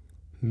stuff?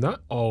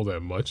 Not all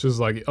that much. It's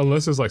like,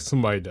 unless it's like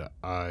somebody that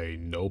I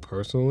know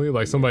personally,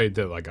 like somebody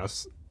that like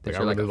that you're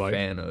really like a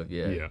fan of.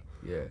 Yeah.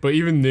 But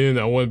even then,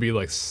 I wouldn't be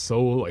like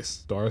so like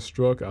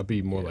starstruck. I'd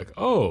be more like,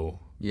 oh,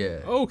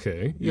 yeah,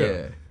 okay,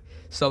 yeah.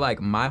 So like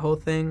my whole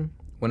thing,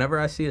 whenever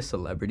I see a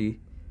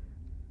celebrity,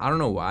 I don't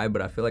know why,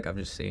 but I feel like I've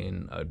just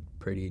seen a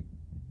pretty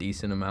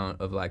decent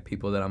amount of like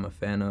people that I'm a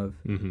fan of.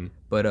 Mm-hmm.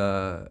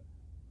 But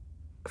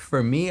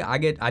for me,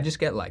 I just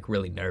get like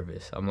really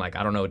nervous. I'm like,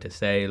 I don't know what to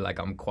say. Like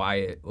I'm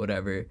quiet,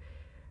 whatever.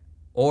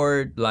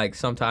 Or like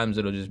sometimes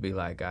it'll just be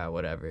like,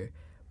 whatever.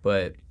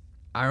 But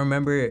I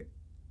remember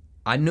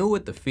I knew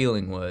what the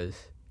feeling was,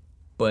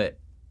 but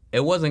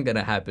it wasn't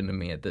gonna happen to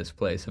me at this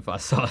place if I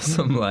saw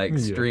some like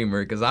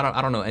streamer, because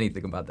I don't know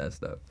anything about that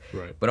stuff.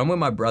 Right. But I'm with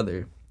my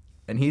brother,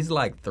 and he's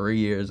like 3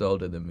 years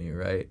older than me,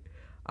 right?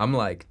 I'm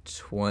like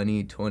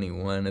 20,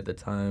 21 at the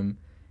time.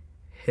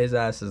 His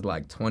ass is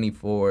like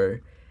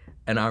 24,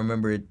 and I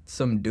remember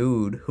some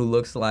dude who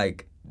looks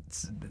like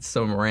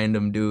some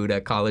random dude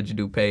at College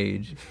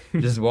DuPage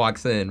just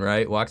walks in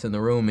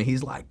the room, and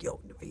he's like, "Yo,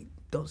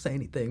 don't say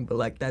anything," but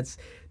like that's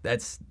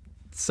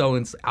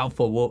so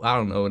Alpha Wolf. I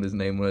don't know what his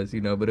name was,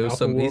 you know, but it was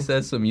he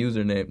said some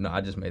username. No,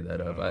 I just made that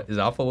up. Is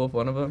Alpha Wolf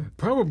one of them?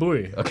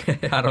 Probably. Okay,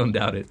 I don't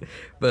doubt it.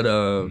 But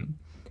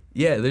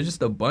yeah, there's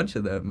just a bunch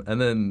of them, and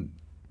then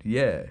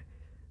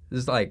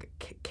there's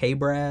like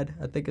K-Brad,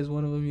 I think is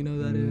one of them. You know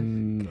who that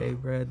is?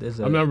 K-Brad.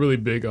 I'm not really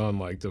big on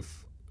like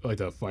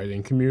the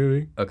fighting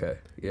community. Okay,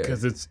 yeah.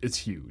 Because it's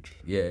huge.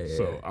 Yeah.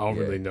 So I don't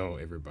really know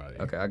everybody.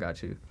 Okay, I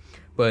got you.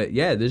 But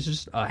yeah, there's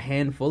just a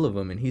handful of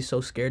them, and he's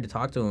so scared to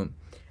talk to him.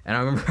 And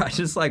I remember I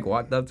just like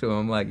walked up to him.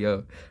 I'm like,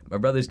 "Yo, my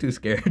brother's too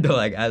scared to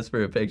like ask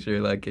for a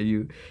picture. Like, can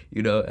you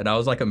know?" And I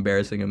was like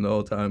embarrassing him the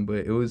whole time,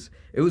 but it was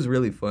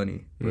really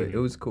funny. But it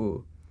was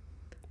cool.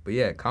 But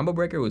yeah, Combo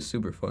Breaker was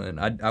super fun.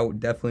 I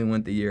definitely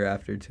went the year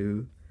after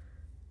too,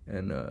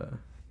 and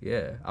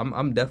yeah,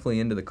 I'm definitely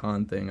into the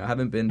con thing. I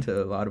haven't been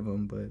to a lot of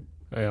them, but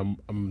Hey,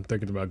 I'm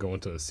thinking about going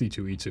to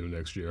C2E2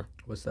 next year.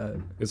 What's that?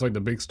 It's like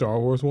the big Star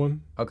Wars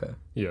one. Okay.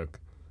 Yeah,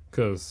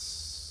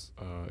 cause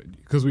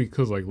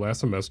like last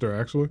semester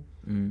actually,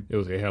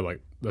 they had like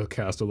the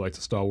cast of like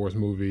the Star Wars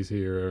movies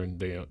here, and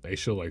they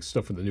show like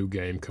stuff for the new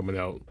game coming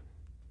out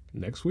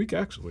next week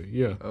actually.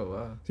 Yeah. Oh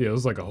wow. Yeah, it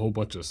was like a whole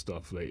bunch of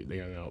stuff they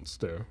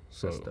announced there.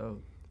 So. That's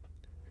dope.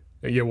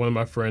 And yeah, one of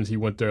my friends, he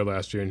went there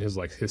last year in his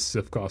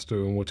Sith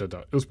costume, which I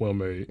thought it was well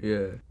made.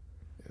 Yeah.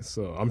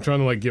 So I'm trying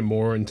to like get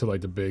more into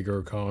like the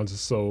bigger cons,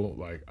 so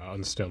like I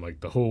understand like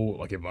the whole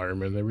like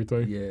environment and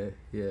everything. Yeah,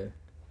 yeah.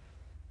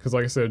 Because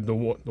like I said, the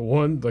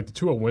one like the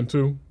two I went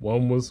to,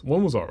 one was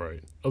all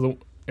right, and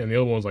the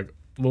other one was like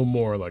a little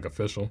more like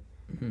official.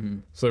 Mm-hmm.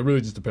 So it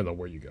really just depends on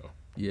where you go.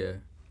 Yeah.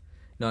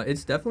 No,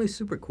 it's definitely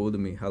super cool to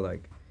me how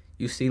like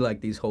you see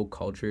like these whole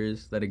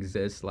cultures that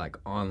exist like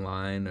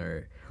online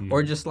or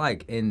just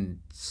like in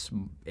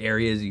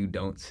areas you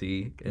don't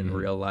see in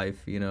real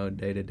life, you know,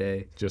 day to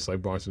day. Just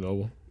like Barnes and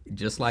Noble.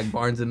 Just like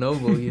Barnes and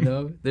Noble, you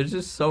know, there's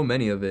just so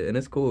many of it, and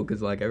it's cool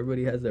because like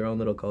everybody has their own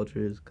little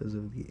cultures because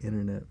of the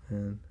internet,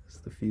 man. It's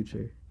the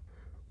future.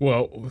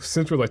 Well,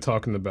 since we're like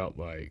talking about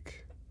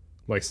like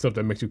stuff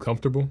that makes you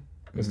comfortable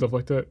and stuff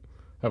like that,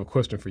 I have a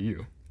question for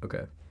you.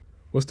 Okay.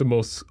 What's the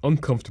most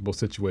uncomfortable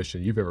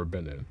situation you've ever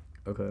been in?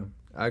 Okay.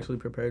 I actually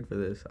prepared for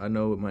this. I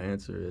know what my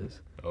answer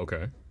is.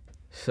 Okay.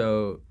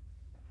 So,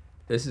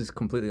 this is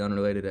completely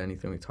unrelated to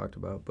anything we talked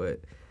about,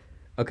 but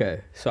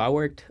okay. So I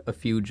worked a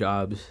few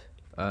jobs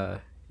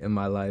in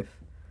my life.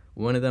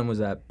 One of them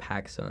was at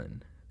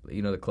PacSun.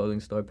 You know the clothing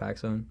store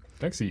PacSun?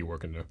 I see you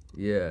working there.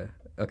 Yeah.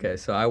 Okay.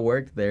 So I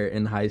worked there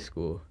in high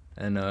school,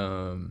 and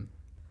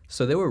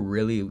so they were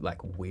really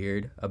like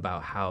weird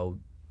about how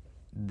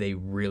they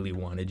really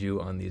wanted you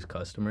on these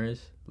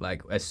customers.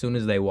 Like as soon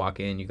as they walk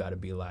in, you got to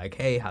be like,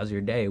 "Hey, how's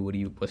your day?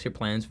 What's your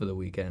plans for the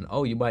weekend?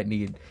 Oh, you might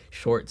need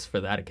shorts for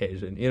that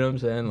occasion." You know what I'm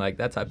saying? Like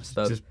that type of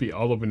stuff. Just be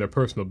all up in their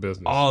personal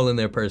business. All in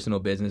their personal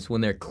business.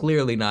 When they're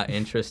clearly not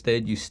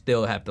interested, you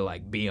still have to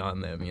like be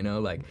on them, you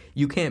know? Like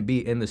you can't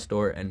be in the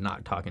store and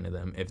not talking to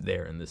them if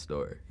they're in the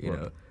store, you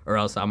know? Or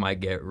else I might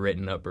get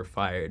written up or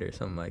fired or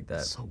something like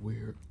that. So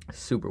weird.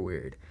 Super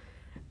weird.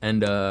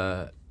 And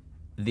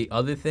the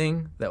other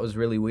thing that was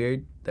really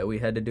weird that we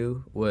had to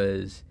do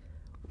was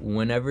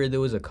whenever there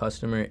was a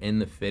customer in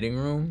the fitting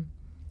room,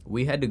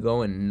 we had to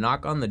go and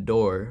knock on the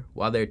door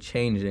while they're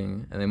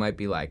changing, and they might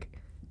be like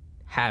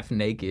half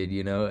naked,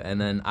 you know, and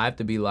then I have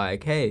to be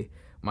like, "Hey,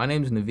 my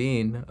name's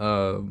Naveen.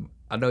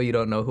 I know you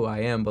don't know who I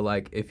am, but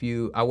like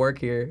I work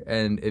here,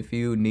 and if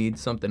you need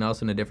something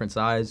else in a different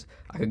size,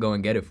 I could go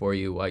and get it for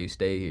you while you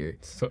stay here."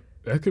 So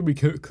that could be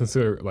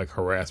considered like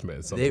harassment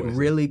in some It places.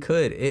 really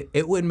could.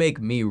 It would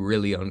make me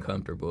really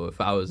uncomfortable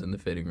if I was in the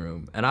fitting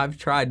room. And I've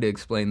tried to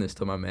explain this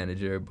to my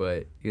manager,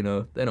 but, you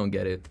know, they don't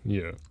get it.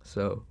 Yeah.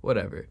 So,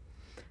 whatever.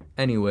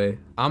 Anyway,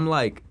 I'm,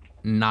 like,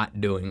 not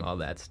doing all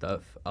that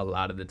stuff a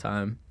lot of the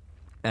time.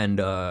 And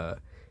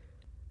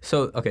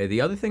so, okay,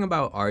 the other thing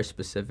about our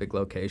specific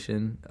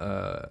location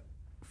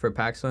for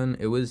PacSun,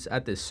 it was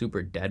at this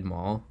super dead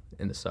mall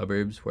in the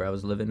suburbs where I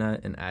was living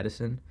at in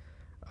Addison.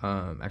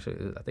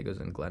 Actually, I think it was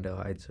in Glendale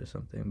Heights or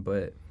something,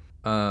 but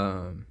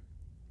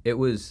it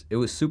was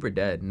super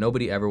dead.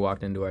 Nobody ever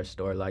walked into our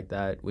store like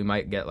that. We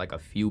might get like a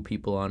few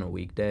people on a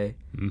weekday,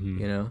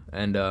 you know?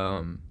 And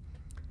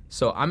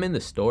so I'm in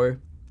the store,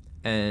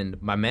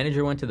 and my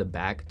manager went to the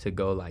back to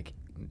go like,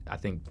 I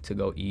think to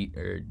go eat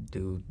or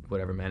do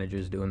whatever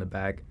managers do in the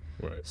back.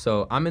 Right.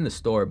 So I'm in the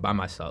store by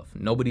myself.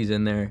 Nobody's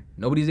in there.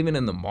 Nobody's even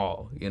in the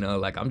mall, you know?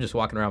 Like I'm just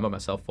walking around by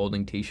myself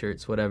folding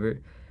T-shirts, whatever.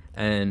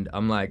 And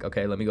I'm like,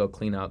 okay, let me go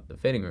clean out the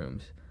fitting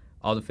rooms.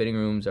 All the fitting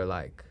rooms are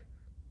like,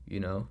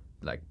 you know,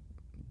 like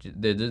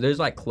there's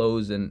like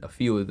clothes in a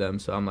few of them.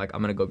 So I'm like,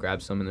 I'm going to go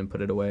grab some and then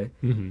put it away.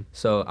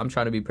 So I'm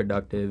trying to be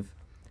productive.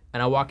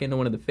 And I walk into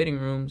one of the fitting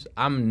rooms.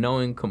 I'm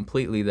knowing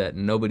completely that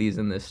nobody's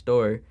in this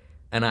store.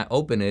 And I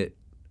open it,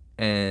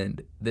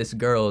 and this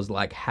girl is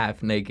like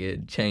half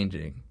naked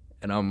changing.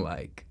 And I'm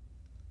like,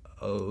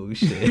 oh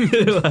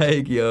shit,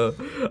 like, yo,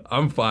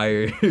 I'm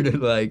fired,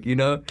 like, you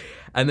know?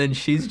 And then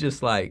she's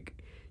just like,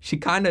 she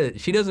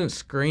doesn't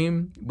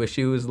scream, but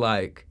she was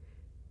like,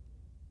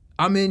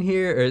 I'm in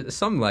here, or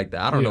something like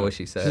that. I don't know what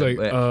she said. She's like,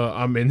 but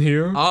I'm in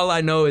here? all I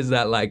know is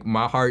that, like,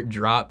 my heart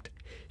dropped.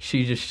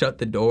 She just shut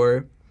the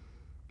door,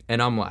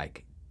 and I'm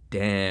like,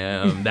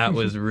 damn, that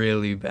was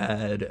really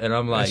bad. And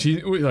I'm like,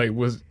 she like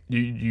was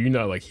you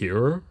not like hear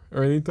her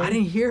or anything? I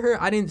didn't hear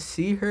her. I didn't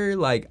see her.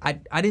 Like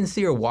I didn't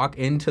see her walk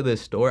into the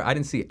store. I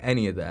didn't see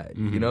any of that.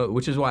 You know,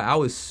 which is why I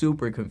was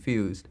super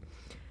confused.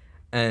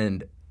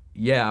 And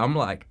yeah, I'm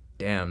like,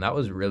 damn, that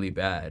was really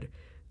bad.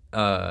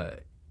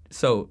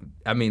 So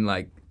I mean,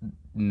 like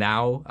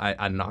now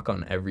I knock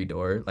on every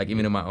door, like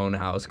even in my own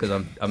house,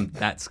 because I'm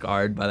that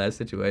scarred by that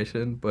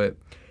situation. But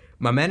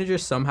my manager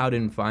somehow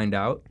didn't find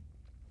out.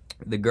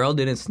 The girl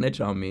didn't snitch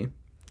on me.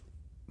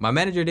 My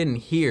manager didn't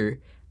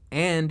hear,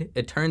 and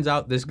it turns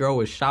out this girl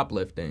was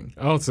shoplifting.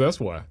 Oh, so that's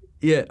why.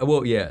 Yeah,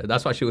 well, yeah,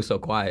 that's why she was so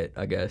quiet,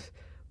 I guess.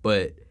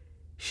 But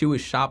she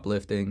was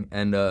shoplifting,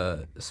 and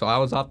so I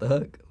was off the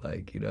hook,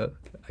 like,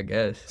 I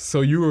guess.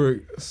 So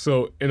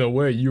in a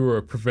way you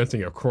were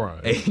preventing a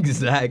crime.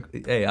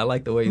 Exactly. Hey, I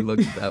like the way you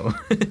looked at that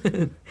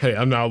one. Hey,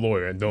 I'm not a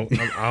lawyer.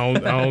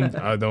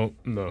 I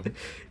don't know.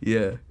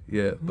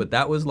 Yeah. But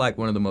that was like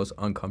one of the most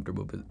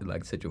uncomfortable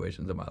like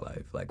situations in my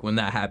life. Like when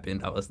that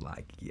happened, I was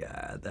like,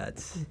 yeah,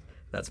 that's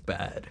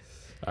bad.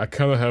 I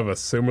kind of have a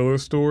similar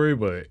story,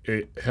 but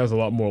it has a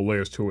lot more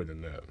layers to it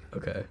than that.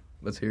 Okay,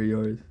 let's hear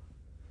yours.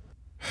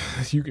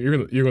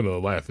 You're gonna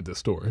laugh at this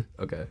story.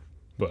 Okay.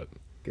 But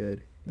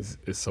good.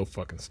 It's so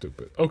fucking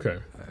stupid. Okay.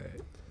 All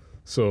right.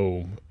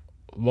 So,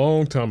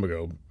 long time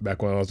ago,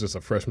 back when I was just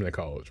a freshman in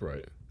college,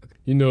 right? Okay.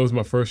 It was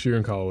my first year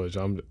in college.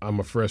 I'm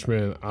a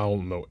freshman. I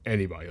don't know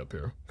anybody up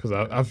here because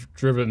I've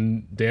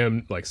driven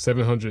like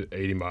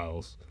 780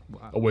 miles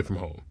away from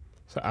home.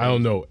 So I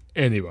don't know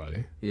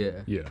anybody.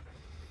 Yeah. Yeah.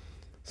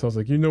 So I was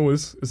like,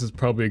 this is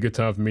probably a good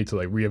time for me to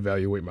like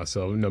reevaluate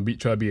myself.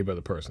 Try to be a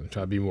better person.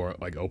 Try to be more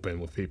like open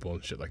with people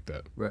and shit like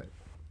that. Right.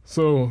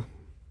 So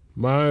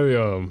my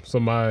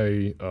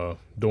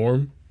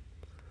dorm,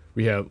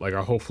 we had like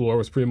our whole floor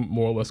was pretty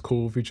more or less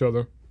cool with each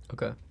other.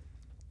 Okay.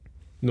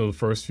 The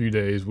first few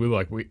days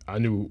I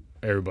knew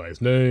everybody's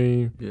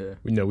name. Yeah.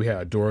 We had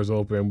our doors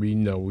open. We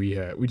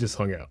just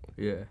hung out.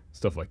 Yeah.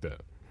 Stuff like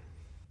that.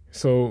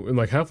 So and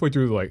like halfway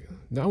through I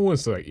want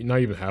to say like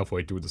not even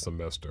halfway through the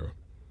semester.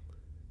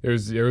 There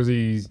was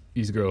these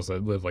girls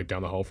that lived like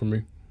down the hall from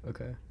me.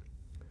 Okay.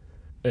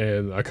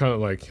 And I kind of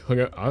like hung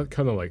out. I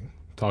kind of like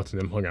talked to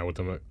them, hung out with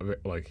them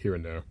like here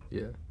and there.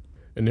 Yeah.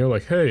 And they're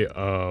like, "Hey,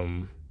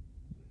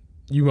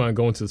 you mind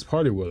going to this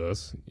party with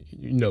us?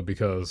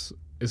 Because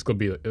it's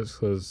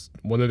because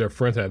one of their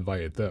friends had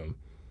invited them.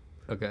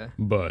 Okay.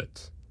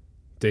 But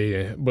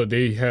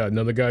they had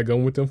another guy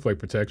going with them for like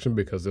protection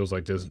because there was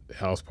like this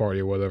house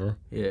party or whatever.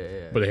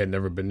 Yeah. But they had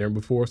never been there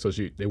before, so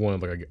they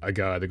wanted like a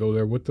guy to go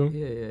there with them.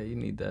 Yeah. You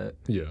need that.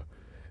 Yeah.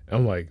 And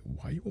I'm like,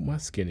 why you with my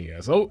skinny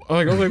ass? I was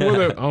like,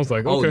 whatever. I was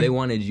like, okay. Oh, they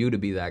wanted you to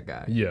be that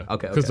guy. Yeah.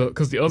 Okay.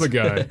 Because the other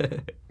guy,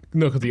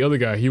 because the other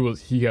guy,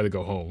 he had to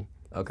go home.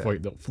 Okay.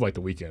 For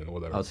the weekend or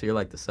whatever. Oh, so you're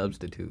like the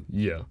substitute.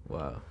 Yeah.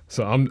 Wow.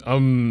 So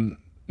I'm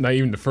not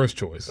even the first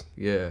choice.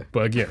 Yeah.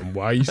 But again,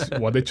 why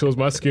they chose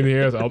my skinny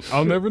ass,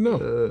 I'll never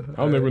know.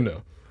 I'll never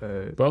know.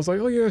 But I was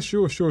like, oh yeah,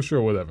 sure,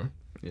 whatever.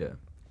 Yeah.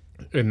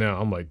 And now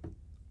I'm like,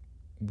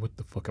 what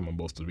the fuck am I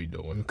supposed to be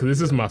doing? Because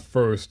this is my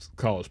first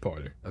college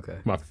party. Okay.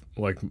 My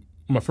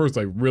first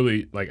like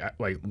really like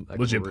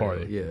legit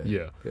party.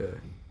 Yeah.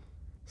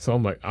 So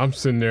I'm like, I'm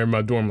sitting there in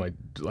my dorm like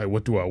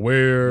what do I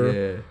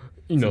wear? Yeah.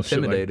 It's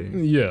intimidating.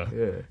 Shit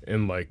yeah.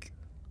 And like,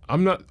 I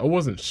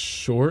wasn't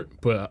short,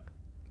 but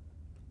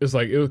it's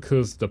like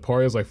because the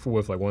party is like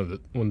with like one of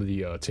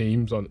the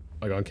teams on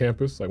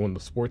campus, like one of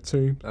the sports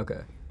teams.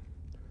 Okay.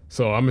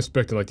 So I'm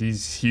expecting like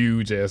these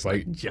huge ass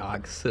like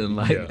jocks and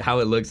how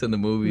it looks in the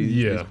movies.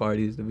 Yeah. These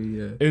parties to be.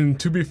 Yeah. And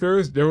to be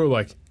fair, there were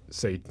like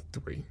say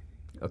 3.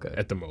 Okay.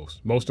 At the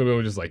most. Most of them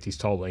were just like these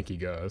tall, lanky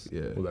guys.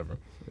 Yeah. Whatever.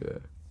 Yeah.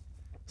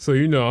 So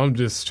I'm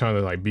just trying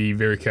to like be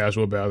very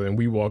casual about it, and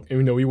we walked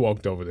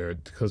over there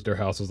because their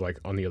house was like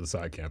on the other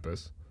side of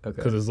campus. Okay.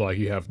 Because it's like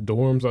you have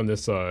dorms on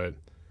this side,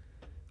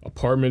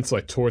 apartments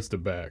like towards the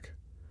back,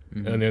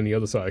 and then the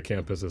other side of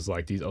campus is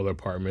like these other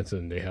apartments,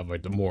 and they have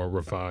like the more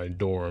refined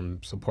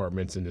dorms,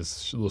 apartments in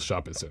this little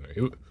shopping center.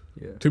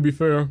 To be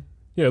fair,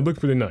 yeah, it looked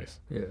pretty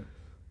nice. Yeah.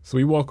 So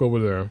we walk over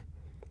there.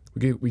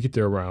 We get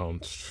there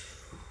around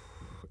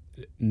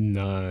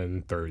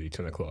 9:30,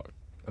 10 o'clock.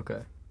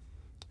 Okay.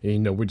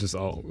 And, we're just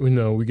all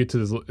we get to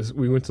this.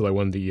 We went to like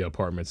one of the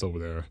apartments over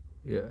there.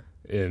 Yeah.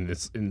 And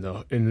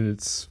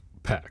it's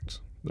packed.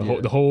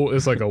 The whole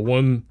it's like a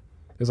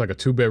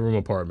 2-bedroom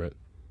apartment.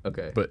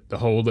 Okay. But the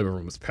whole living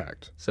room is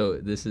packed. So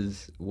this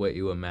is what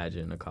you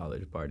imagine a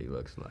college party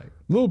looks like. A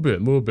little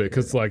bit,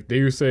 because like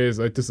they say it's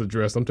like this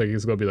address. I'm thinking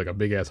it's gonna be like a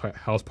big ass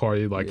house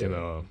party, like in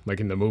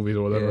the movies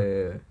or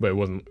whatever. Yeah. But it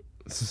wasn't.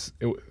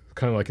 It was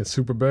kind of like in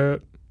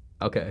Superbad.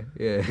 Okay.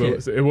 Yeah.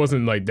 But it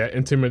wasn't like that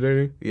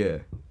intimidating. Yeah.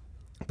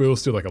 But it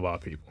was still like a lot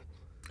of people.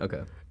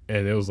 Okay.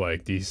 And it was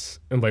like these,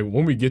 and like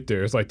when we get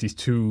there, it's like these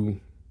two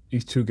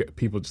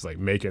people just like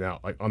making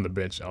out like on the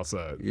bench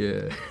outside.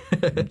 Yeah.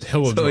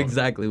 Hella so drunk.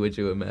 Exactly what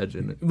you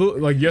imagine.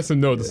 Like yes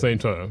and no at the same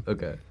time.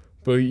 Okay.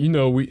 But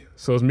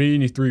so it's me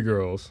and these 3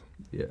 girls.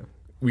 Yeah.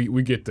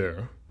 We get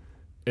there,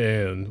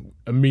 and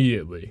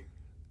immediately,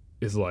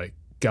 it's like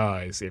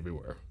guys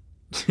everywhere.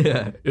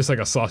 Yeah. It's like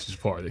a sausage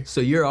party.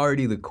 So you're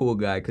already the cool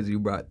guy because you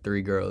brought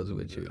 3 girls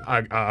with you.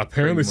 I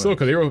apparently so,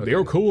 because they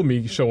were cool with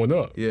me showing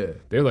up. Yeah.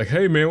 They're like,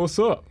 hey man, what's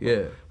up?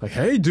 Yeah. Like,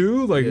 hey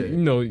dude, like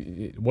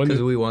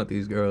because we want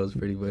these girls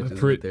pretty much.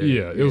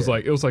 It was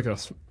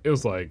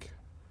like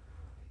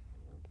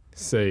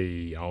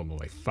say I don't know,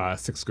 like 5,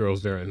 6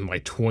 girls there and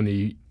like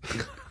 20,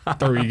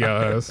 30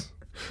 guys.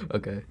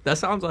 Okay, that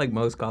sounds like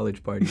most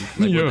college parties,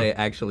 like what they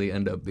actually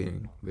end up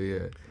being. But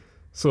yeah.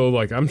 So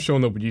like I'm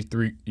showing up with these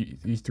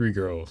three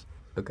girls.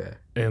 Okay.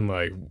 And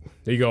like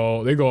they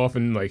go off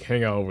and like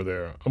hang out over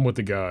there. I'm with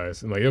the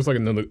guys, and like there's like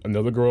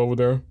another girl over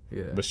there.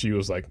 Yeah. But she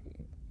was like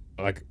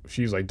like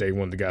she's like dating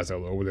one of the guys that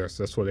were over there,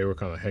 so that's why they were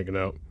kind of hanging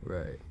out.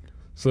 Right.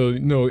 So you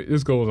know,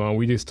 this goes on.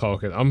 We just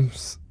talking. I'm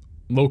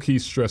low key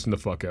stressing the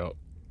fuck out.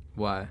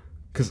 Why?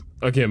 Cause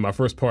again, my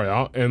first party,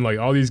 and like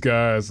all these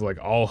guys, like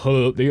all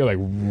huddled up, they're like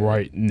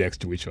right next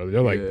to each other.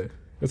 They're like,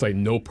 it's like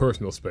no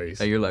personal space.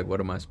 And you're like,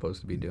 what am I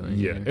supposed to be doing?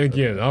 Yeah. Here? And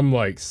again, I'm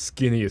like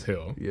skinny as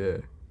hell. Yeah.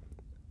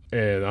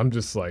 And I'm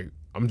just trying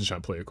to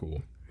play it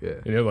cool. Yeah.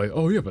 And they're like,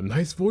 oh, you have a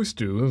nice voice,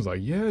 dude. And I was like,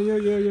 yeah.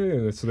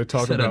 And so they're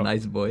talking about a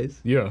nice voice.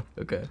 Yeah.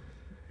 Okay.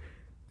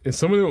 And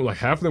some of them, like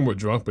half of them were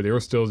drunk, but they were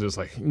still just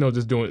like, you know,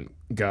 just doing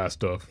guy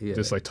stuff, Yeah.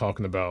 just like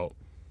talking about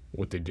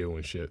what they do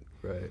and shit.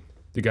 Right.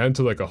 They got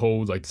into like a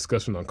whole like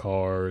discussion on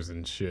cars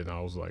and shit, and I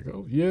was like,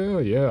 oh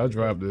yeah, I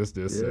drive this.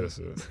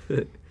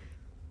 You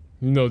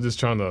know, just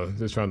trying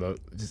to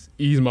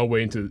ease my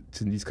way into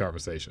these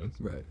conversations.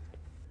 Right.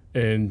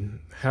 And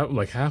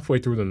halfway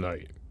through the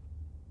night,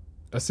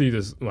 I see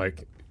this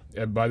like,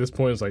 by this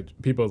point it's like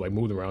people are like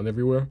moving around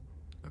everywhere.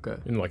 Okay.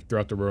 And like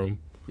throughout the room.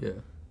 Yeah.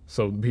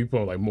 So people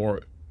are like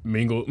more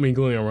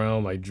mingling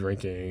around, like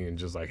drinking and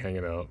just like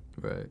hanging out.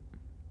 Right.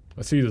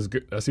 I see this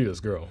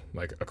girl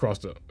like across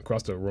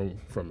the room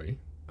from me.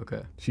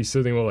 Okay. She's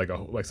sitting with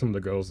like some of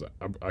the girls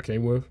I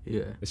came with.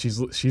 Yeah. And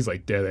she's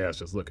like dead ass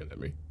just looking at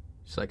me.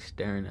 Just like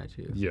staring at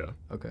you. Yeah.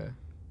 Okay.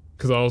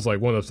 Because I was like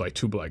one of like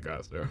two black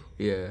guys there.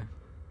 Yeah.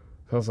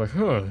 So I was like,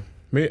 huh.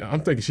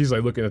 I'm thinking she's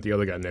like looking at the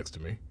other guy next to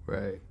me.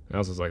 Right. And I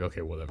was just like,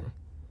 okay, whatever.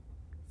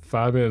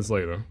 5 minutes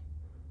later,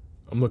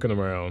 I'm looking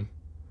around,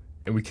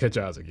 and we catch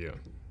eyes again.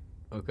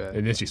 Okay.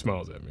 And then she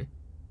smiles at me.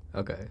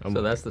 Okay. I'm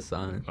so like, that's the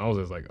sign. I was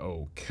just like,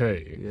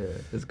 okay.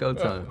 Yeah. It's go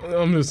time.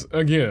 I'm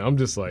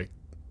just like,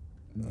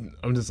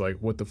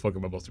 what the fuck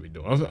am I supposed to be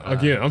doing?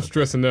 I'm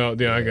stressing out.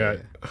 Then I got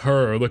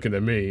her looking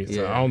at me,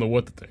 so I don't know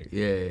what to think.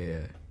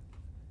 Yeah.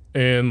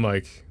 And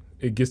like,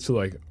 it gets to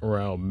like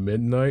around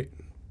midnight,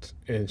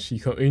 and she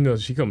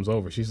comes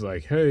over. She's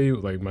like, hey,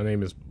 like my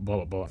name is blah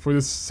blah blah. For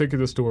the sake of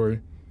the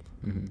story,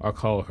 I'll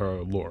call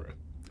her Lauren.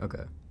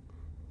 Okay.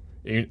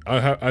 And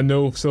I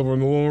know Silver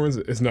and Lawrence.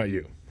 It's not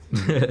you,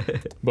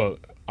 but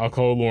I'll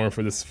call her Lauren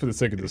for the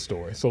sake of the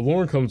story. So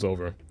Lauren comes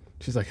over.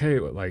 She's like, hey,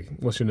 like,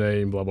 what's your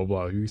name? Blah blah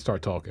blah. We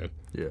start talking.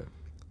 Yeah.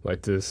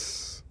 Like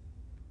this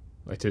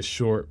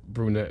short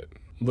brunette,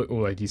 look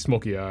like these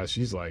smoky eyes.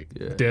 She's like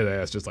dead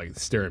ass, just like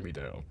staring me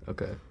down.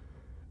 Okay.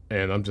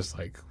 And I'm just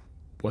like,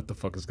 what the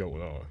fuck is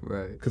going on?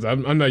 Right. Because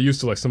I'm not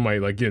used to like somebody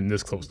like getting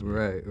this close to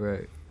me.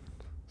 Right.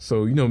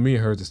 So me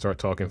and her just start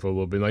talking for a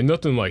little bit, like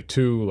nothing like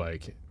too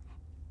like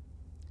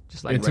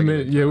just like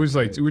intimate. Talk, we was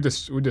like right? we're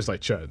just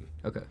like chatting.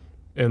 Okay.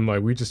 And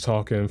like we just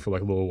talking for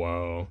like a little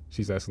while.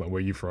 She's asking like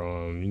where you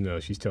from. You know,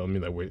 she's telling me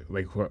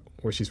like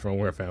where she's from,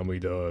 where her family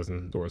does,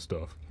 and sort of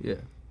stuff. Yeah.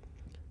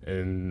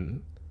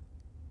 And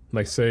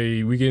like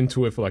say we get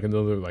into it for like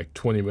another like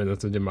 20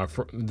 minutes, and then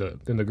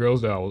the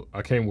girls that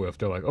I came with,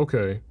 they're like,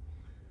 okay,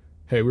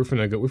 hey, we're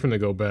finna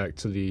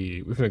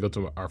go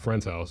to our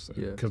friend's house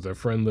because their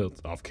friend lives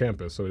off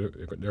campus, so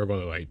they're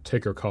gonna like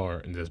take her car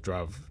and just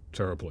drive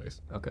to her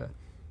place. Okay.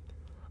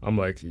 I'm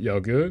like,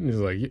 y'all good? And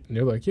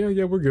they're like,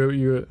 yeah, we're good.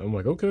 You good? I'm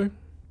like, okay,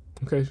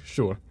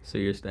 sure. So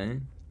you're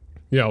staying?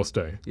 Yeah, I'll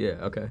stay. Yeah,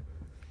 okay.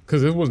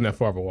 Because it wasn't that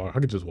far of a walk. I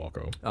could just walk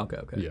home. Okay.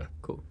 Yeah.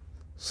 Cool.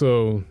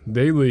 So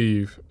they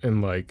leave,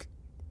 and like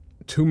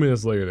 2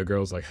 minutes later, the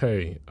girl's like,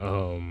 hey, I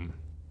don't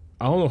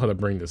know how to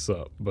bring this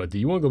up, but do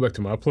you want to go back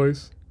to my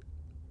place?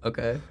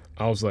 Okay.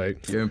 I was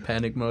like, you're in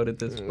panic mode at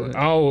this point?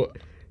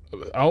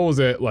 I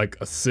was at like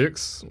a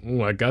 6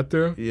 when I got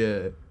there.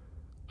 Yeah.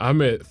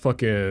 I'm at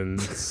fucking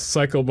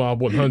Psycho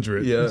Mob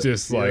 100,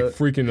 just like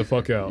freaking the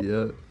fuck out. Yeah.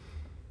 All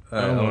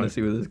right, I want to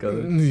see where this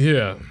goes.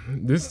 Yeah.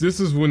 This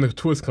is when the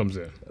twist comes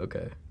in.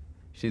 Okay.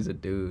 She's a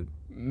dude.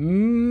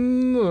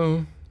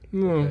 No.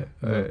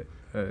 Okay.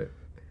 All right.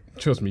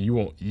 Trust me, you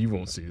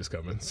won't see this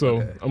coming.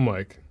 So I'm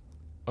like,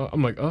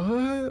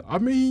 I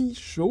mean,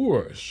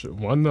 sure,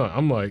 why not?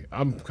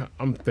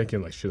 I'm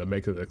thinking like, should I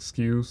make an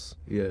excuse?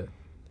 Yeah.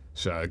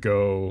 Should I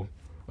go?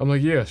 I'm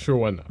like, yeah, sure,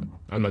 why not?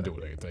 I'm not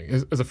doing anything.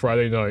 It's a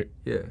Friday night.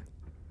 Yeah.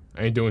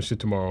 I ain't doing shit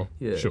tomorrow.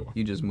 Yeah. Sure.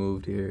 You just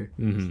moved here.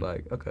 It's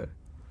like, okay.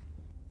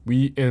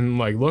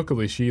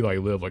 Luckily she like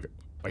lived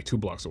like 2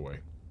 blocks away.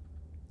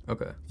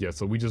 Okay. Yeah,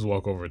 so we just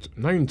walk over.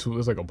 Not even 2.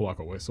 It's like a block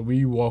away. So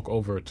we walk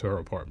over to her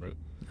apartment.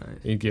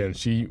 Nice. Again,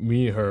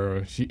 me and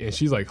her.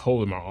 She's like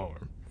holding my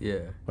arm. Yeah.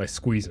 Like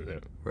squeezing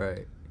it.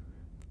 Right.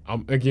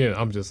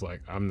 I'm just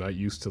like, I'm not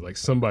used to like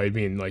somebody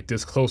being like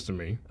this close to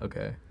me.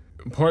 Okay.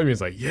 Part of me is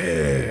like,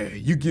 yeah,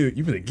 you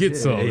gonna get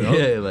something.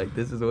 Yeah, like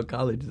this is what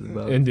college is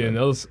about. And then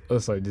I was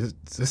like, there's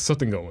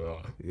something going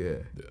on. Yeah.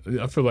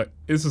 I feel like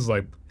this is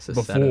like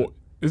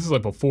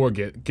before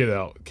Get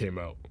Out came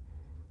out.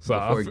 So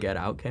before Get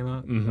Out came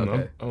out? Mm-hmm,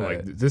 okay. I'm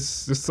like, this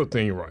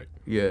something ain't right.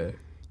 Yeah.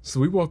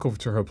 So we walk over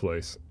to her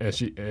place,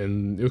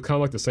 and it was kind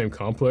of like the same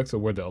complex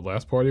of where the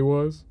last party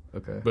was.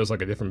 Okay. But it's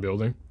like a different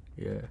building.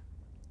 Yeah.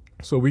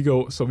 So we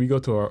go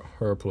to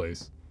her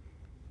place.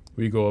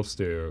 We go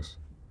upstairs,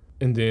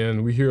 and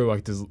then we hear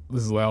like this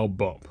loud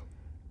bump,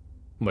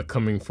 like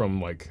coming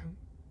from like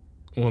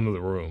one of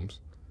the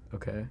rooms.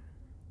 Okay.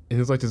 and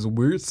it's like this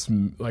weird,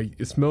 like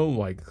it smelled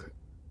like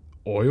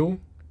oil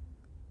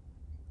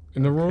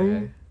in the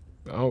room.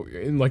 Oh,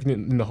 and like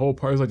in the whole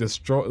part, it's like this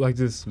strong, like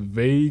this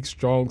vague,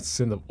 strong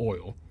scent of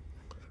oil.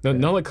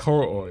 Not like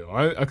car oil.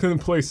 I couldn't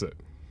place it.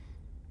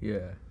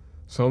 Yeah.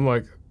 So I'm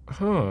like,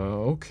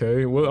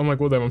 okay. Well, I'm like,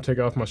 whatever. I'm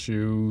taking off my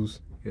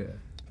shoes. Yeah.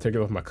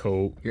 Taking off my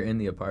coat. You're in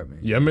the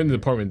apartment. Yeah, I'm in the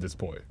apartment at this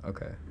point.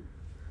 Okay.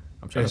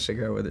 I'm trying to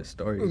figure out where this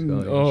story is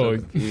going. Oh. I'm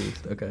so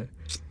confused. Okay.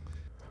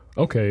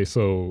 Okay,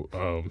 so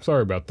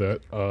sorry about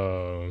that.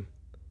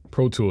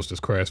 Pro Tools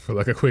just crashed for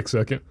like a quick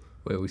second.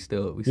 Wait, we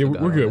still we're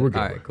good. We're good.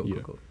 All right,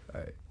 cool.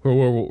 All right.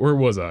 Where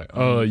was I?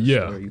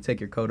 Yeah. Sure. You take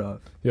your coat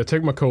off. Yeah,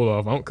 take my coat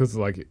off. Because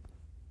like,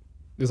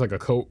 there's like a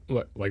coat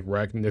like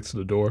rack next to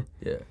the door.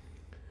 Yeah.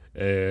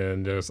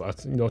 And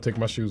I take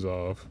my shoes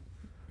off.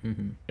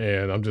 Mm-hmm.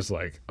 And I'm just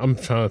like, I'm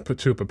trying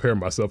to prepare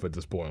myself at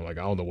this point. Like,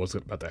 I don't know what's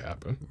about to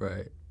happen.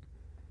 Right.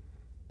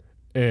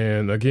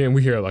 And again,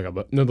 we hear like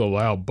another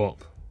loud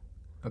bump.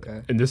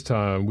 Okay. And this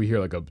time we hear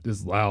like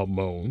this loud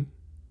moan.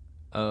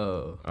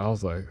 Oh. I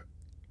was like,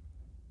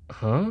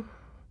 huh?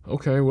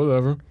 Okay,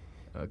 whatever.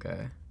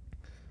 Okay.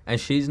 And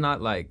she's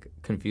not like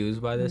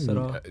confused by this at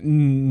all?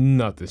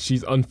 Nothing.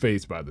 She's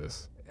unfazed by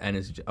this. And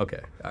it's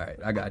okay. All right,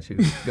 I got you.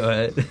 Go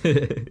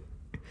ahead.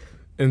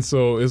 And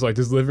so it's like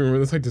this living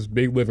room. It's like this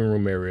big living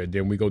room area.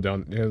 Then we go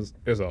down.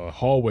 There's a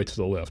hallway to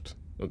the left.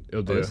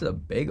 This is a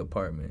big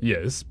apartment. Yeah,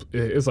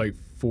 it's like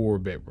 4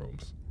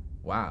 bedrooms.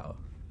 Wow.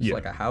 It's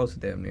like a house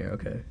damn near.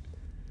 Okay.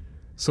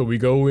 So we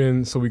go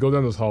in. So we go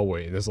down this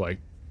hallway, and there's like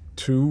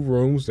 2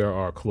 rooms that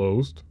are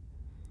closed,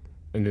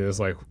 and then there's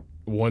like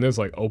one that's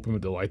like open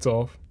with the lights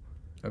off.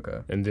 Okay.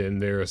 And then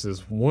there's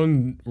this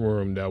one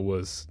room that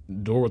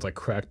door was like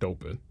cracked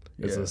open.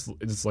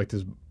 It's like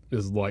this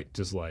light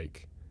just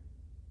like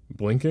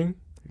blinking.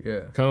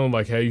 Yeah. Kind of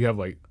like how you have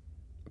like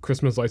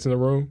Christmas lights in the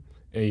room,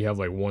 and you have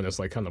like one that's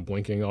like kind of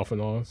blinking off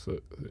and on. So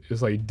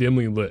it's like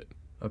dimly lit.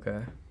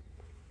 Okay.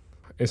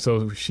 And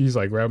so she's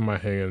like grabbing my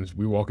hands.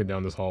 We walking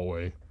down this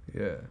hallway.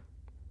 Yeah.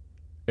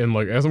 And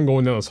like as I'm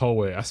going down this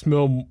hallway, I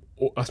smell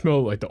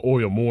like the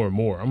oil more and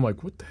more. I'm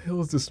like, what the hell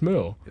is this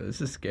smell? Yo,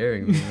 this is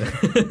scaring me.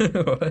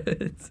 What?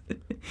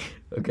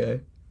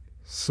 Okay.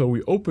 So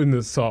we open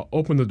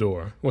the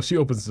door. Well, she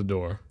opens the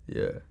door.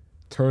 Yeah.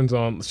 Turns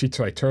on. She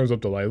turns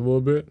up the light a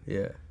little bit.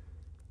 Yeah.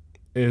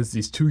 And it's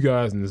these 2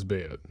 guys in this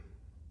bed,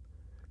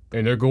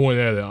 and they're going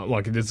at it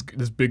like this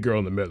big girl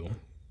in the middle.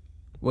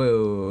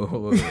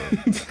 Whoa.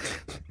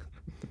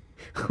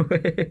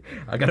 Wait,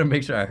 I gotta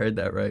make sure I heard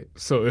that right.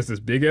 So it's this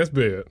big ass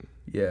bed.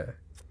 Yeah.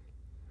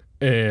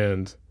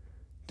 And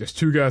there's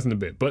 2 guys in the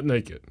bed, butt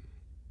naked.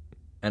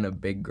 And a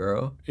big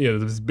girl. Yeah,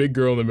 there's this big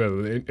girl in the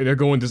middle, and they're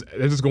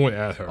just going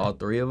at her. All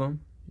 3 of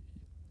them.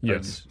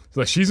 Yes.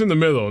 So like she's in the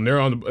middle, and they're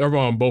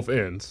on both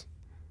ends.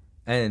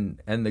 And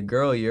the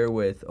girl you're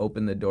with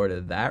opened the door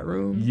to that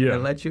room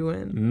and let you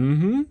in?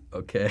 Mm-hmm.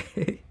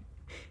 Okay.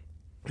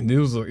 And it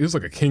was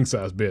like a king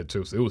size bed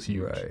too, so it was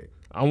huge. Right.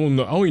 I don't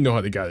even know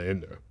how they got it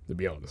in there, to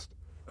be honest.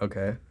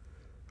 Okay.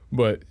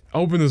 But I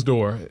open this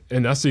door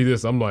and I see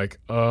this. I'm like,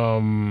 yeah.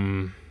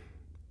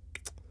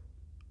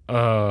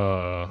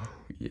 I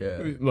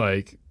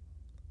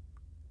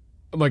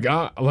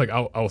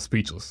was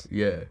speechless.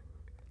 Yeah.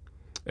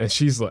 And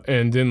she's like,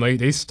 and then like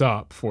they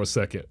stop for a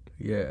second.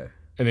 Yeah.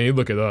 And they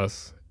look at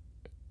us,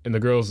 and the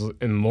girls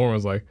and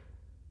Lauren's like,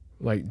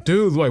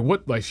 dude, like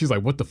what? Like she's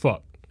like, what the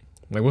fuck?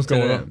 Like what's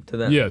going on? To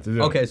them. Yeah, to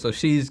them. Okay, so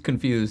she's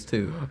confused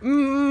too.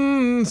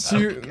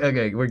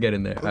 Okay, we're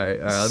getting there. All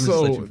right. Let me just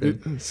let you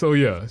finish. So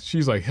yeah,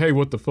 she's like, hey,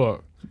 what the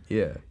fuck?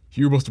 Yeah.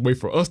 You were supposed to wait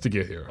for us to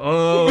get here.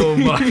 Oh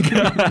my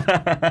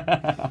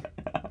god.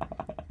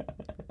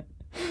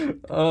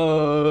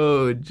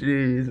 Oh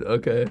jeez.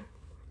 Okay.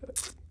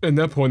 At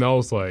that point, I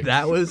was like,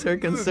 that was her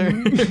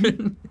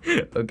concern.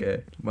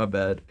 Okay, my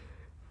bad.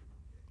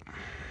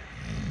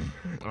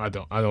 I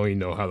don't even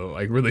know how to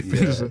like really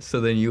finish it.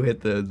 So then you hit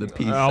the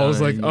peace sign. I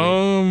was like,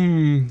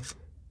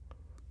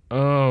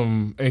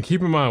 and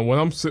keep in mind when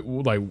I'm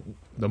like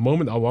the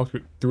moment I walked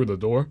through the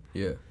door,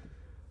 yeah,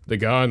 the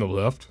guy on the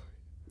left,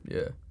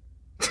 yeah,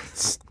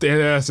 dead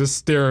ass just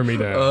staring me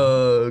down.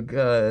 Oh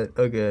god,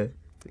 okay.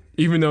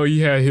 Even though he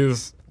had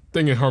his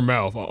thing in her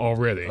mouth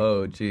already.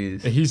 Oh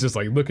jeez. And he's just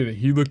like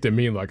he looked at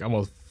me like I'm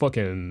a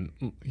fucking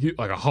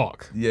like a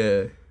hawk.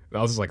 Yeah. And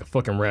I was just like a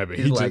fucking rabbit.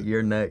 He's like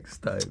you're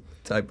next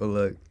type of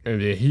look. And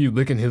then he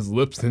licking his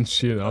lips and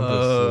shit. I'm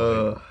just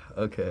like,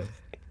 okay.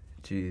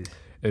 Jeez.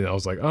 And I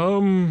was like,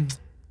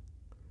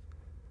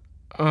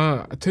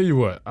 I tell you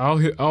what,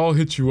 I'll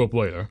hit you up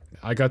later.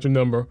 I got your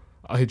number.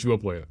 I'll hit you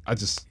up later. I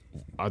just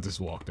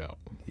walked out.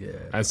 Yeah.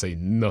 I'd say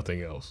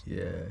nothing else.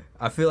 Yeah.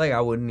 I feel like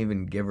I wouldn't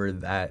even give her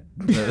that.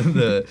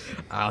 The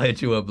I'll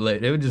hit you up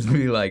later. It would just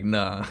be like,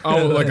 nah.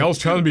 I was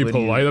trying to be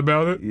polite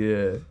about it.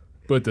 Yeah.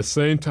 But at the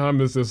same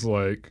time, it's just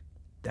like.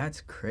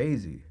 That's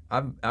crazy.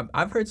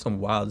 I've heard some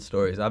wild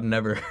stories. I've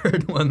never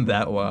heard one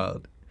that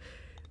wild.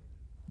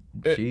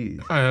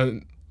 Jeez.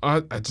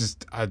 I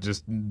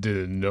just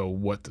didn't know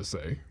what to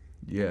say.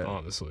 Yeah.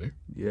 Honestly.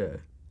 Yeah.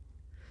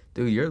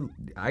 Dude,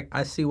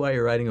 I see why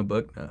you're writing a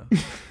book now.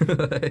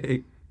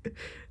 Like,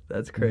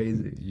 that's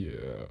crazy.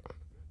 Yeah.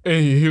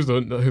 And here's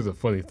a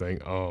funny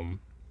thing. I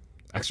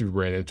actually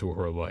ran into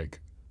her like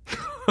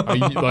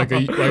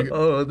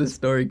Oh, the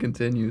story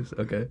continues.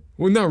 Okay.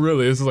 Well, not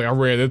really. It's just like I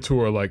ran into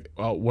her like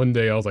one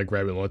day. I was like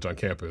grabbing lunch on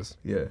campus.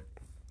 Yeah.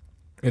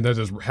 And I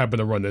just happened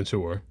to run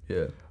into her.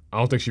 Yeah. I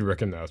don't think she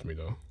recognized me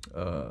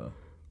though.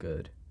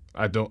 Good.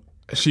 I don't.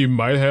 She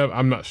might have.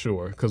 I'm not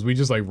sure because we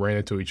just like ran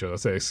into each other. I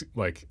said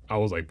like I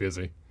was like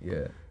busy.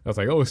 Yeah. I was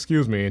like, oh,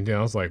 excuse me, and then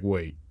I was like,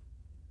 wait,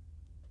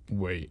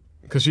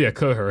 because she had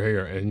cut her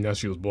hair and now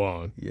she was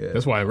blonde. Yeah.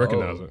 That's why I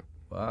recognized her.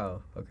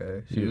 Wow.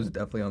 Okay. She was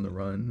definitely on the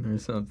run or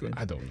something.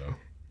 I don't know.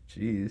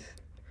 Jeez.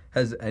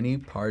 Has any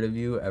part of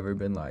you ever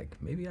been like,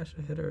 maybe I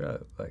should hit her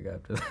up like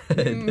after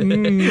that?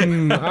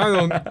 I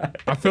don't.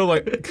 I feel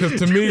like because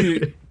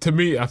to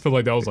me, I feel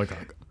like that was like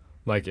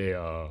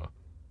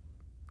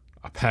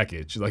a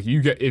package. Like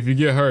if you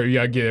get her, you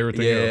gotta get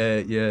everything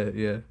else.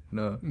 Yeah.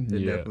 No,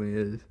 it definitely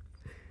is.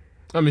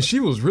 I mean, she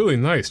was really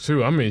nice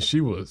too. I mean,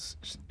 she was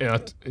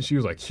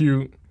like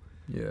cute.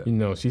 Yeah. You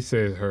know, she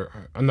said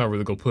I'm not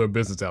really gonna put her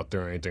business out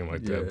there or anything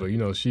like that, but you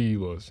know, she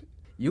was.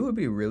 You would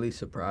be really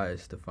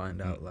surprised to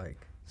find out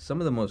like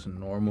some of the most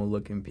normal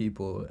looking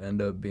people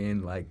end up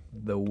being like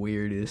the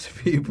weirdest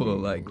people,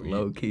 like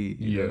low key.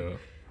 You know?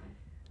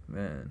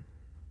 Man.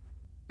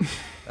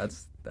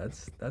 That's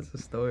a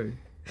story.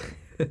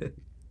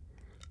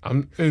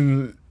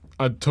 And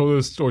I told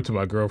this story to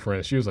my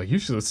girlfriend. She was like, "You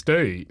should have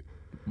stayed."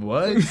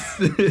 What?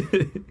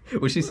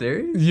 Was she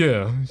serious?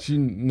 Yeah,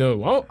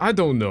 I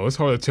don't know. It's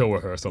hard to tell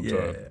with her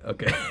sometimes. Yeah,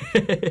 okay.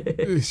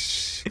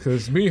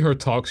 Because me and her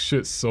talk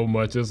shit so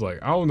much. It's like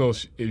I don't know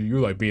if you're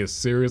like being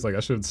serious. Like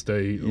I should have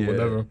stayed or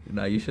whatever.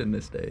 No, you shouldn't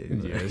have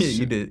stayed. Yeah,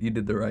 you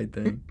did the right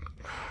thing.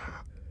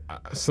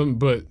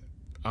 Sometimes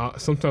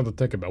I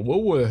think about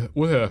what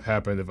would have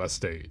happened if I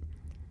stayed.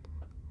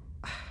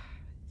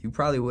 You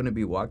probably wouldn't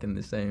be walking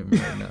the same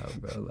right now,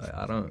 bro. Like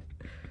I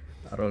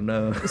don't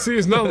know. See,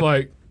 it's not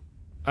like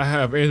I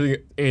have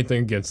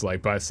anything against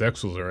like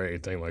bisexuals or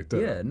anything like that.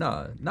 Yeah,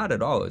 no, not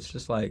at all. It's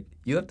just like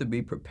you have to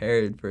be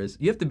prepared for this.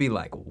 You have to be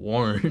like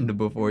warned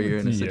before you're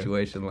in a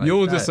situation like that. You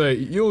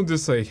don't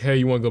just say, "Hey,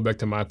 you want to go back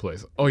to my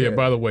place?" Oh yeah,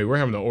 by the way, we're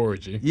having an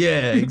orgy.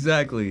 Yeah,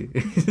 exactly.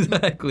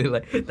 Exactly.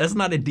 Like that's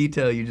not a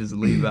detail you just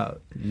leave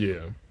out.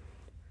 Yeah.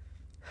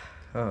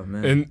 Oh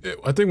man. And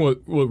I think what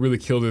really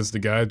killed is the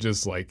guy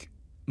just like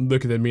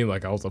looking at me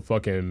like I was a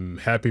fucking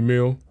Happy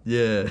Meal.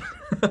 Yeah.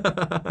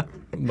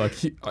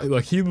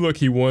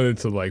 he wanted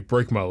to like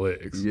break my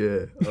legs.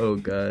 Yeah. Oh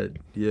God.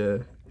 Yeah.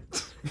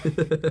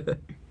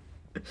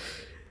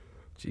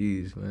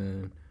 Jeez,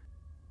 man.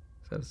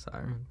 Is that a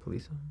siren?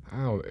 Police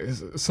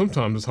siren?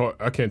 Sometimes it's hard.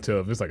 I can't tell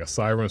if it's like a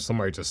siren or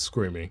somebody just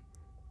screaming.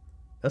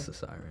 That's a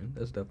siren.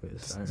 That's definitely a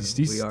siren.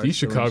 These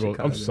Chicago.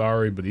 I'm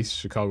sorry, but these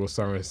Chicago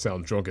sirens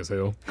sound drunk as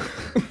hell.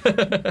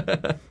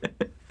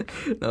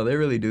 No, they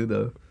really do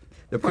though.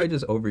 They're probably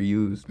just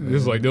overused. Man.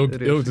 It's like they'll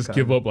just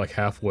give up like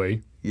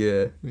halfway.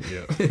 Yeah.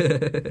 Yeah.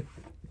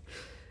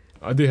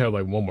 I did have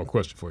like one more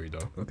question for you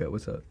though. Okay,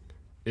 what's up?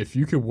 If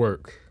you could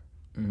work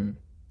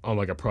on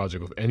like a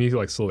project with any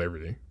like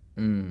celebrity,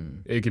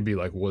 it could be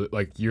like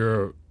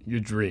your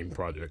dream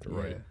project,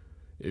 right?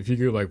 If you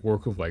could like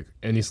work with like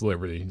any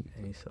celebrity,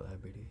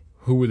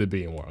 who would it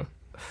be and why?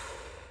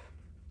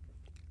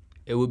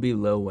 It would be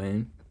Lil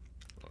Wayne.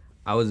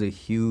 I was a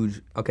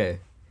huge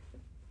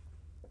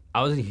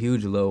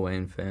Lil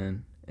Wayne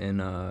fan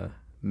in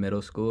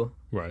middle school.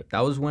 Right. That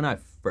was when I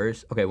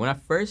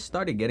first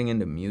started getting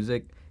into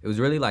music. It was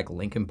really like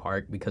Linkin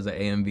Park because of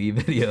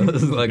AMV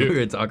videos, like we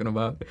were talking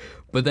about.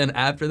 But then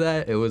after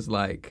that, it was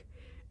like,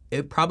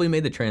 it probably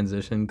made the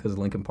transition because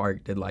Linkin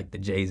Park did like the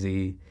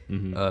Jay-Z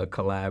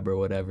collab or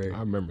whatever. I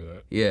remember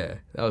that. Yeah,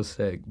 that was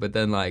sick. But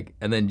then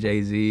and then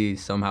Jay-Z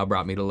somehow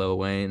brought me to Lil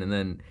Wayne, and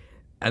then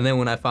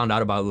when I found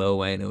out about Lil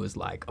Wayne, it was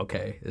like,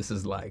 okay, this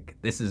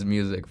is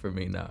music for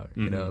me now.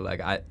 You know,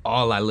 like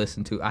all I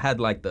listened to, I had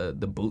like the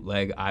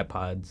bootleg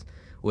iPods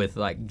with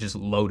like just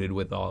loaded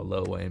with all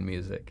Lil Wayne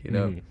music, you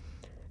know?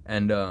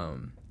 And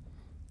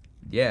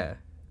yeah,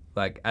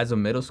 like as a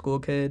middle school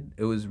kid,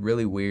 it was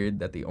really weird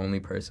that the only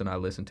person I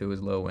listened to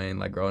was Lil Wayne,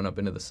 like growing up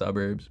into the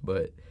suburbs,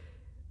 but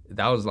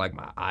that was like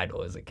my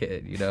idol as a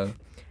kid, you know?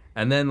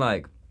 And then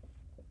like,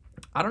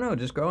 I don't know,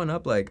 just growing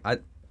up, like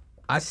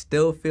I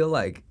still feel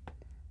like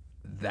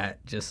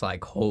that just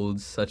like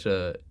holds such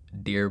a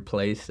dear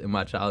place in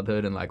my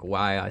childhood and like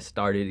why I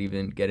started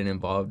even getting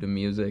involved in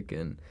music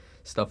and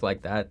stuff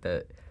like that,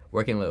 that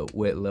working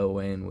with Lil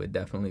Wayne would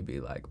definitely be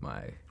like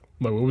my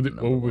what would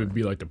it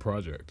be like the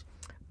project?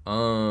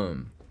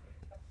 Lil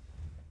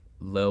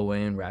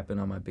Wayne rapping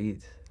on my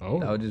beats. Oh.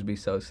 That would just be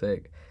so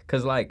sick.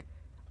 Cause like,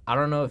 I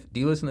don't know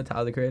do you listen to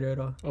Tyler the Creator at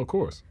all? Oh, of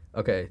course.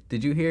 Okay.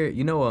 Did you hear,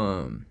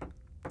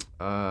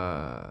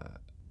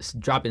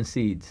 Dropping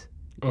Seeds?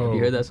 Have you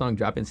heard that song,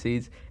 Dropping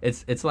Seeds?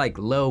 It's like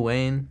Lil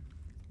Wayne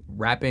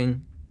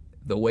rapping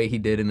the way he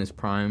did in his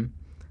prime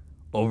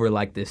over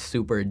like this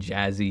super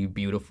jazzy,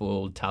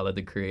 beautiful Tyler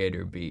the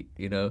Creator beat,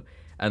 you know?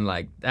 And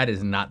like that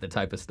is not the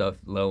type of stuff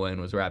Lil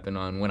Wayne was rapping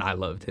on when I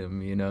loved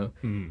him, you know.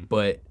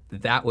 But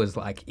that was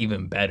like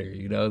even better,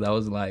 you know. That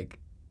was like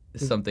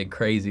something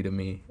crazy to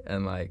me,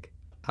 and like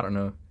I don't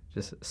know,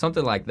 just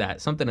something like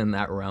that, something in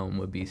that realm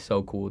would be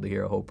so cool to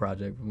hear a whole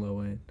project from Lil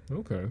Wayne.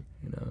 Okay.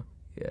 You know,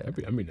 yeah.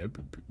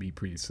 That'd be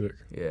pretty sick.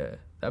 Yeah,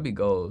 that'd be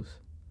goals.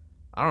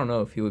 I don't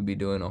know if he would be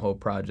doing a whole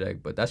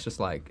project, but that's just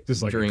like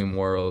dream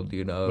world,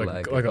 you know,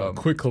 like a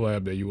quick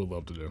collab that you would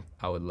love to do.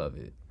 I would love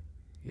it.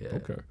 Yeah.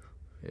 Okay.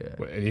 Yeah.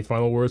 Well, any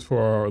final words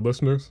for our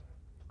listeners?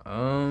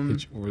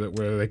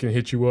 Where they can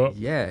hit you up?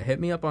 Yeah, hit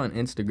me up on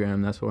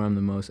Instagram. That's where I'm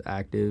the most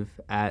active.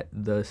 At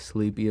the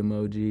sleepy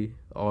emoji,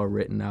 all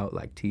written out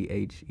like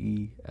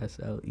THESLEEPE.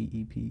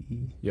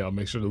 Yeah, I'll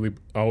make sure to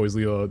always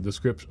leave a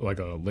description, like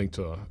a link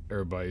to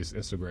everybody's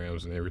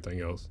Instagrams and everything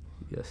else.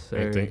 Yes,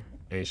 sir.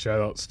 Any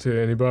shout outs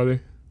to anybody?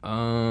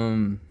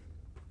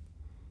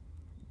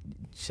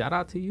 Shout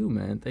out to you,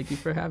 man. Thank you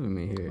for having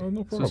me here. Oh,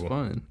 no problem. This was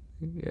fun.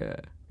 Yeah.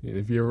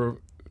 If you ever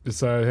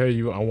decide, hey,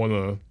 I want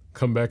to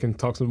come back and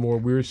talk some more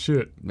weird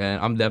shit. Man,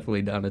 I'm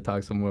definitely down to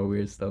talk some more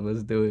weird stuff.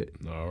 Let's do it.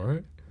 All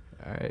right.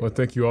 All right. Well,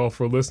 thank you all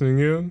for listening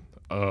in.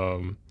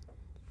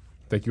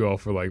 Thank you all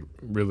for like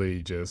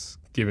really just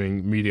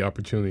giving me the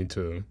opportunity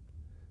to,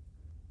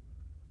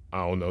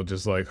 I don't know,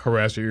 just like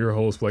harass your ear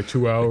holes for like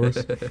 2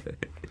 hours.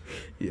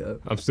 Yeah.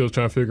 I'm still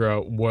trying to figure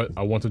out what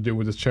I want to do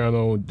with this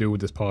channel, do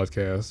with this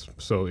podcast.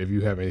 So if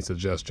you have any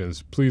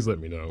suggestions, please let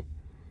me know.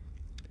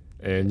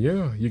 And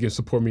yeah, you can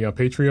support me on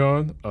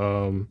Patreon.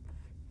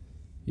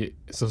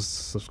 So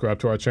subscribe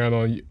to our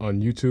channel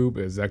on YouTube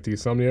at Zach the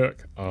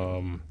Insomniac.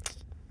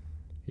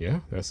 Yeah,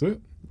 that's it.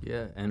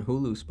 Yeah, and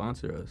Hulu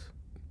sponsor us.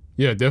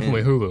 Yeah,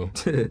 definitely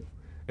Hulu.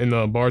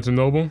 And Barnes &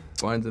 Noble.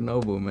 Barnes &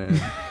 Noble, man.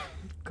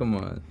 Come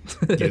on.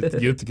 Get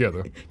it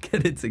together.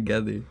 Get it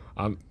together.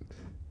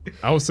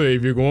 I would say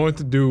if you're going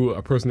to do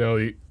a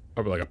personality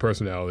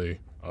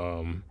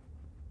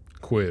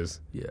quiz,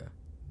 yeah,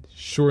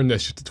 shorten that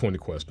shit to 20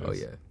 questions. Oh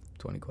yeah,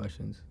 20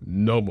 questions.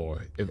 No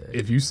more.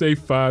 If you say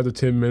 5 to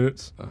 10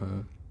 minutes,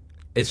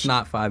 it's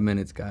not 5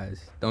 minutes,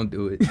 guys. Don't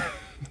do it.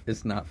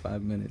 It's not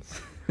 5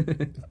 minutes.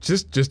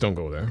 just don't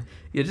go there.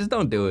 Yeah, just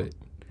don't do it.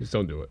 Just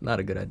don't do it. Not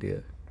a good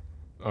idea.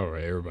 All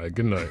right, everybody.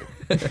 Good night.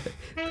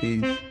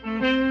 Peace.